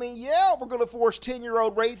 yeah. I mean, yeah, we're going to force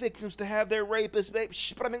 10-year-old rape victims to have their rapist baby.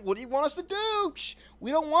 But I mean, what do you want us to do?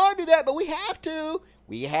 We don't want to do that, but we have to.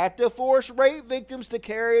 We have to force rape victims to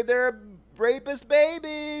carry their rapist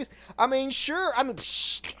babies. I mean, sure.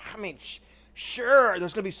 Sure,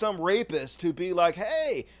 there's going to be some rapist who'd be like,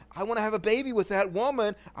 hey, I want to have a baby with that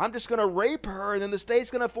woman. I'm just going to rape her, and then the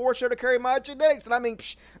state's going to force her to carry my genetics. And I mean,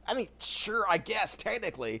 sure, I guess,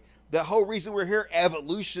 technically, the whole reason we're here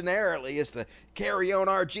evolutionarily is to carry on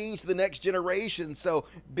our genes to the next generation. So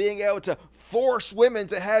being able to force women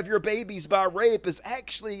to have your babies by rape is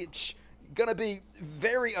actually going to be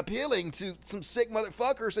very appealing to some sick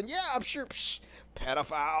motherfuckers. And yeah, I'm sure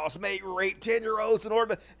pedophiles may rape 10-year-olds in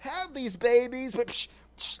order to have these babies, but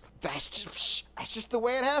that's just the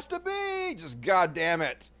way it has to be. Just God damn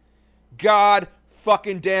it. God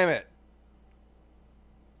fucking damn it.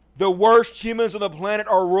 The worst humans on the planet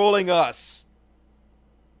are ruling us.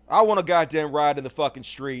 I want a goddamn ride in the fucking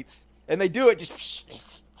streets. And they do it just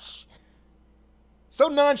so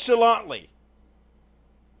nonchalantly.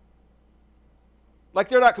 Like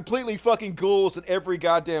they're not completely fucking ghouls in every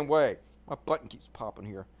goddamn way. My button keeps popping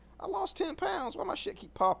here. I lost 10 pounds. Why my shit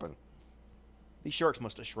keep popping? These shirts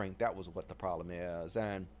must have shrank. That was what the problem is.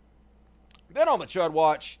 And then on the Chud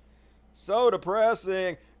Watch, so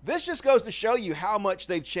depressing. This just goes to show you how much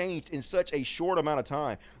they've changed in such a short amount of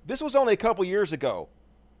time. This was only a couple years ago.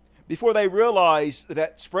 before they realized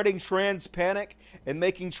that spreading trans panic and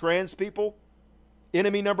making trans people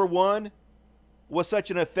enemy number one was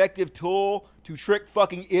such an effective tool to trick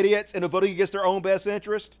fucking idiots into voting against their own best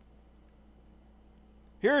interest?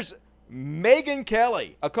 Here's Megyn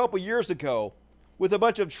Kelly a couple years ago with a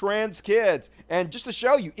bunch of trans kids. And just to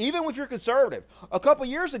show you, even if you're conservative, a couple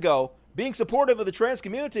years ago, being supportive of the trans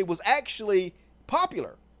community was actually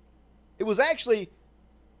popular. It was actually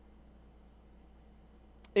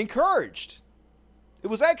encouraged. It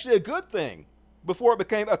was actually a good thing before it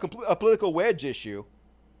became a political wedge issue.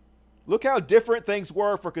 Look how different things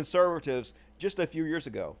were for conservatives just a few years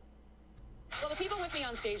ago. Well, the people with me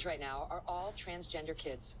on stage right now are all transgender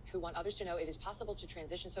kids who want others to know it is possible to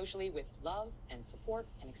transition socially with love and support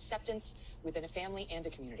and acceptance within a family and a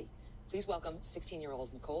community. Please welcome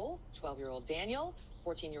 16-year-old Nicole, 12-year-old Daniel,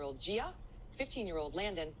 14-year-old Gia, 15-year-old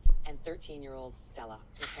Landon, and 13-year-old Stella.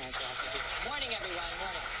 Your parents are also here. Morning, everyone.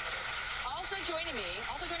 Morning. Also joining me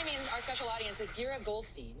in our special audience is Gira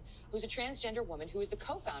Goldstein, who's a transgender woman who is the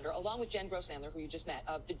co-founder, along with Jen Grosandler, who you just met,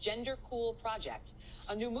 of the Gender Cool Project,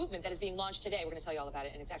 a new movement that is being launched today. We're going to tell you all about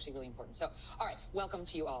it, and it's actually really important. So, all right, welcome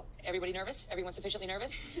to you all. Everybody nervous? Everyone sufficiently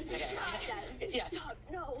nervous? Okay. Yeah.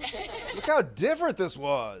 No. Look how different this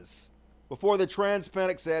was before the trans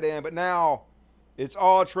panic set in, but now it's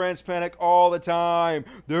all trans panic all the time.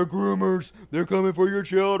 They're groomers. They're coming for your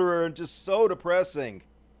children. Just so depressing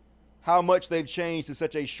how much they've changed in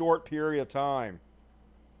such a short period of time.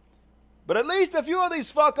 But at least a few of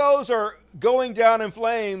these fuckos are going down in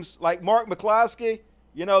flames, like Mark McCloskey,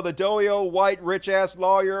 you know, the doughy old white rich-ass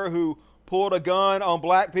lawyer who pulled a gun on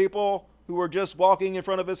black people who were just walking in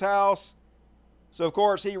front of his house. So, of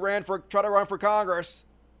course, he tried to run for Congress,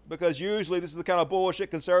 because usually this is the kind of bullshit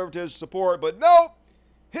conservatives support, but nope,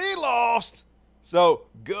 he lost. So,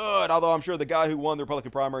 good, although I'm sure the guy who won the Republican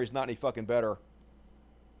primary is not any fucking better.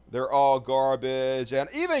 They're all garbage. And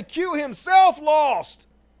even Q himself lost.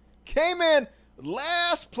 Came in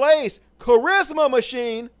last place. Charisma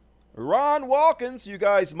machine. Ron Walkins, you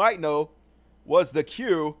guys might know, was the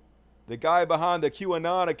Q. The guy behind the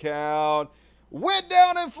QAnon account. Went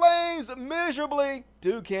down in flames miserably.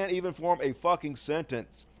 Dude can't even form a fucking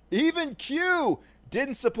sentence. Even Q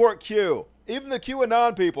didn't support Q. Even the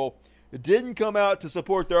QAnon people didn't come out to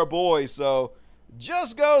support their boy. So,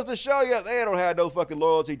 just goes to show you they don't have no fucking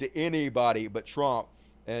loyalty to anybody but Trump.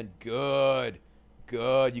 And good.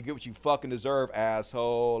 You get what you fucking deserve,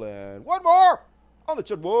 asshole. And one more on the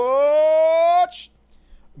Chud Watch.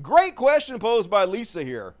 Great question posed by Lisa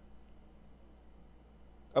here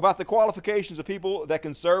about the qualifications of people that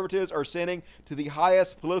conservatives are sending to the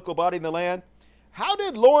highest political body in the land. How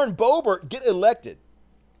did Lauren Boebert get elected?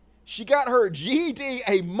 She got her GED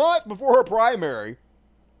a month before her primary.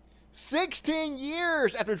 16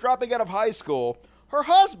 years after dropping out of high school, her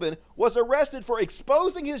husband was arrested for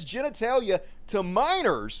exposing his genitalia to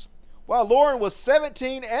minors while Lauren was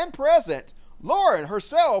 17 and present. Lauren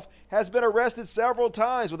herself has been arrested several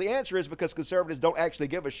times. Well, the answer is because conservatives don't actually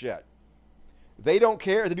give a shit. They don't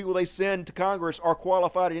care if the people they send to Congress are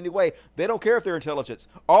qualified in any way. They don't care if they're intelligence.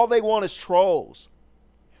 All they want is trolls.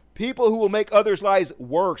 People who will make others' lives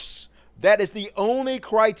worse. That is the only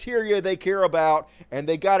criteria they care about, and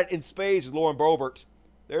they got it in spades with Lauren Boebert.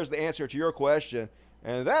 There's the answer to your question.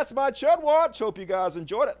 And that's my Chud Watch. Hope you guys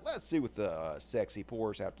enjoyed it. Let's see what the sexy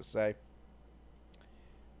pores have to say.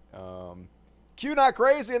 Q not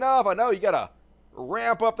crazy enough. I know you got to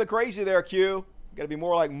ramp up the crazy there, Q. Got to be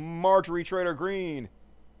more like Marjorie Trader Green.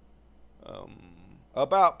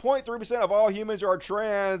 About 0.3% of all humans are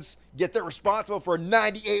trans, yet they're responsible for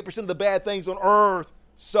 98% of the bad things on Earth.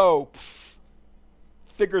 So,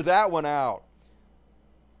 figure that one out.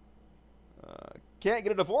 Can't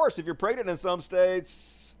get a divorce if you're pregnant in some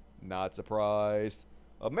states. Not surprised.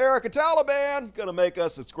 America Taliban, gonna make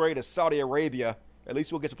us as great as Saudi Arabia. At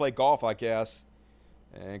least we'll get to play golf, I guess.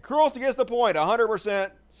 And cruelty gets the point.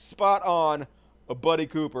 100% spot on. Buddy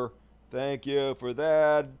Cooper. Thank you for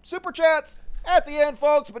that. Super chats at the end,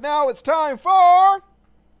 folks. But now it's time for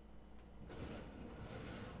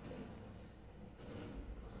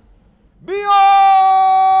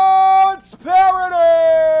Beyond Parody!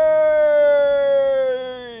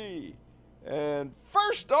 And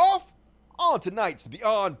first off, on tonight's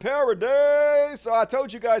Beyond Parody, so I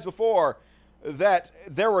told you guys before that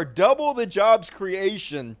there were double the jobs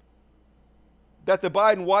creation that the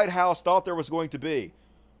Biden White House thought there was going to be.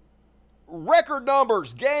 Record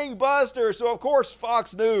numbers, gangbusters. So, of course,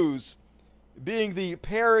 Fox News, being the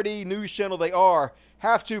parody news channel they are,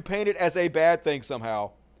 have to paint it as a bad thing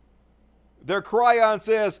somehow. Their cryon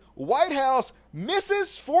says, White House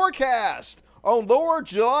misses forecast on lower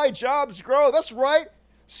July jobs growth. That's right.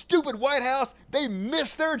 Stupid White House, they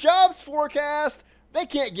missed their jobs forecast. They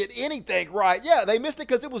can't get anything right. Yeah, they missed it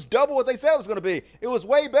because it was double what they said it was going to be. It was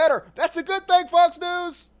way better. That's a good thing, Fox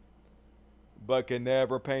News. But can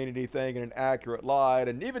never paint anything in an accurate light.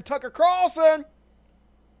 And even Tucker Carlson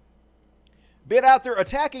been out there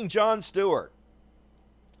attacking Jon Stewart,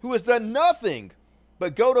 who has done nothing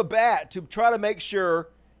but go to bat to try to make sure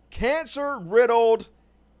cancer-riddled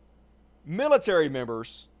military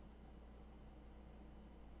members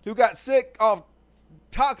who got sick of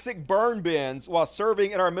toxic burn bins while serving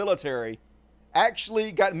in our military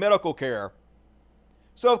actually got medical care.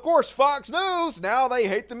 So, of course, Fox News, now they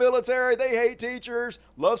hate the military, they hate teachers,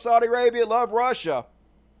 love Saudi Arabia, love Russia.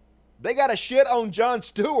 They got to shit on Jon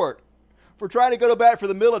Stewart for trying to go to bat for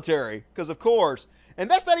the military, because, of course, and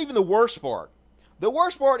that's not even the worst part. The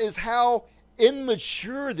worst part is how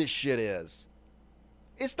immature this shit is.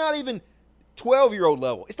 It's not even 12-year-old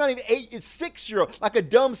level. It's not even 8, it's 6-year-old, like a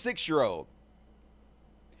dumb 6-year-old.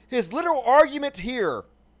 His literal argument here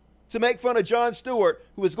to make fun of Jon Stewart,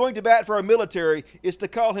 who is going to bat for our military, is to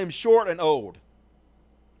call him short and old.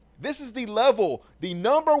 This is the level the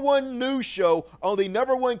 #1 news show on the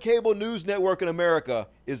 #1 cable news network in America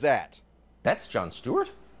is at. That's Jon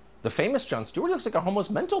Stewart? The famous Jon Stewart looks like a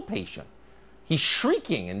almost mental patient. He's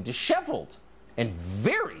shrieking and disheveled and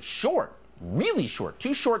very short, really short,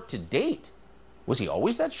 too short to date. Was he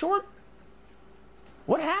always that short?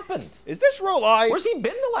 What happened? Is this real life? Where's he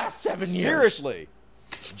been the last 7 years? Seriously.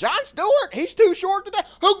 Jon Stewart, he's too short today.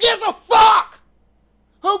 Who gives a fuck?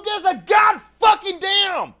 Who gives a god fucking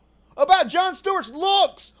damn about Jon Stewart's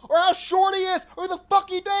looks or how short he is or the fuck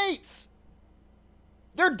he dates?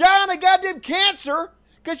 They're dying of goddamn cancer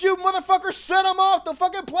because you motherfuckers sent them off to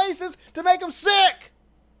fucking places to make them sick.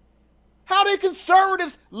 How do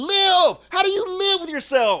conservatives live? How do you live with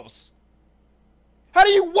yourselves? How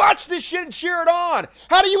do you watch this shit and cheer it on?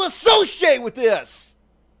 How do you associate with this?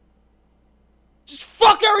 Just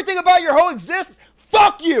fuck everything about your whole existence.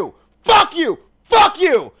 Fuck you. Fuck you. Fuck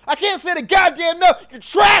you. I can't say the goddamn no. You're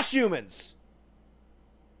trash humans.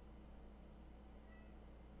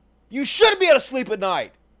 You shouldn't be able to sleep at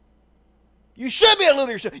night. You should be able to live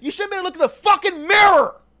with yourself. You shouldn't be able to look in the fucking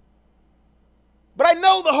mirror. But I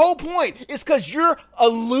know the whole point is because you're a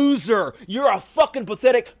loser. You're a fucking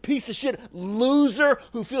pathetic piece of shit loser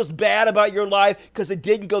who feels bad about your life because it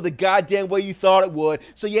didn't go the goddamn way you thought it would.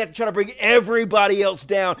 So you have to try to bring everybody else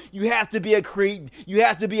down. You have to be a cretin. You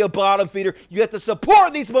have to be a bottom feeder. You have to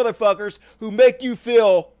support these motherfuckers who make you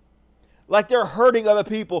feel like they're hurting other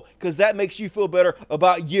people because that makes you feel better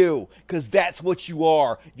about you because that's what you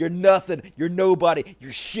are. You're nothing. You're nobody.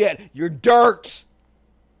 You're shit. You're dirt.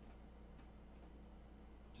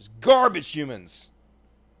 Garbage humans.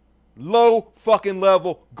 Low fucking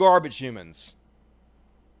level garbage humans.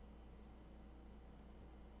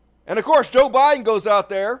 And of course, Joe Biden goes out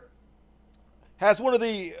there, has one of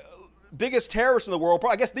the biggest terrorists in the world,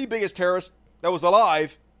 I guess the biggest terrorist that was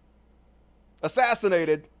alive,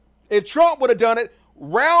 assassinated. If Trump would have done it,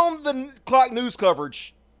 round the clock news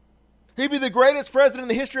coverage, he'd be the greatest president in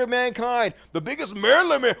the history of mankind. The biggest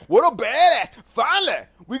Maryland man. What a badass. Finally,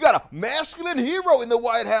 we got a masculine hero in the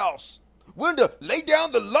White House. We're going to lay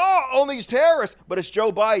down the law on these terrorists. But it's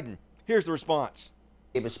Joe Biden. Here's the response.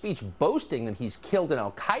 Gave a speech boasting that he's killed an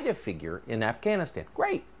al-Qaeda figure in Afghanistan.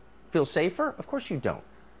 Great. Feel safer? Of course you don't.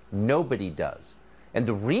 Nobody does. And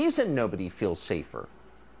the reason nobody feels safer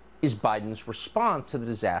is Biden's response to the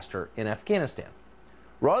disaster in Afghanistan.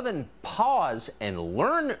 Rather than pause and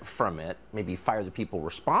learn from it, maybe fire the people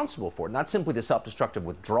responsible for it, not simply the self-destructive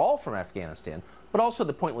withdrawal from Afghanistan, but also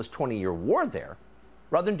the pointless 20-year war there,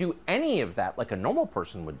 rather than do any of that like a normal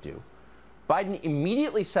person would do, Biden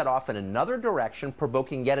immediately set off in another direction,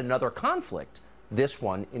 provoking yet another conflict, this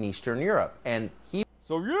one in Eastern Europe. And he...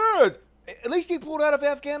 So yes, at least he pulled out of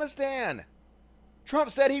Afghanistan.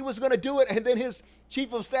 Trump said he was going to do it, and then his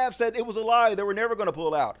chief of staff said it was a lie. They were never going to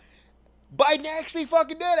pull out. Biden actually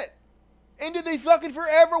fucking did it. Ended the fucking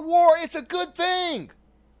forever war. It's a good thing.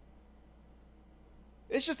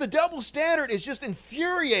 It's just the double standard is just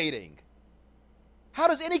infuriating. How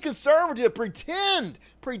does any conservative pretend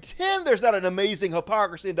there's not an amazing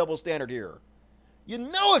hypocrisy and double standard here? You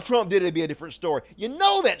know if Trump did it, it'd be a different story. You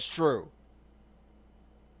know that's true.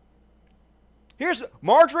 Here's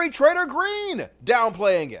Marjorie Taylor Greene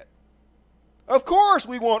downplaying it. Of course,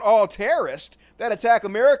 we want all terrorists that attack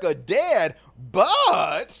America dead,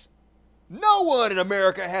 but no one in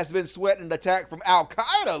America has been sweating an attack from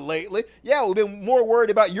Al-Qaeda lately. Yeah, we've been more worried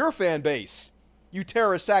about your fan base, you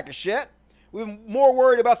terrorist sack of shit. We've been more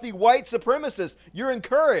worried about the white supremacists you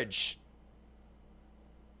encourage.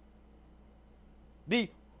 The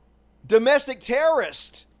domestic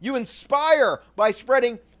terrorist. You inspire by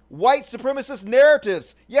spreading white supremacist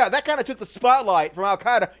narratives. Yeah, that kind of took the spotlight from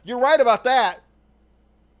Al-Qaeda. You're right about that.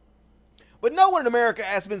 But no one in America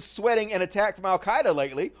has been sweating an attack from Al-Qaeda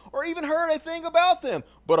lately, or even heard a thing about them.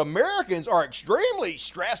 But Americans are extremely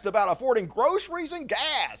stressed about affording groceries and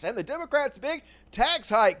gas, and the Democrats' big tax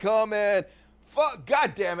hike coming. Fuck,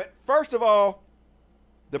 God damn it. First of all,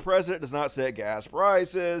 the president does not set gas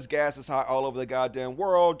prices. Gas is high all over the goddamn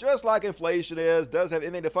world, just like inflation is. Doesn't have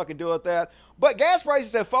anything to fucking do with that. But gas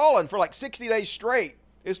prices have fallen for like 60 days straight.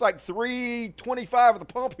 It's like $3.25 at the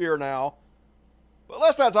pump here now. But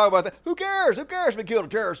let's not talk about that. Who cares? Who cares if we killed a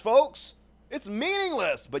terrorist, folks? It's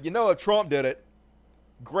meaningless. But you know, if Trump did it,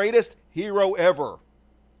 greatest hero ever.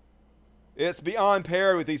 It's beyond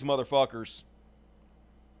parity with these motherfuckers.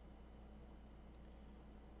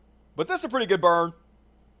 But this is a pretty good burn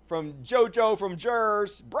from JoJo from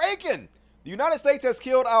Jers. Breaking! The United States has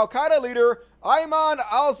killed Al-Qaeda leader Ayman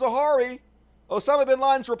al-Zawahiri, Osama bin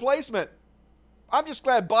Laden's replacement. I'm just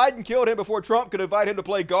glad Biden killed him before Trump could invite him to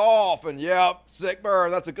play golf. And yep, sick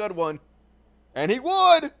burn. That's a good one. And he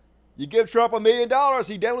would. You give Trump $1 million,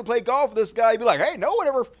 he'd definitely play golf with this guy. He'd be like, hey, no one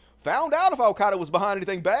ever found out if Al-Qaeda was behind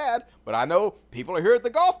anything bad. But I know people are here at the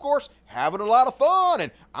golf course having a lot of fun.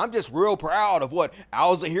 And I'm just real proud of what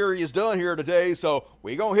al-Zawahiri has done here today. So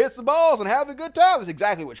we going to hit some balls and have a good time. That's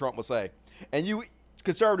exactly what Trump would say. And you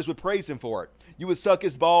conservatives would praise him for it. You would suck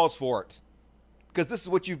his balls for it. Because this is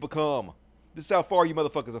what you've become. This is how far you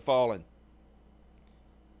motherfuckers have fallen.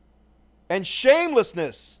 And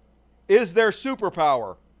shamelessness is their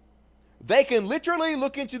superpower. They can literally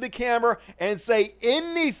look into the camera and say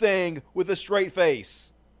anything with a straight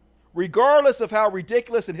face, regardless of how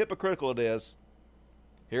ridiculous and hypocritical it is.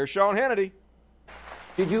 Here's Sean Hannity.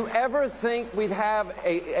 Did you ever think we'd have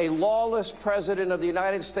a lawless president of the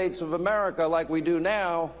United States of America like we do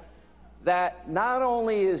now, that not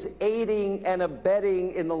only is aiding and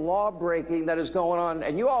abetting in the law breaking that is going on,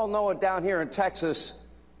 and you all know it down here in Texas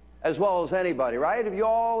as well as anybody, right? Have you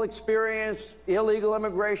all experienced illegal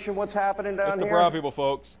immigration, what's happening down here? It's the brown people,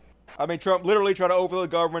 folks. I mean, Trump literally tried to overthrow the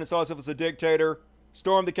government. It's all as if it's a dictator.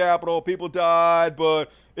 Stormed the Capitol. People died,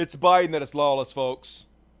 but it's Biden that is lawless, folks.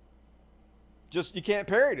 Just, you can't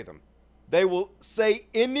parody them. They will say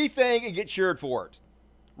anything and get cheered for it.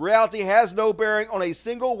 Reality has no bearing on a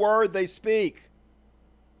single word they speak.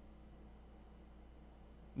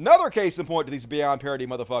 Another case in point to these beyond parody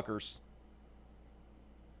motherfuckers.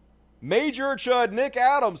 Major Chud Nick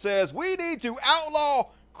Adams says, we need to outlaw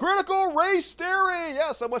critical race theory.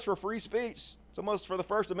 Yeah, so much for free speech. So much for the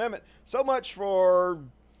First Amendment. So much for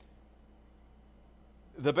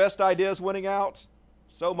the best ideas winning out.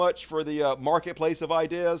 So much for the marketplace of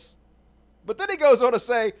ideas. But then he goes on to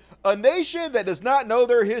say, a nation that does not know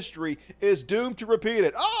their history is doomed to repeat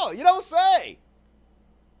it. Oh, you don't say.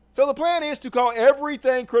 So the plan is to call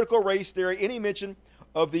everything critical race theory, any mention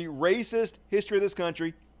of the racist history of this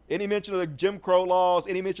country, any mention of the Jim Crow laws,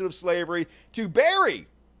 any mention of slavery, to bury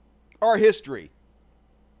our history.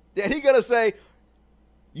 And he's going to say,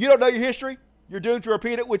 you don't know your history? You're doomed to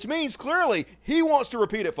repeat it, which means clearly he wants to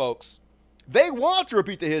repeat it, folks. They want to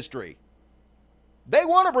repeat the history. They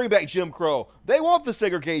want to bring back Jim Crow. They want the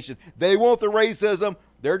segregation. They want the racism.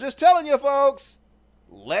 They're just telling you, folks,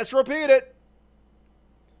 let's repeat it.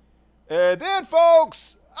 And then,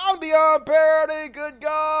 folks, I'm beyond parody, good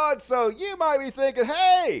God. So you might be thinking,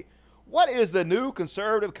 hey, what is the new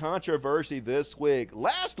conservative controversy this week?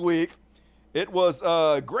 Last week, it was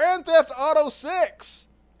Grand Theft Auto 6.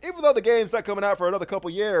 Even though the game's not coming out for another couple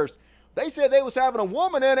years, they said they was having a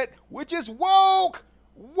woman in it, which is woke.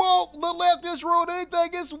 Woke. The left is ruined anything.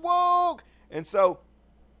 It's woke. And so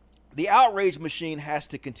the outrage machine has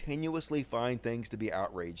to continuously find things to be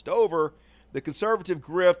outraged over. The conservative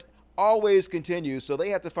grift always continues, so they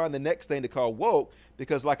have to find the next thing to call woke,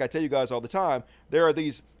 because like I tell you guys all the time, there are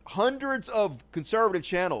these hundreds of conservative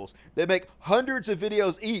channels that make hundreds of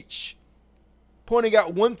videos each pointing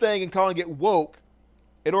out one thing and calling it woke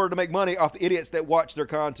in order to make money off the idiots that watch their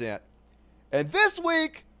content. And this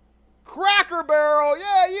week, Cracker Barrel.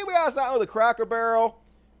 Yeah, you guys know the Cracker Barrel.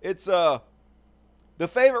 It's the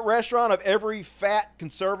favorite restaurant of every fat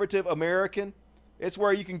conservative American. It's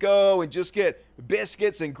where you can go and just get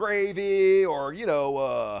biscuits and gravy, or, you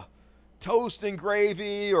know, toast and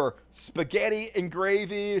gravy, or spaghetti and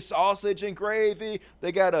gravy, sausage and gravy.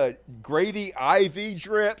 They got a gravy IV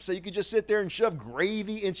drip, so you can just sit there and shove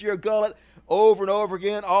gravy into your gullet over and over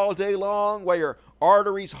again all day long while your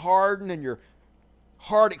arteries harden and your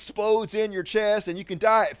heart explodes in your chest, and you can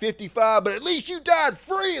die at 55, but at least you died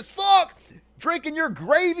free as fuck drinking your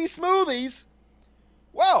gravy smoothies.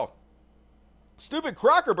 Well, stupid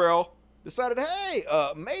Cracker Barrel decided, hey,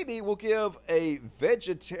 maybe we'll give a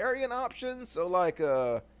vegetarian option. So, like,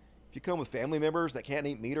 if you come with family members that can't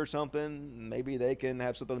eat meat or something, maybe they can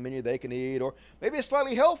have something on the menu they can eat. Or maybe it's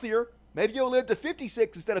slightly healthier. Maybe you'll live to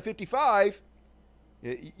 56 instead of 55.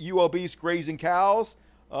 You obese grazing cows.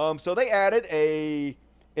 So they added a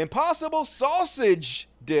Impossible sausage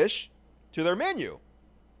dish to their menu.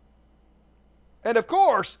 And of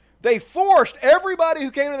course, they forced everybody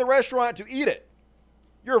who came to the restaurant to eat it.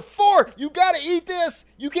 You're forced. You got to eat this.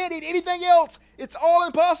 You can't eat anything else. It's all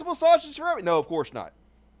Impossible sausage for everybody. No, of course not.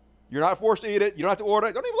 You're not forced to eat it. You don't have to order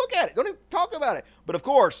it. Don't even look at it. Don't even talk about it. But of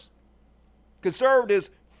course, conservatives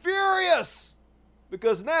furious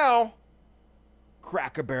because now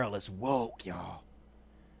Cracker Barrel is woke, y'all.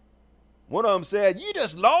 One of them said, you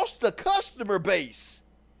just lost the customer base.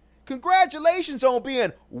 Congratulations on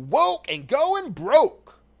being woke and going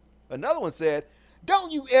broke. Another one said,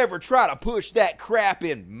 don't you ever try to push that crap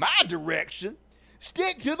in my direction.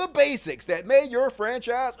 Stick to the basics that made your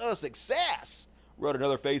franchise a success, wrote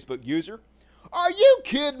another Facebook user. Are you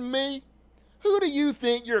kidding me? Who do you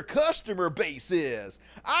think your customer base is?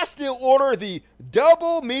 I still order the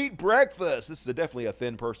double meat breakfast. This is definitely a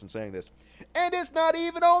thin person saying this. And it's not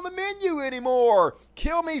even on the menu anymore.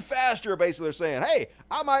 Kill me faster, basically they're saying. Hey,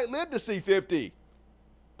 I might live to see 50.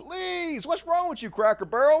 Please, what's wrong with you, Cracker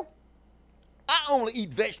Barrel? I only eat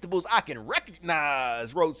vegetables I can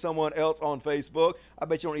recognize, wrote someone else on Facebook. I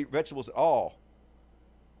bet you don't eat vegetables at all.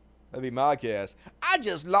 That'd be my guess. I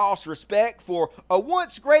just lost respect for a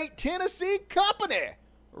once great Tennessee company,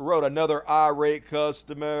 wrote another irate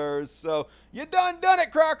customer. So, you done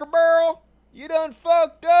it, Cracker Barrel. You done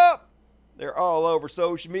fucked up. They're all over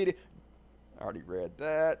social media. I already read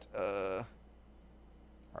that.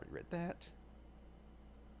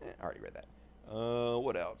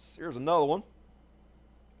 What else? Here's another one.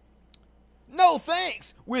 No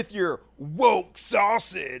thanks with your woke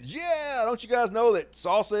sausage. Yeah, don't you guys know that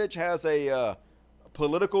sausage has a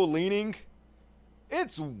political leaning?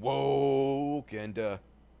 It's woke. And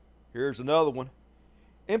here's another one.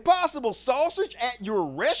 Impossible sausage at your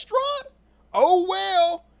restaurant? Oh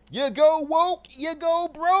well, you go woke, you go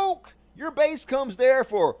broke. Your base comes there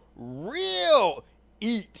for real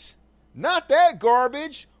eat. Not that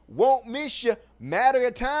garbage. Won't miss you. Matter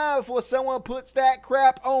of time before someone puts that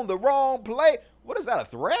crap on the wrong plate. What is that, a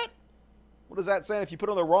threat? What is that saying? If you put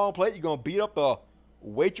it on the wrong plate, you're going to beat up the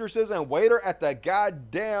waitresses and waiter at the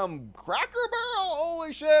goddamn Cracker Barrel?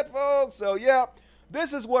 Holy shit, folks. So, yeah,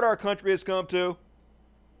 this is what our country has come to.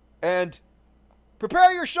 And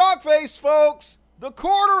prepare your shock face, folks. The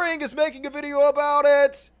Quartering is making a video about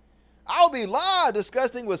it. I'll be live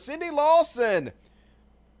discussing with Cindy Lawson.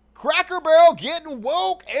 Cracker Barrel getting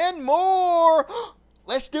woke and more.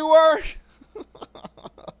 Let's do our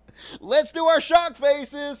shock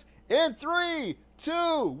faces in 3, 2,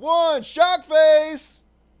 1. Shock face.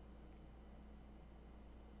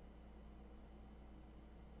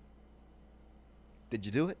 Did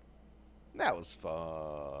you do it? That was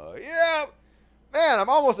fun. Yeah. Man, I'm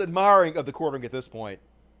almost admiring of the Quartering at this point.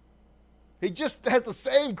 He just has the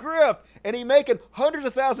same grift, and he making hundreds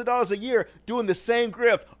of thousands of dollars a year doing the same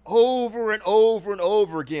grift over and over and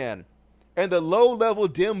over again. And the low-level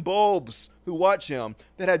dim bulbs who watch him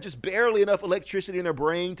that have just barely enough electricity in their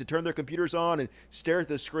brain to turn their computers on and stare at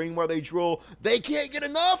the screen while they drool, they can't get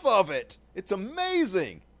enough of it. It's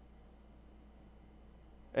amazing.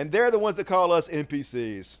 And they're the ones that call us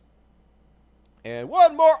NPCs. And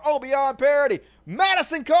one more on Beyond Parody.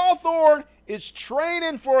 Madison Cawthorn is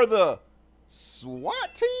training for the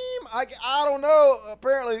SWAT team? I don't know.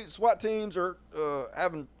 Apparently, SWAT teams are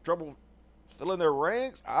having trouble filling their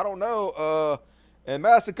ranks. I don't know. And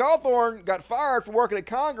Madison Cawthorn got fired from working at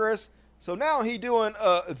Congress, so now he doing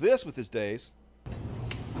this with his days.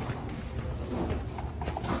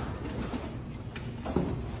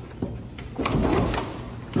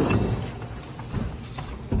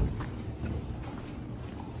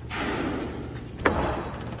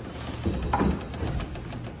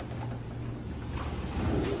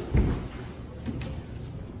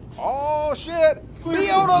 Oh, shit.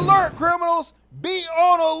 Be on alert, criminals. Be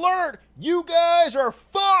on alert. You guys are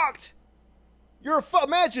fucked.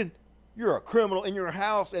 Imagine you're a criminal in your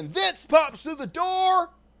house and Vince pops through the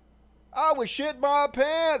door. I would shit my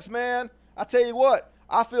pants, man. I tell you what,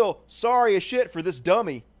 I feel sorry as shit for this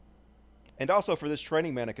dummy and also for this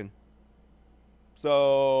training mannequin.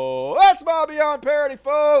 So that's my Beyond Parody,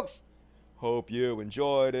 folks. Hope you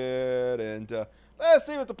enjoyed it. And let's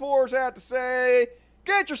see what the poors have to say.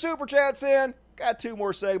 Get your super chats in. Got 2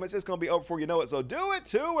 more segments. It's going to be over before you know it. So do it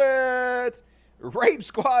to it. Rape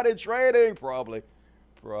Squad in training. Probably.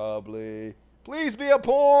 Please be a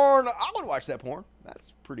porn. I would watch that porn.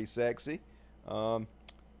 That's pretty sexy.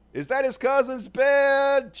 Is that his cousin's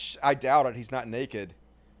bed? I doubt it. He's not naked.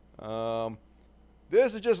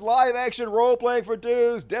 This is just live action role playing for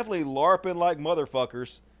dudes. Definitely LARPing like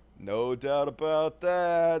motherfuckers. No doubt about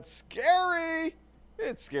that. Scary.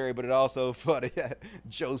 It's scary, but it also funny.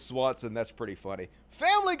 Joe Swanson, that's pretty funny.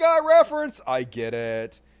 Family Guy reference. I get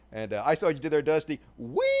it. And I saw what you did there, Dusty.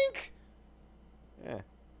 Wink. Yeah.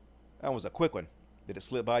 That was a quick one. Did it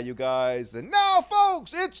slip by you guys? And now,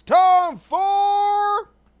 folks, it's time for...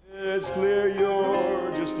 It's clear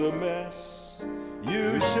you're just a mess.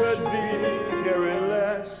 You should be caring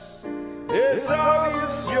less. It's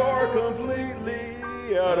obvious you're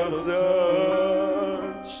completely out of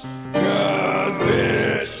touch. 'Cause,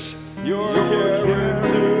 bitch, you're caring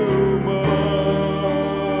too much.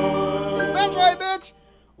 That's right, bitch.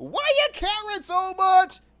 Why you caring so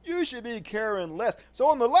much? You should be caring less. So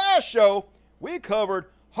on the last show, we covered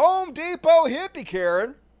Home Depot hippie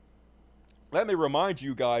Karen. Let me remind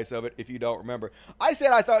you guys of it if you don't remember. I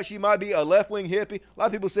said I thought she might be a left-wing hippie. A lot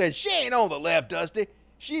of people said, she ain't on the left, Dusty.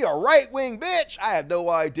 She a right-wing bitch. I have no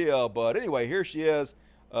idea. But anyway, here she is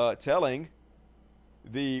telling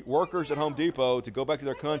the workers at Home Depot to go back to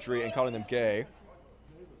their country and calling them gay.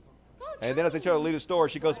 And then as they try to leave the store,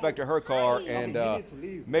 she goes back to her car and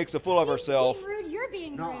makes a fool of herself. You're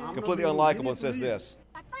being rude. Completely unlikable and says this.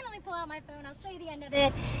 I finally pull out my phone. I'll show you the end of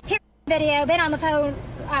it. Here's the video. Been on the phone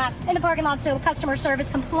in the parking lot still with customer service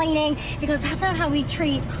complaining because that's not how we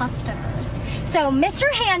treat customers. So Mr.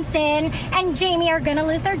 Hansen and Jamie are going to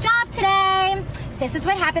lose their job today. This is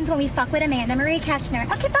what happens when we fuck with Amanda Marie Keshner.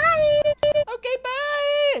 Okay, bye. Okay,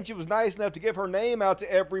 bye. And she was nice enough to give her name out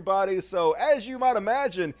to everybody. So as you might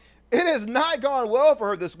imagine, it has not gone well for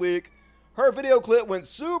her this week. Her video clip went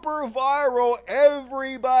super viral.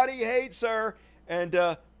 Everybody hates her.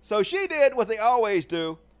 And so she did what they always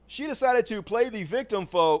do. She decided to play the victim,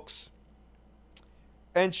 folks.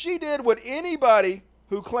 And she did what anybody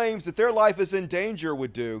who claims that their life is in danger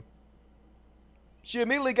would do. She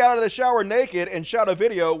immediately got out of the shower naked and shot a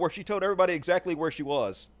video where she told everybody exactly where she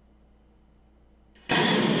was.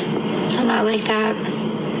 I'm not like that.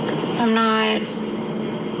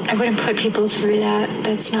 I wouldn't put people through that.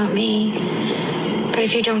 That's not me. But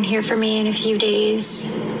if you don't hear from me in a few days,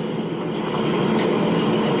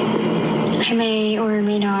 I may or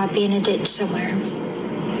may not be in a ditch somewhere.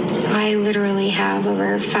 I literally have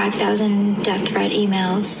over 5,000 death threat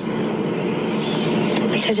emails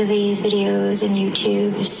because of these videos and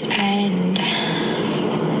YouTubes, and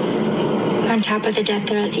on top of the death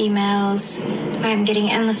threat emails, I'm getting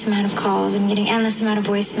endless amount of calls. I'm getting endless amount of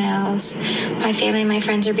voicemails. My family, my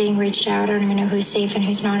friends are being reached out. I don't even know who's safe and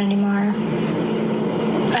who's not anymore.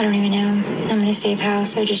 I don't even know. I'm in a safe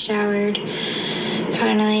house. I just showered.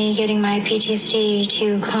 Finally getting my PTSD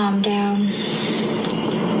to calm down.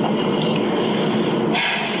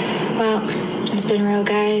 Well, it's been real,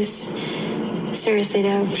 guys. Seriously,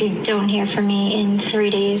 though, if you don't hear from me in 3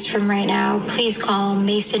 days from right now, please call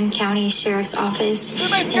Mason County Sheriff's Office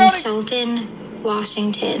in Shelton,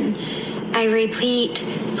 Washington. I repeat,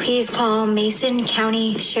 please call Mason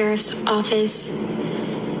County Sheriff's Office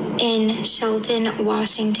in Shelton,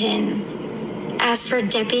 Washington. Ask for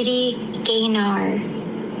Deputy Gaynor,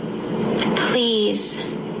 please,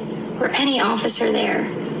 or any officer there,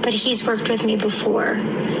 but he's worked with me before.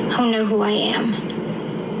 He'll know who I am.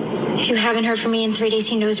 If you haven't heard from me in 3 days,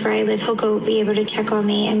 he knows where I live. He'll go be able to check on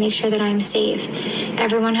me and make sure that I'm safe.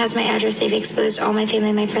 Everyone has my address. They've exposed all my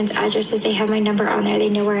family, my friends' addresses. They have my number on there. They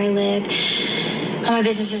know where I live. All my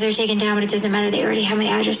businesses are taken down, but it doesn't matter. They already have my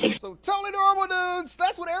address. So totally normal, dudes.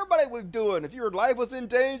 That's what everybody was doing. If your life was in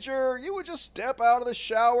danger, you would just step out of the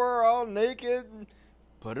shower all naked and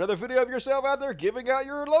put another video of yourself out there giving out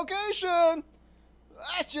your location.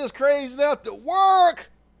 That's just crazy enough to work.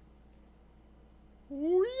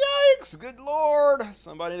 Yikes, good Lord.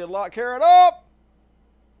 Somebody need to lock Karen up.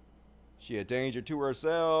 She a danger to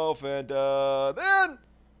herself. And then,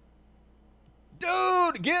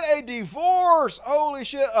 dude, get a divorce. Holy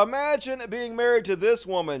shit. Imagine being married to this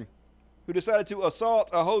woman who decided to assault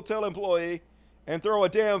a hotel employee and throw a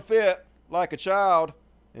damn fit like a child.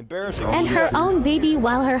 Embarrassing. And her own baby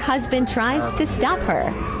while her husband tries to stop her.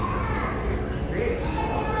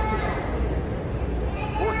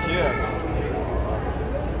 Poor kid.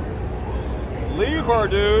 Leave her,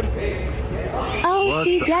 dude. Oh, What?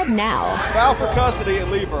 she's dead now. File for custody and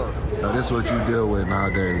leave her. Yo, this is what you deal with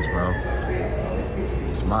nowadays, bro.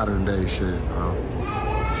 It's modern day shit, bro.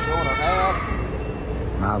 Showing her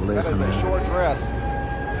ass. Not listening. That is a short dress.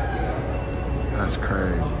 That's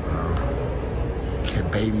crazy, bro. Kid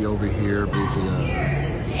baby over here, busy.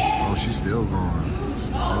 Oh, she's still going.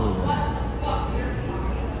 She's still going.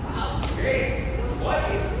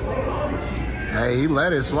 Hey, he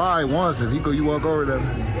let it slide once. If you walk over there,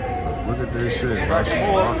 look at this shit. Bro. She's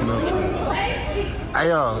walking up to him.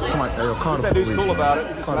 Hey, somebody, call the that police. dude's cool about it.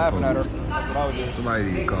 He's just Call the laughing at her. police. That's what I would do. Somebody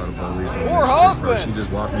need to call the police. on Poor this shit, bro. husband. She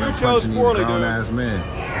just walking You up chose punching these poorly, grown dude. ass men.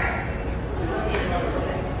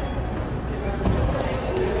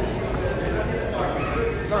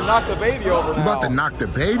 You're gonna knock the baby over You now. about to knock the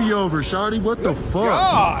baby over, shawty? What the fuck?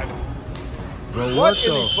 God. Bro, What what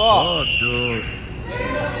in the the fuck, dude?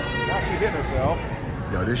 Now she hitting herself.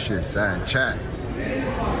 Yo, this shit sad. Chat.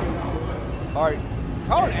 All right,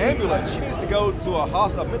 call an ambulance. She needs to go to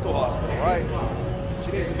a mental hospital, right?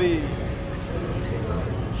 She needs to be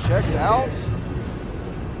checked out.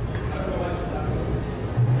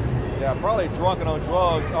 Yeah, probably drunk and on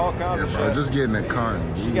drugs, all kinds of Bro, shit. just get in the car.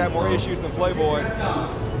 She got more issues than Playboy.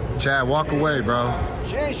 Chad, walk away, bro.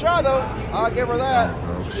 She ain't shy though. I'll give her that.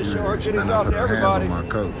 Bro, She show her she titties better out not to put her hands everybody. on my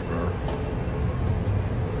coach, bro.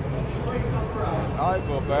 I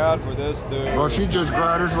feel bad for this dude. Bro, she just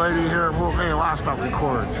grabbed this lady here and pulled, man, why stop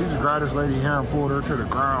recording? She just grabbed this lady here and pulled her to the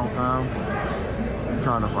ground, fam. I'm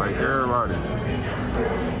trying to fight everybody.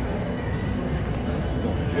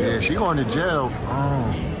 Yeah, she going to jail.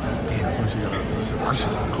 Oh, damn, that's what she got. I should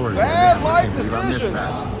have recorded that. Bad Damn, I life can't believe I missed decisions.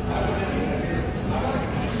 that.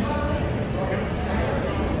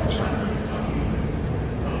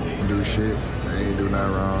 Do shit. They ain't do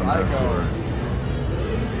nothing wrong. Nothing to her.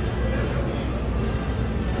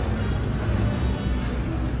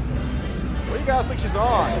 What do you guys think she's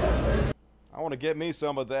on? I want to get me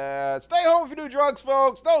some of that. Stay home if you do drugs,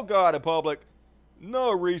 folks. Don't go out in public.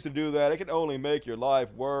 No reason to do that. It can only make your life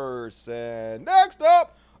worse. And next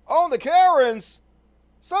up, on the Karens,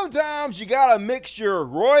 sometimes you gotta mix your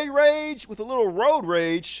Roy rage with a little road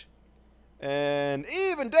rage. And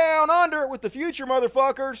even down under with the future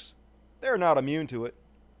motherfuckers, they're not immune to it.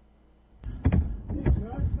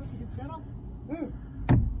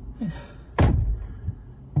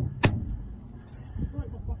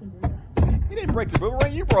 You didn't break your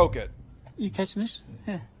boomerang, you broke it. You catching this?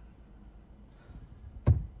 Yeah.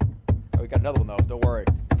 Oh, we got another one though, don't worry.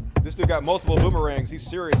 This dude got multiple boomerangs. He's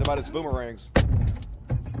serious about his boomerangs.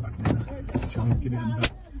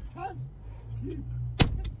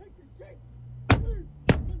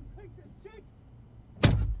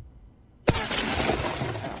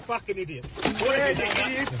 Fucking idiot. What are you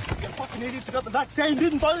idiots? You fucking idiots. You got the vaccine,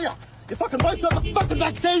 didn't both you? You fucking both got the fucking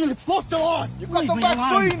vaccine and it's lost your life. You got the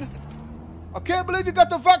vaccine! I can't believe you got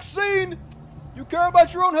the vaccine! You care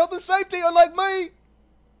about your own health and safety, unlike me!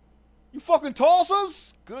 You fucking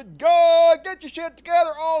tossers! Good God, get your shit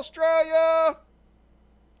together, Australia!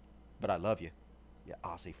 But I love you, you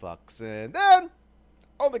Aussie fucks. And then,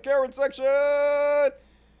 on the Karen section,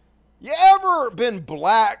 you ever been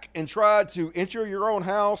black and tried to enter your own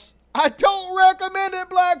house? I don't recommend it,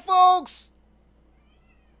 black folks!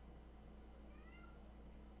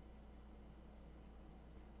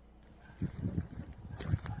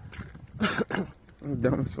 I'm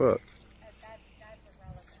dumb as fuck.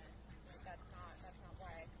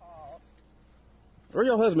 Where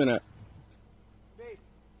your husband at? Babe,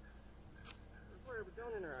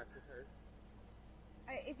 don't interact with her.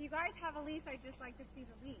 If you guys have a lease, I'd just like to see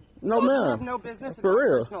the lease. No, You ma'am. have no business For about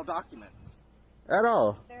real. personal documents. At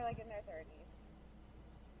all. They're like in their 30s.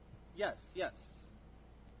 Yes, yes.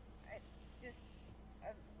 It's just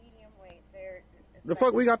a medium weight. They're. The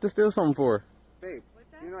fuck we got to steal something for? Babe, What's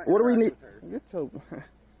do not What do we need? interact with her. Get your...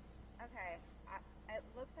 Okay. It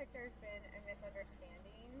looks like there's been a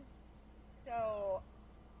misunderstanding. So,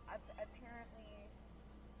 apparently,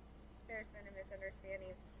 there's been a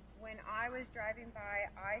misunderstanding. When I was driving by,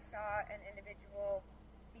 I saw an individual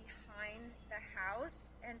behind the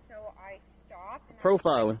house, and so I stopped. And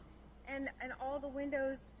Profiling. and all the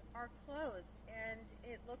windows are closed, and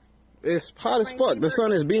it looks. It's hot as my fuck. The sun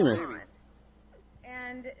neighbor is beaming. gone.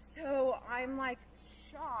 And so I'm like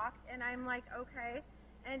shocked, and I'm like, okay.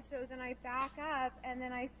 And so then I back up, and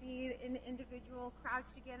then I see an individual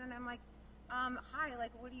crouched again, and I'm like, hi,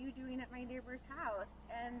 like, what are you doing at my neighbor's house?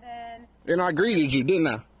 And then. And I greeted you, didn't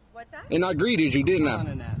I? What's that? And I greeted you, didn't I?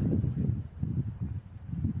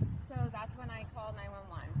 So that's when I called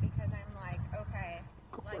 911 because I'm like, okay,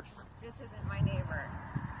 like, this isn't my neighbor.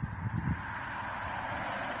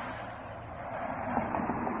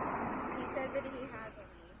 He said that he has a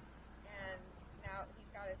lease, and now he's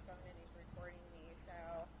got his phone and he's recording me, so,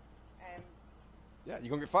 Yeah, you're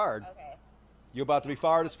gonna get fired. okay. You're about to be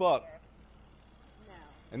fired as fuck. No.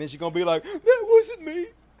 And then she's gonna be like, that wasn't me.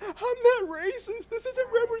 I'm not racist. This doesn't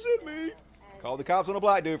represent me. Call the cops on a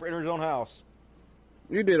black dude for entering his own house.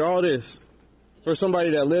 You did all this for somebody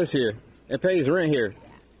that lives here and pays rent here.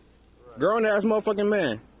 Grown ass motherfucking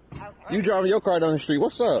man. You driving your car down the street.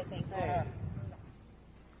 What's up?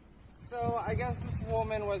 So I guess this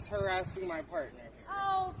woman was harassing my partner.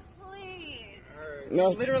 Oh, please. No.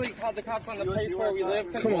 Literally called the cops on the place where we live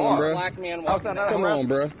because Come a on, bro. black man How's walked that not Come on,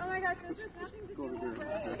 bro. Oh my gosh, this has nothing to do with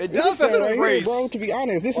her. It This does is have to do right with here, race. bro. To be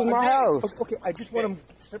honest, this is my house. Okay, I just want him to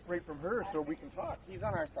separate from her so we can talk. He's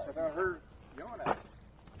on our side. About her yelling at us.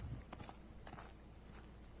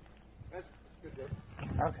 That's good,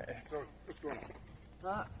 Joe. Okay. So, what's going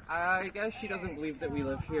on? I guess she doesn't believe that we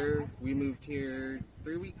live here. We moved here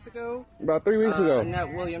 3 weeks ago. About 3 weeks ago.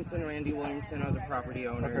 Annette Williamson, Randy Williamson are the property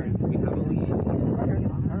owners. We have a lease.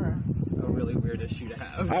 It's a really weird issue to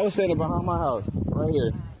have. I was standing behind my house, right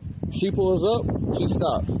here. She pulls up, she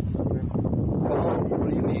stops. Hello, what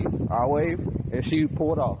do you need? I wave, and she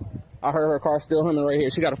pulled off. I heard her car still humming right here.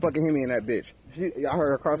 She got a fucking Hemi in that bitch. I heard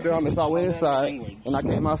her car still humming, so I went inside, and I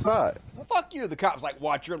came outside. Well, fuck you. The cops like,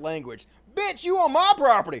 watch your language. Bitch, you on my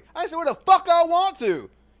property. I say where the fuck I want to.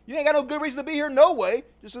 You ain't got no good reason to be here, no way.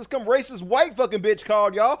 Just as some racist white fucking bitch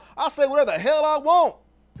called y'all. I'll say whatever the hell I want.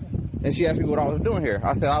 And she asked me what I was doing here.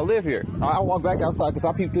 I said, I live here. I walked back outside because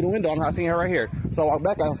I peeped through the window and I seen her right here. So I walked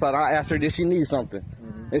back outside. I asked her, did she need something?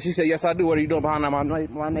 And she said, yes, I do. What are you doing behind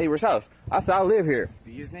my neighbor's house? I said, I live here.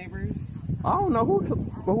 These neighbors? I don't know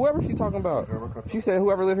whoever she's talking about. She said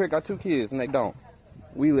whoever live here got 2 kids and they don't.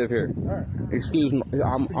 We live here. Right. Excuse me. You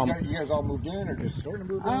guys all moved in or just starting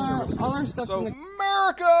to move in? All our stuff's So in the...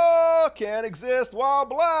 America can't exist while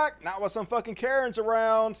black. Not with some fucking Karens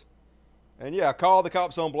around. And yeah, call the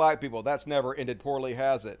cops on black people. That's never ended poorly,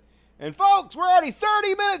 has it? And folks, we're already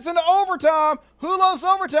 30 minutes into overtime. Who loves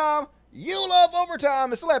overtime? You love overtime.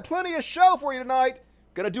 And still have plenty of show for you tonight.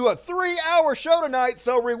 Gonna do a 3-hour show tonight,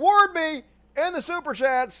 so reward me in the super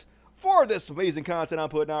chats for this amazing content I'm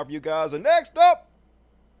putting out for you guys. And next up,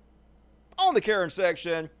 on the Karen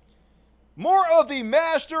section, more of the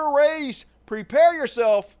master race. Prepare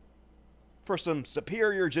yourself for some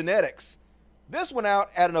superior genetics. This went out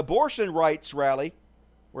at an abortion rights rally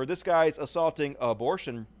where this guy's assaulting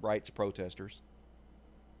abortion rights protesters.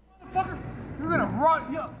 Motherfucker, you're gonna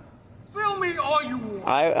run. Film me all you want.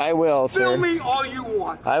 I will, sir. Film me all you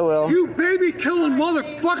want. I will. You baby killing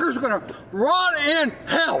motherfuckers are gonna rot in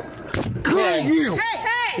hell. Including you.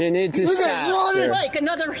 Hey! You need to You're stop, gonna run sir. in. Like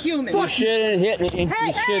another human. You shouldn't hit me. Hey,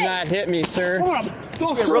 You should not hit me, sir.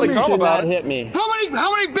 Don't Get film really me. calm You should about not it. hit me.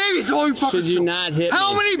 How many babies have you fucking Should you killed? not hit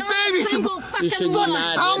How me? many Not a babies? single You should fucking one.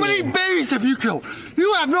 not How hit many me. babies have you killed?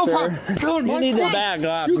 You have no Sir, fucking killing you my need to son. back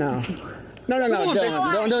off You- now. No, Come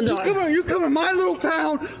on, don't. You come in my little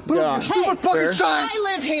town, put up Don't. your stupid fucking Sir. sign.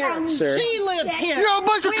 I live here. Sir. She lives here. You're a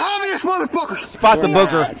bunch of communist motherfuckers. Spot the We are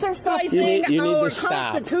booger. exercising You need our to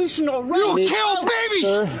stop. constitutional You right. kill babies.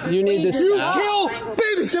 Sir, you need to You stop. kill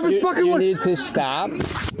babies every fucking You one. need to stop.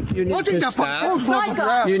 You I'll need take to that fucking stop. phone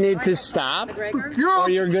off You your need to stop, You're or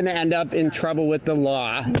you're going to end up in trouble with the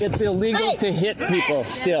law. It's illegal to hit people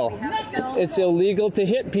still. It's illegal to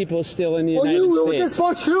hit people still in the Well, United you will get States.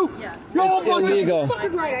 fucked too. It's illegal.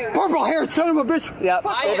 Purple haired son of a bitch. Yep,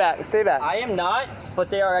 stay back, stay back. I am not, but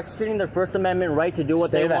they are executing their First Amendment right to do what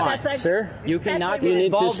Stay they back. want. Sir, You cannot you get need to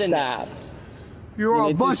involved in stop. this. You're You a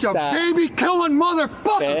need to bunch of stop. baby killing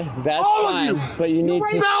motherfuckers. Okay, that's All fine, of you. but you need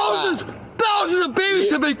to Thousands, stop. thousands of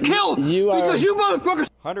babies have been killed you are- because you motherfuckers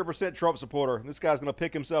 100% Trump supporter. This guy's going to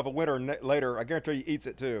pick himself a winner later. I guarantee he eats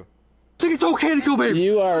it too. think it's okay to kill babies.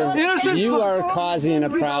 You are Innocent causing a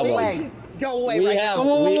problem. Go away We right have- now.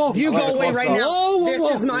 we- You Let go it away close right up. now. Whoa, whoa, This whoa.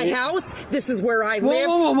 is my house. This is where I Whoa, live.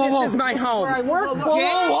 whoa, whoa, whoa, This is my home. Where I work. Get Whoa,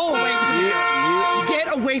 whoa, away from here.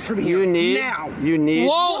 Get away from here. You need. now. You need.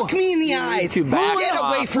 Whoa. Look me in the eyes. to back Get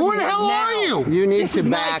off. away from Who here the hell now. are you? You need This to is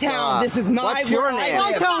my back town. off. This is my What's where your I name?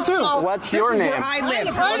 live. My town too. What's This your is name? where I live.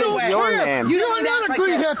 I Go don't away. your care. name? You You're don't another act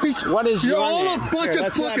green like hair this. piece. What is You're your all name? a bunch Here, of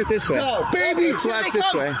let's walk fucking this way. no, baby. Let's walk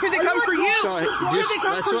this way. Here they come for you. So Here just they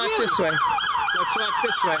come let's for walk you. this way. Let's walk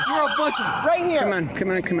this way. You're a bunch of Right here.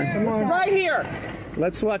 Come on. Right here.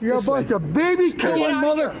 Let's walk you're a this way. bunch of baby killing Get out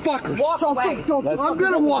of here. motherfuckers. Walk away. I'm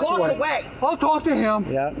gonna walk away. I'll talk to him.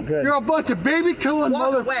 Yeah, good. You're a bunch of baby killing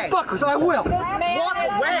Walk away. motherfuckers. I will. Walk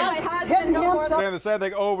away. Saying the same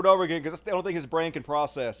thing over and over again because that's the only thing his brain can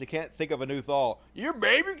process. He can't think of a new thought. You're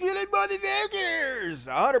baby killing motherfuckers.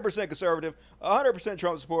 100% conservative, 100%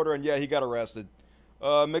 Trump supporter, and yeah, he got arrested.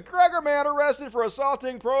 McGregor man arrested for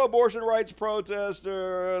assaulting pro-abortion rights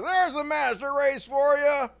protesters. There's the master race for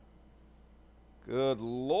you. Good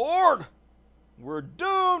Lord. We're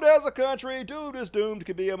doomed as a country. Doomed is doomed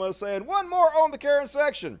could be, I must say. And one more on the Karen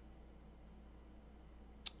section.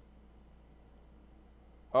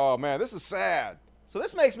 Oh, man, this is sad. So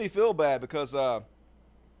this makes me feel bad because I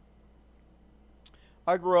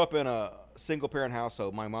grew up in a single-parent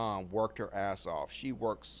household. My mom worked her ass off. She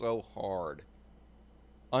worked so hard.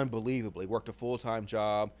 Unbelievably. Worked a full-time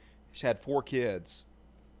job. She had 4 kids.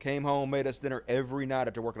 Came home, made us dinner every night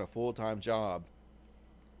after working a full-time job.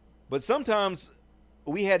 But sometimes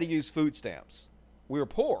we had to use food stamps. We were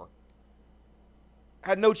poor.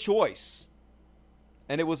 Had no choice.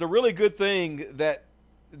 And it was a really good thing that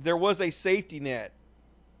there was a safety net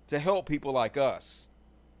to help people like us.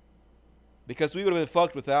 Because we would have been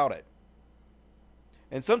fucked without it.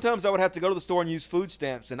 And sometimes I would have to go to the store and use food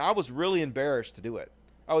stamps, and I was really embarrassed to do it.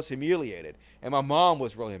 I was humiliated. And my mom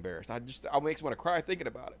was really embarrassed. I makes me want to cry thinking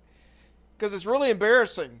about it. Because it's really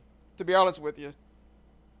embarrassing, to be honest with you.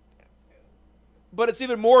 But it's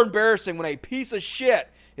even more embarrassing when a piece of shit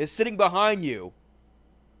is sitting behind you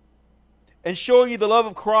and showing you the love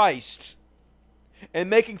of Christ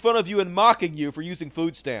and making fun of you and mocking you for using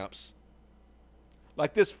food stamps.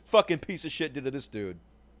 Like this fucking piece of shit did to this dude.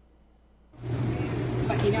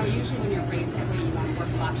 But you know, usually when you're raised that way, you want to work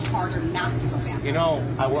a lot harder not to go back. You know,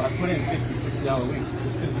 I put in 50, $60 weeks.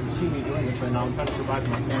 Just because you see me doing this right now, I'm trying to survive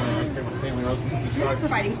my family, take care of my family, or else we can be You're not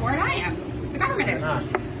providing for it, I am. The government is.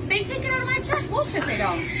 They take it out of my check. Bullshit, they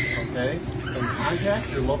don't. Okay. And contact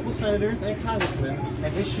your local senators and congressmen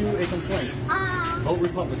and issue a complaint. Vote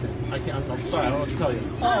Republican. I'm sorry, I don't know what to tell you.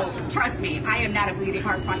 Oh, trust me, I am not a bleeding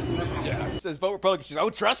heart fucking liberal. Yeah. It says vote Republican. She says, oh,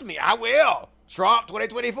 trust me, I will. Trump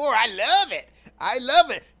 2024. I love it. I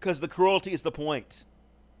love it. Because the cruelty is the point.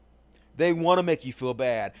 They want to make you feel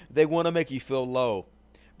bad. They want to make you feel low.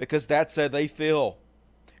 Because that's how they feel.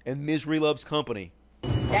 And misery loves company.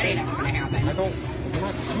 That ain't ever gonna happen. I don't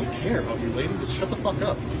care about you, lady. Just shut the fuck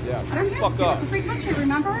up. Yeah. I don't have to. It's a free country,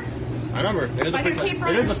 remember? I remember. It is if I gotta pay for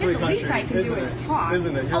other shit, the least I can do is talk.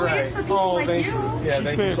 Isn't it? You're right. It is for people like you. Yeah,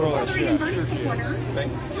 thank you so much. Hillary and Bernie supporters. You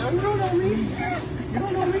don't know me. You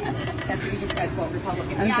don't know me. That's what you just said, vote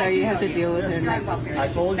Republican. I'm sorry, you have to deal with it. You're on welfare. I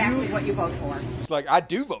told you. Exactly what you vote for. It's like, I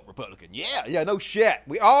do vote Republican. Yeah, no shit.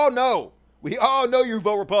 We all know. We all know you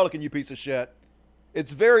vote Republican, you piece of shit.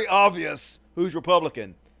 It's very obvious who's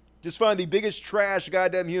Republican. Just find the biggest trash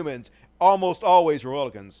goddamn humans, almost always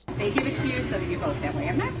Republicans. They give it to you so that you vote that way.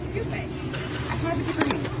 I'm not stupid. I have a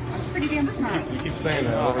degree. I'm pretty damn smart. You keep saying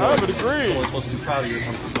that. I have a degree. I'm supposed to be proud of you or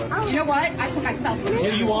something. But You know what? I put myself in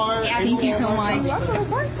here you are. Yeah, thank you so much.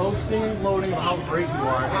 Posting, loading, how great you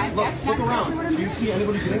are. And look around. Do you see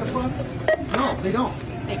anybody getting a fuck? No, they don't.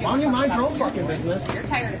 Why don't you mind your own fucking business? You're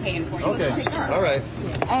tired of paying for it. Okay, all right.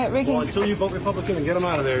 Ricky. Well, until you vote Republican and get them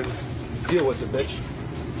out of there, deal with it, bitch.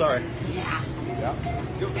 Sorry. Yeah.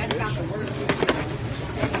 That's not the worst.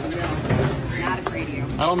 Not afraid of you.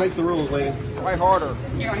 I don't make the rules, lady. Try harder.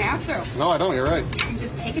 You don't have to. No, I don't. You're right. You can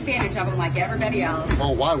just take advantage of them like everybody else.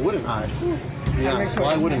 Well, why wouldn't I? Yeah,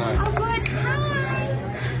 why wouldn't I? Oh, good.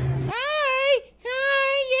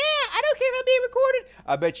 I don't care about being recorded.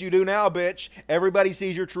 I bet you do now, bitch. Everybody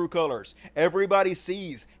sees your true colors. Everybody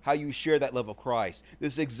sees how you share that love of Christ.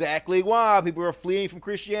 This is exactly why people are fleeing from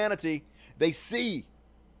Christianity. They see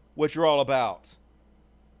what you're all about.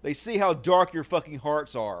 They see how dark your fucking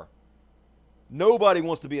hearts are. Nobody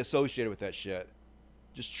wants to be associated with that shit.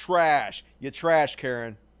 Just trash. You trash,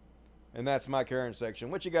 Karen. And that's my Karen section.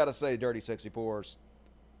 What you gotta say, dirty sexy pores?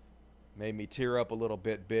 Made me tear up a little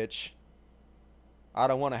bit, bitch. I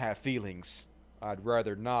don't want to have feelings. I'd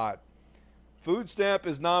rather not. Food stamp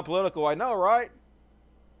is non-political. I know, right?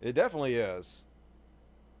 It definitely is.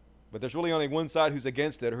 But there's really only one side who's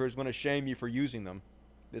against it or who's going to shame you for using them.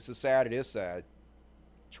 This is sad. It is sad.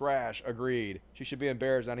 Trash. Agreed. She should be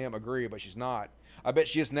embarrassed on him. Agreed, but she's not. I bet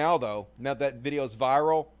she is now, though. Now that video's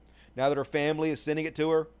viral. Now that her family is sending it to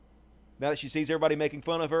her. Now that she sees everybody making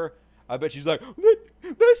fun of her. I bet she's like,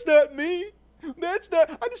 that's not me. That's not,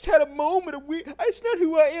 I just had a moment of it's not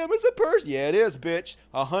who I am as a person. Yeah, it is, bitch.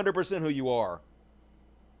 100% who you are.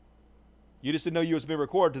 You just didn't know you was being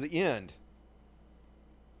recorded to the end.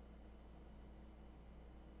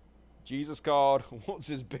 Jesus called, wants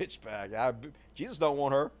his bitch back. Jesus don't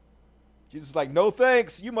want her. Jesus is like, no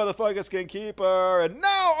thanks. You motherfuckers can keep her. And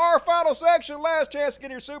now our final section, last chance to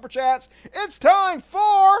get your super chats. It's time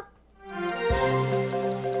for...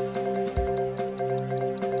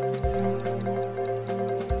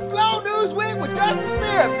 Slow News Week with Dusty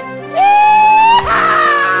Smith.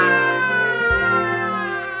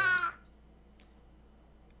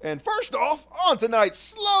 And first off, on tonight's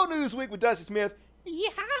Slow News Week with Dusty Smith,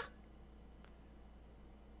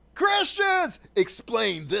 Christians,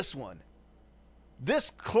 explain this one. This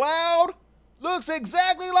cloud looks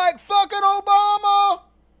exactly like fucking Obama.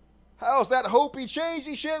 How's that hopey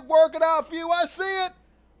changey shit working out for you? I see it.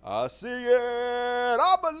 I see it.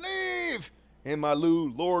 I believe in my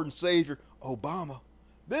Lord and Savior, Obama.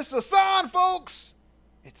 This is a sign, folks.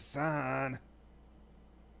 It's a sign.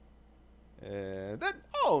 And then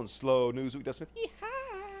on Slow News with Dustin Smith.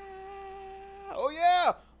 Oh,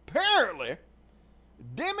 yeah. Apparently,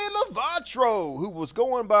 Demi Lovato, who was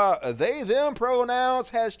going by they, them pronouns,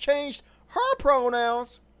 has changed her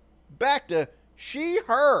pronouns back to she,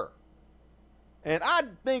 her. And I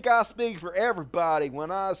think I speak for everybody when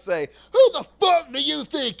I say, who the fuck do you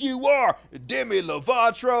think you are, Demi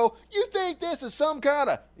Lovato? You think this is some kind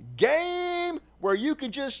of game where you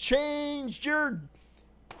can just change your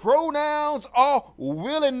pronouns all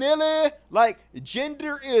willy-nilly, like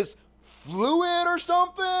gender is fluid or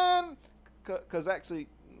something? Because actually,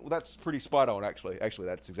 well, that's pretty spot on, actually. Actually,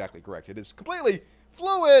 that's exactly correct. It is completely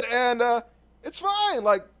fluid, and it's fine.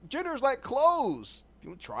 Like, gender is like clothes. If you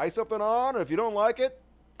want to try something on, or if you don't like it,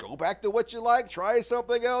 go back to what you like, try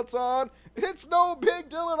something else on. It's no big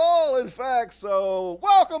deal at all, in fact. So,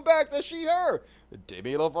 welcome back to She, Her.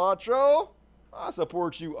 Demi Lovato, I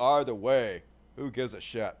support you either way. Who gives a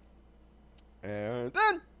shit? And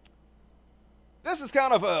then, this is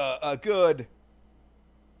kind of a good,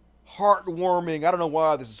 heartwarming, I don't know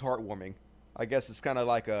why this is heartwarming. I guess it's kind of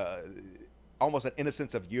like almost an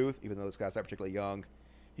innocence of youth, even though this guy's not particularly young.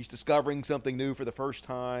 He's discovering something new for the first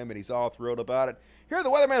time, and he's all thrilled about it. Here, the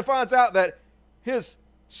weatherman finds out that his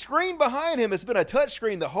screen behind him has been a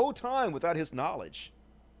touchscreen the whole time without his knowledge.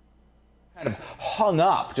 Kind of hung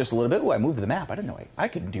up just a little bit. Oh, I moved the map. I didn't know I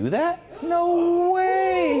could do that. No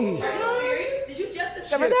way. Are you serious? Did you just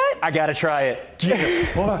discover that? I gotta try it.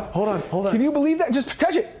 Hold on. Can you believe that? Just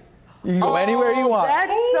touch it. You can go anywhere you want.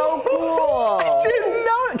 That's so cool. I didn't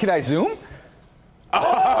know it. Can I zoom?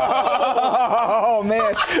 Oh,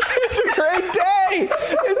 man. It's a great day.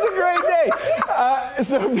 It's a great day.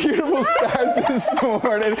 It's a beautiful start this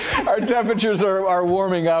morning. Our temperatures are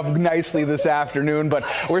warming up nicely this afternoon, but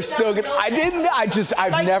we're still going to...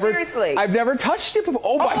 I've never touched it before.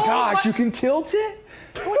 Oh, my gosh. You can tilt it?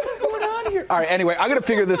 What's going on here? All right, anyway, I'm going to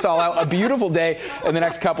figure this all out. A beautiful day in the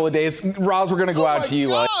next couple of days. Roz, we're going to go out to you.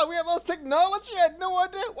 God, we have all this technology. I had no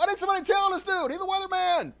idea. Why didn't somebody tell this dude? He's the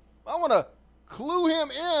weatherman. I want to clue him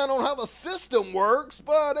in on how the system works,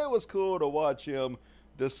 but it was cool to watch him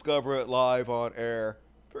discover it live on air.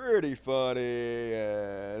 Pretty funny.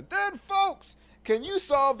 And then, folks, can you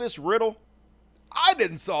solve this riddle? I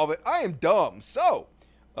didn't solve it. I am dumb. So,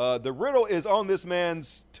 the riddle is on this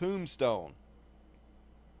man's tombstone.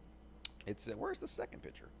 It's where's the second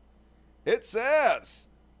picture? It says,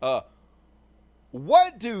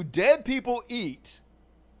 what do dead people eat,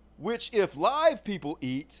 which if live people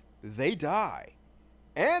eat, they die?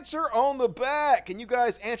 Answer on the back. Can you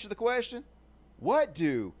guys answer the question? What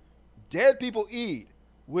do dead people eat,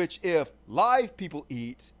 which if live people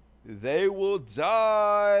eat, they will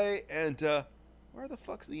die? And where the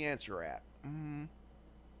fuck's the answer at?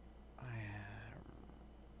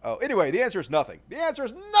 Oh, anyway, the answer is nothing. The answer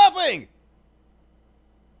is nothing!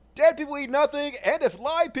 Dead people eat nothing, and if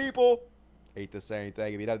live people ate the same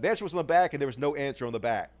thing. I mean, the answer was on the back, and there was no answer on the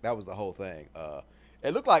back. That was the whole thing.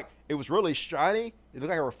 It looked like it was really shiny. It looked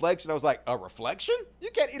like a reflection. I was like, a reflection? You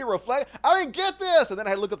can't eat a reflection? I didn't get this! And then I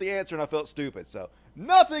had to look up the answer, and I felt stupid. So,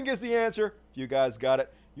 nothing is the answer. If you guys got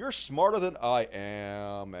it, you're smarter than I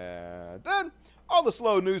am. And then, on the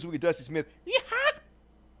slow news with Dusty Smith. Yeehaw!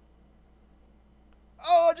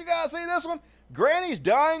 Oh, did you guys see this one? Granny's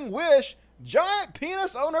dying wish. Giant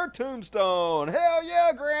penis on her tombstone. Hell yeah,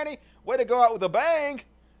 Granny. Way to go out with a bang.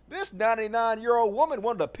 This 99-year-old woman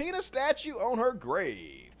wanted a penis statue on her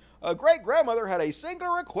grave. A great-grandmother had a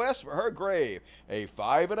singular request for her grave. A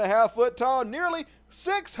 5.5-foot tall, nearly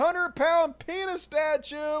 600-pound penis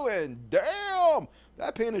statue. And damn,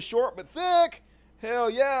 that penis short but thick. Hell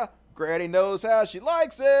yeah, Granny knows how she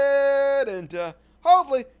likes it. And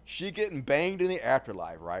hopefully she getting banged in the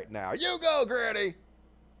afterlife right now. You go, Granny.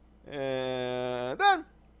 And then,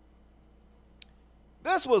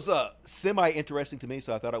 this was semi-interesting to me,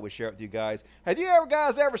 so I thought I would share it with you guys. Have you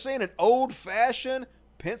guys ever seen an old-fashioned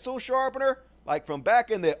pencil sharpener? Like from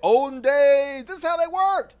back in the olden days? This is how they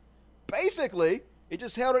worked. Basically, it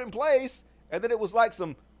just held it in place, and then it was like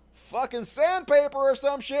some fucking sandpaper or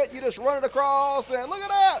some shit. You just run it across, and look at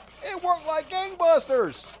that. It worked like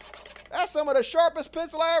gangbusters. That's some of the sharpest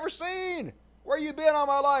pencil I ever seen. Where you been all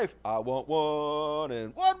my life? I want one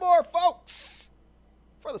and one more, folks.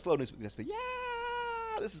 For the slow news with this,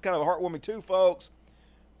 yeah, this is kind of a heartwarming too, folks.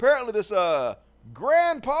 Apparently, this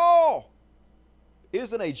grandpa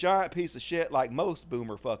isn't a giant piece of shit like most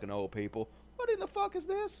boomer fucking old people. What in the fuck is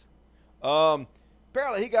this?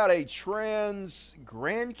 Apparently, he got a trans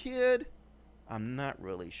grandkid. I'm not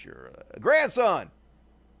really sure. Grandson.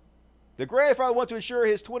 The grandfather wanted to ensure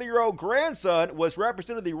his 20-year-old grandson was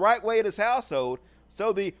represented the right way in his household,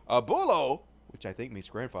 so the abuelo, which I think means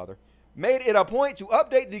grandfather, made it a point to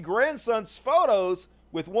update the grandson's photos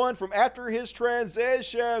with one from after his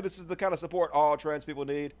transition. This is the kind of support all trans people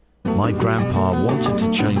need. My grandpa wanted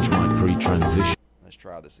to change my pre-transition. Let's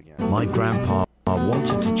try this again. My grandpa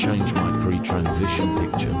wanted to change my pre-transition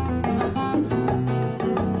picture.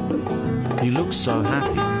 He looks so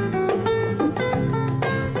happy.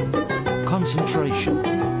 Concentration.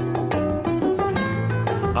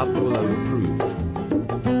 Abuelo approved.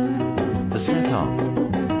 The setup.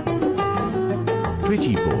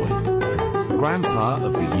 Pretty boy. Grandpa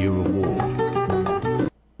of the Year award.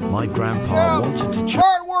 My grandpa wanted to change.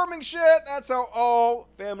 Heartwarming shit. That's how all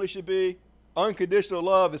family should be. Unconditional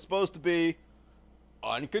love is supposed to be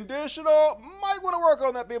unconditional. Might want to work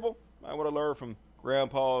on that, people. Might want to learn from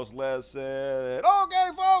Grandpa's lesson. Okay,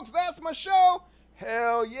 folks, that's my show.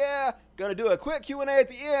 Hell yeah. Gonna do a quick Q&A at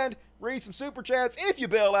the end. Read some super chats. If you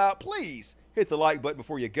bail out, please hit the like button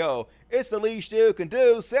before you go. It's the least you can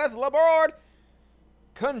do. Seth Laborde.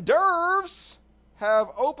 Conserves have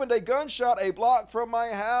opened a gun shop a block from my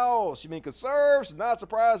house. You mean conserves? Not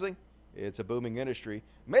surprising. It's a booming industry.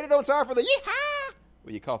 Made it on time for the yeehaw.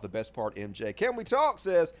 Well, you caught the best part, MJ. Can We Talk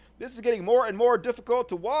says, this is getting more and more difficult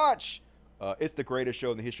to watch. It's the greatest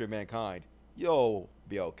show in the history of mankind. You'll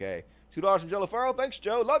be okay. $2 from Joe LaFaro. Thanks,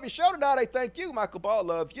 Joe. Love your show tonight. Hey, thank you. Michael Ball,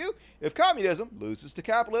 love you. If communism loses to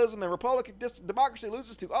capitalism and Republican democracy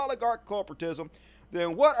loses to oligarch corporatism,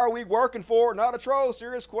 then what are we working for? Not a troll.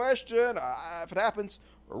 Serious question. If it happens,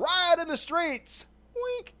 riot in the streets.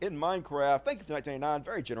 Wink. In Minecraft. Thank you for 1999.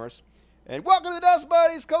 Very generous. And welcome to the Dust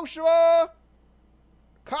Buddies. Koshua.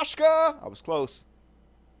 Kashka. I was close.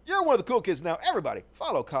 You're one of the cool kids now. Everybody,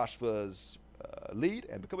 follow Kashfa's lead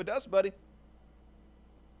and become a Dust Buddy.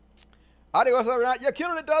 Audio every night. You're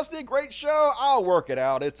killing it, Dusty. Great show. I'll work it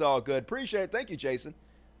out. It's all good. Appreciate it. Thank you, Jason.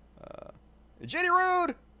 Jenny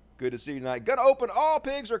Rude. Good to see you tonight. Gonna open all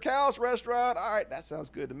pigs or cows restaurant. All right, that sounds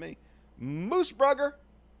good to me. Mooseburger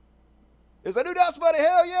is a new Dust Buddy.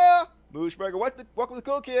 Hell yeah. Mooseburger. Welcome to the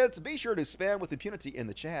cool kids. Be sure to spam with impunity in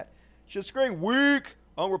the chat. Should scream weak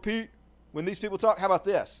on repeat when these people talk. How about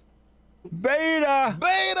this? Beta.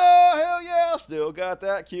 Beta. Hell yeah. Still got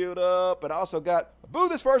that queued up. And I also got boo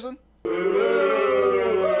this person. My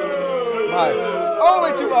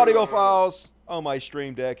only 2 audio files on my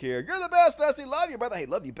stream deck here. You're the best, Dusty. Love you, brother. Hey,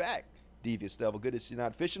 love you back. Devious Devil. Good to see you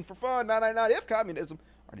not fishing for fun. 999 if communism.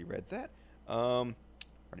 Already read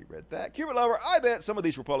that. Cuban Lover. I bet some of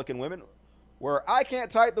these Republican women where I can't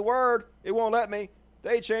type the word, it won't let me.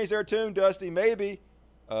 They change their tune, Dusty. Maybe.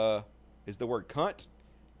 Is the word cunt?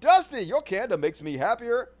 Dusty, your candor makes me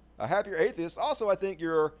happier. A happier atheist. Also, I think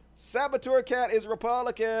your saboteur cat is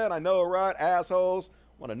Republican. I know, right? Assholes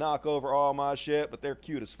want to knock over all my shit, but they're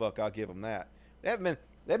cute as fuck. I'll give them that. They've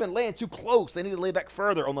been laying too close. They need to lay back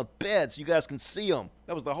further on the bed so you guys can see them.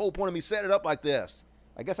 That was the whole point of me setting it up like this.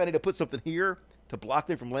 I guess I need to put something here to block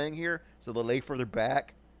them from laying here so they'll lay further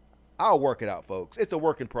back. I'll work it out, folks. It's a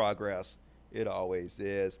work in progress. It always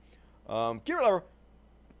is. Kira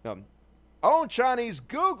Lover, on Chinese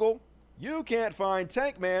Google, you can't find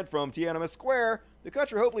Tank Man from Tiananmen Square. The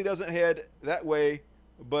country hopefully doesn't head that way,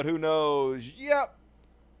 but who knows? Yep.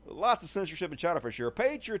 Lots of censorship in China for sure.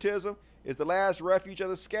 Patriotism is the last refuge of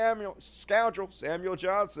the scoundrel. Samuel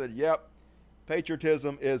Johnson. Yep.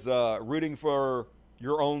 Patriotism is rooting for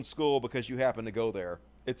your own school because you happen to go there.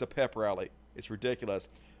 It's a pep rally. It's ridiculous.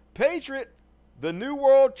 Patriot, the new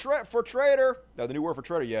word for traitor. No, the new word for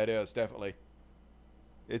traitor. Yeah, it is, definitely.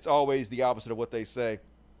 It's always the opposite of what they say.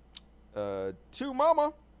 To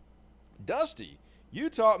Mama, Dusty, you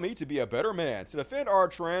taught me to be a better man, to defend our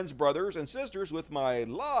trans brothers and sisters with my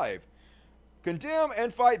life, condemn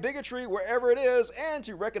and fight bigotry wherever it is, and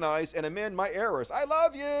to recognize and amend my errors. I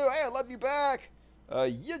love you. Hey, I love you back.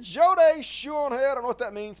 Yajode shoe on head. I don't know what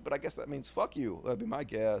that means, but I guess that means fuck you. That'd be my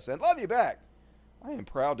guess. And love you back. I am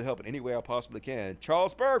proud to help in any way I possibly can.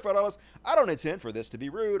 Charles Berg, $5. I don't intend for this to be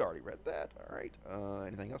rude. Already read that. All right.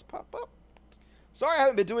 Anything else pop up? Sorry I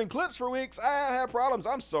haven't been doing clips for weeks. I have problems.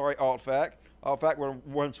 I'm sorry, AltFact. AltFact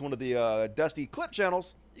runs one of the Dusty clip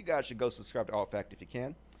channels. You guys should go subscribe to AltFact if you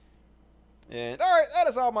can. And all right, that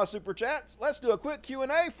is all my super chats. Let's do a quick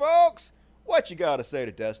Q&A, folks. What you got to say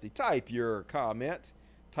to Dusty? Type your comment.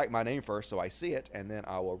 Type my name first so I see it, and then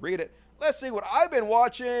I will read it. Let's see what I've been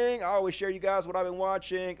watching. I always share you guys what I've been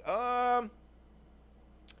watching.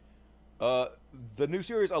 The new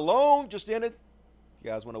series Alone just ended. You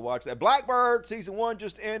guys want to watch that? Blackbird season 1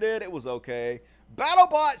 just ended. It was okay.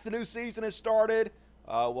 BattleBots, the new season has started.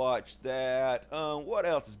 I watched that. What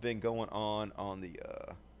else has been going on the,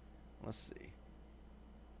 let's see.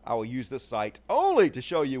 I will use this site only to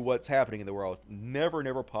show you what's happening in the world. Never,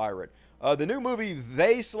 never pirate. The new movie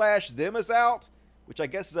They/Them is out, which I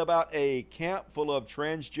guess is about a camp full of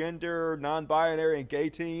transgender, non-binary, and gay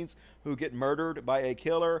teens who get murdered by a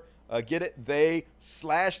killer. Get it?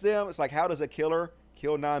 They/Them. It's like, how does a killer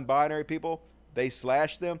kill non-binary people?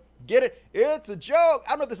 They/Them. Get it? It's a joke. I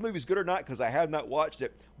don't know if this movie's good or not because I have not watched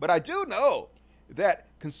it. But I do know that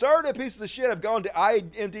conservative pieces of shit have gone to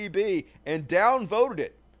IMDb and downvoted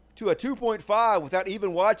it to a 2.5 without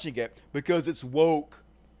even watching it because it's woke.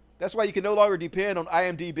 That's why you can no longer depend on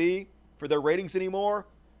IMDb for their ratings anymore,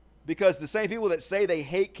 because the same people that say they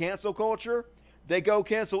hate cancel culture, they go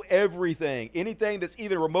cancel everything. Anything that's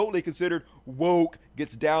even remotely considered woke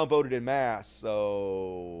gets downvoted in mass.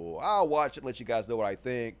 So I'll watch it and let you guys know what I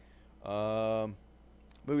think.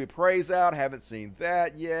 Movie Praise Out, haven't seen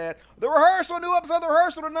that yet. The Rehearsal, new episode of The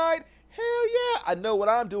Rehearsal tonight. Hell yeah, I know what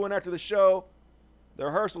I'm doing after the show. The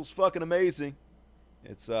Rehearsal's fucking amazing.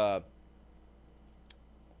 It's what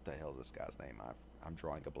the hell is this guy's name? I'm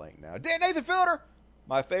drawing a blank now. Nathan Fielder,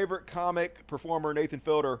 my favorite comic performer, Nathan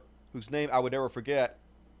Fielder, whose name I would never forget.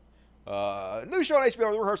 New show on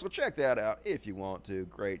HBO, The Rehearsal. Check that out if you want to.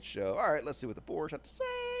 Great show. All right, let's see what the boys have to say.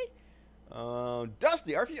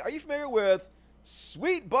 Dusty, are you familiar with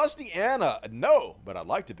Sweet Busty Anna? No, but I'd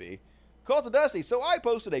like to be. Call to Dusty. So I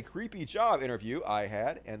posted a creepy job interview I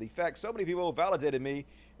had, and the fact so many people validated me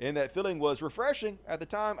in that feeling was refreshing. At the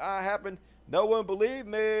time I happened, no one believed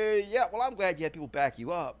me. Yeah, well, I'm glad you had people back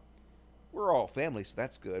you up. We're all family, so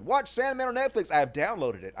that's good. Watch Sandman on Netflix. I have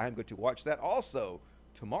downloaded it. I'm going to watch that also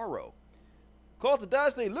tomorrow. Call to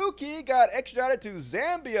Dusty. Lukey got extradited to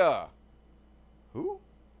Zambia. Who?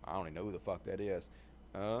 I don't even know who the fuck that is.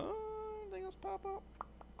 Anything else pop up?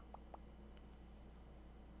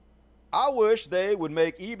 I wish they would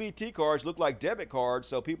make EBT cards look like debit cards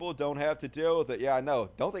so people don't have to deal with it. Yeah, I know.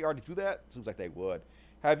 Don't they already do that? Seems like they would.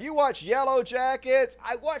 Have you watched Yellow Jackets?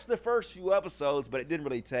 I watched the first few episodes, but it didn't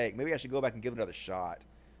really take. Maybe I should go back and give it another shot.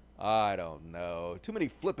 I don't know. Too many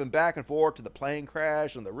flipping back and forth to the plane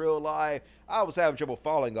crash and the real life. I was having trouble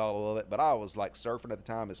following all of it, but I was like surfing at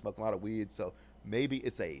the time and smoking a lot of weed, so maybe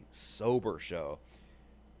it's a sober show.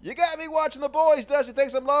 You got me watching The Boys. Dusty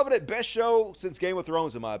thinks I'm loving it. Best show since Game of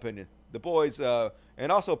Thrones, in my opinion. The Boys,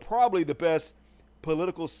 and also probably the best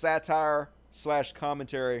political satire /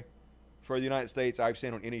 commentary for the United States I've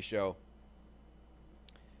seen on any show.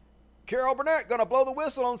 Carol Burnett gonna blow the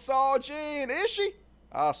whistle on Saul Jean. Is she?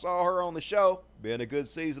 I saw her on the show. Been a good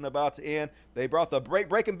season about to end. They brought the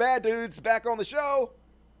Breaking Bad dudes back on the show.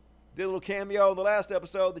 Did a little cameo in the last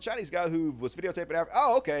episode. The Chinese guy who was videotaping after.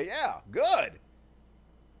 Oh, okay, yeah, good.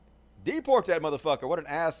 Deport that motherfucker. What an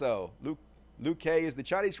asshole. Luke K is the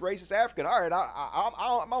Chinese racist African. All right,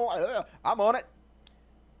 I'm on it.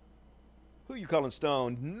 Who you calling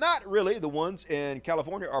stoned? Not really. The ones in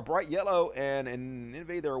California are bright yellow and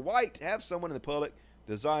invade they're white. Have someone in the public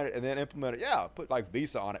design it and then implement it. Yeah, put like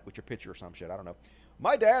Visa on it with your picture or some shit. I don't know.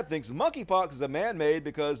 My dad thinks monkeypox is a man-made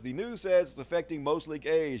because the news says it's affecting mostly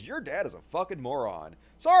gays. Your dad is a fucking moron.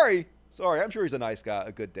 Sorry. I'm sure he's a nice guy,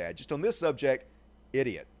 a good dad. Just on this subject,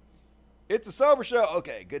 idiot. It's a sober show.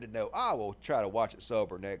 Okay, good to know. I will try to watch it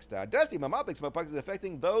sober next time. Dusty, my mom thinks monkeypox is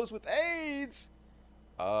affecting those with AIDS.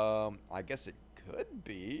 I guess it could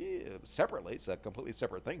be separately. It's a completely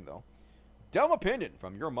separate thing, though. Dumb opinion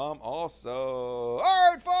from your mom also.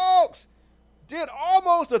 All right, folks. Did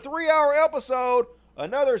almost a 3-hour episode.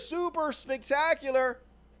 Another super spectacular.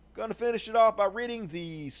 Gonna finish it off by reading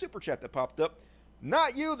the super chat that popped up.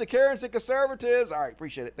 Not you, the Karens and conservatives. All right,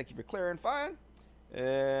 appreciate it. Thank you for clarifying.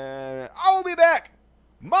 And I will be back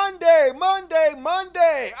Monday.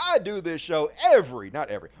 I do this show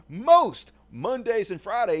most Mondays and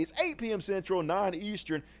Fridays, 8 p.m. Central, 9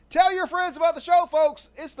 Eastern. Tell your friends about the show, folks.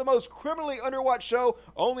 It's the most criminally underwatched show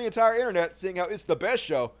on the entire internet, seeing how it's the best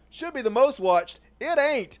show. Should be the most watched. It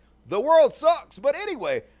ain't. The world sucks. But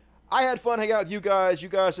anyway, I had fun hanging out with you guys. You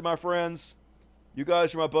guys are my friends. You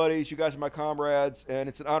guys are my buddies. You guys are my comrades. And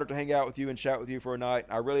it's an honor to hang out with you and chat with you for a night.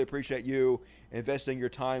 I really appreciate you investing your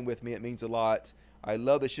time with me. It means a lot. I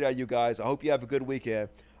love the shit out of you guys. I hope you have a good weekend.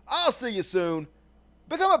 I'll see you soon.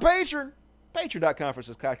 Become a patron.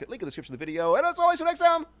 Patreon.com/cockpit. Link in the description of the video. And as always, till next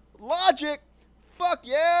time, Logic. Fuck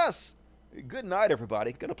yes. Good night,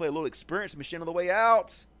 everybody. Gonna play a little experience machine on the way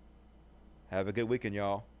out. Have a good weekend,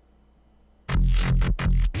 y'all.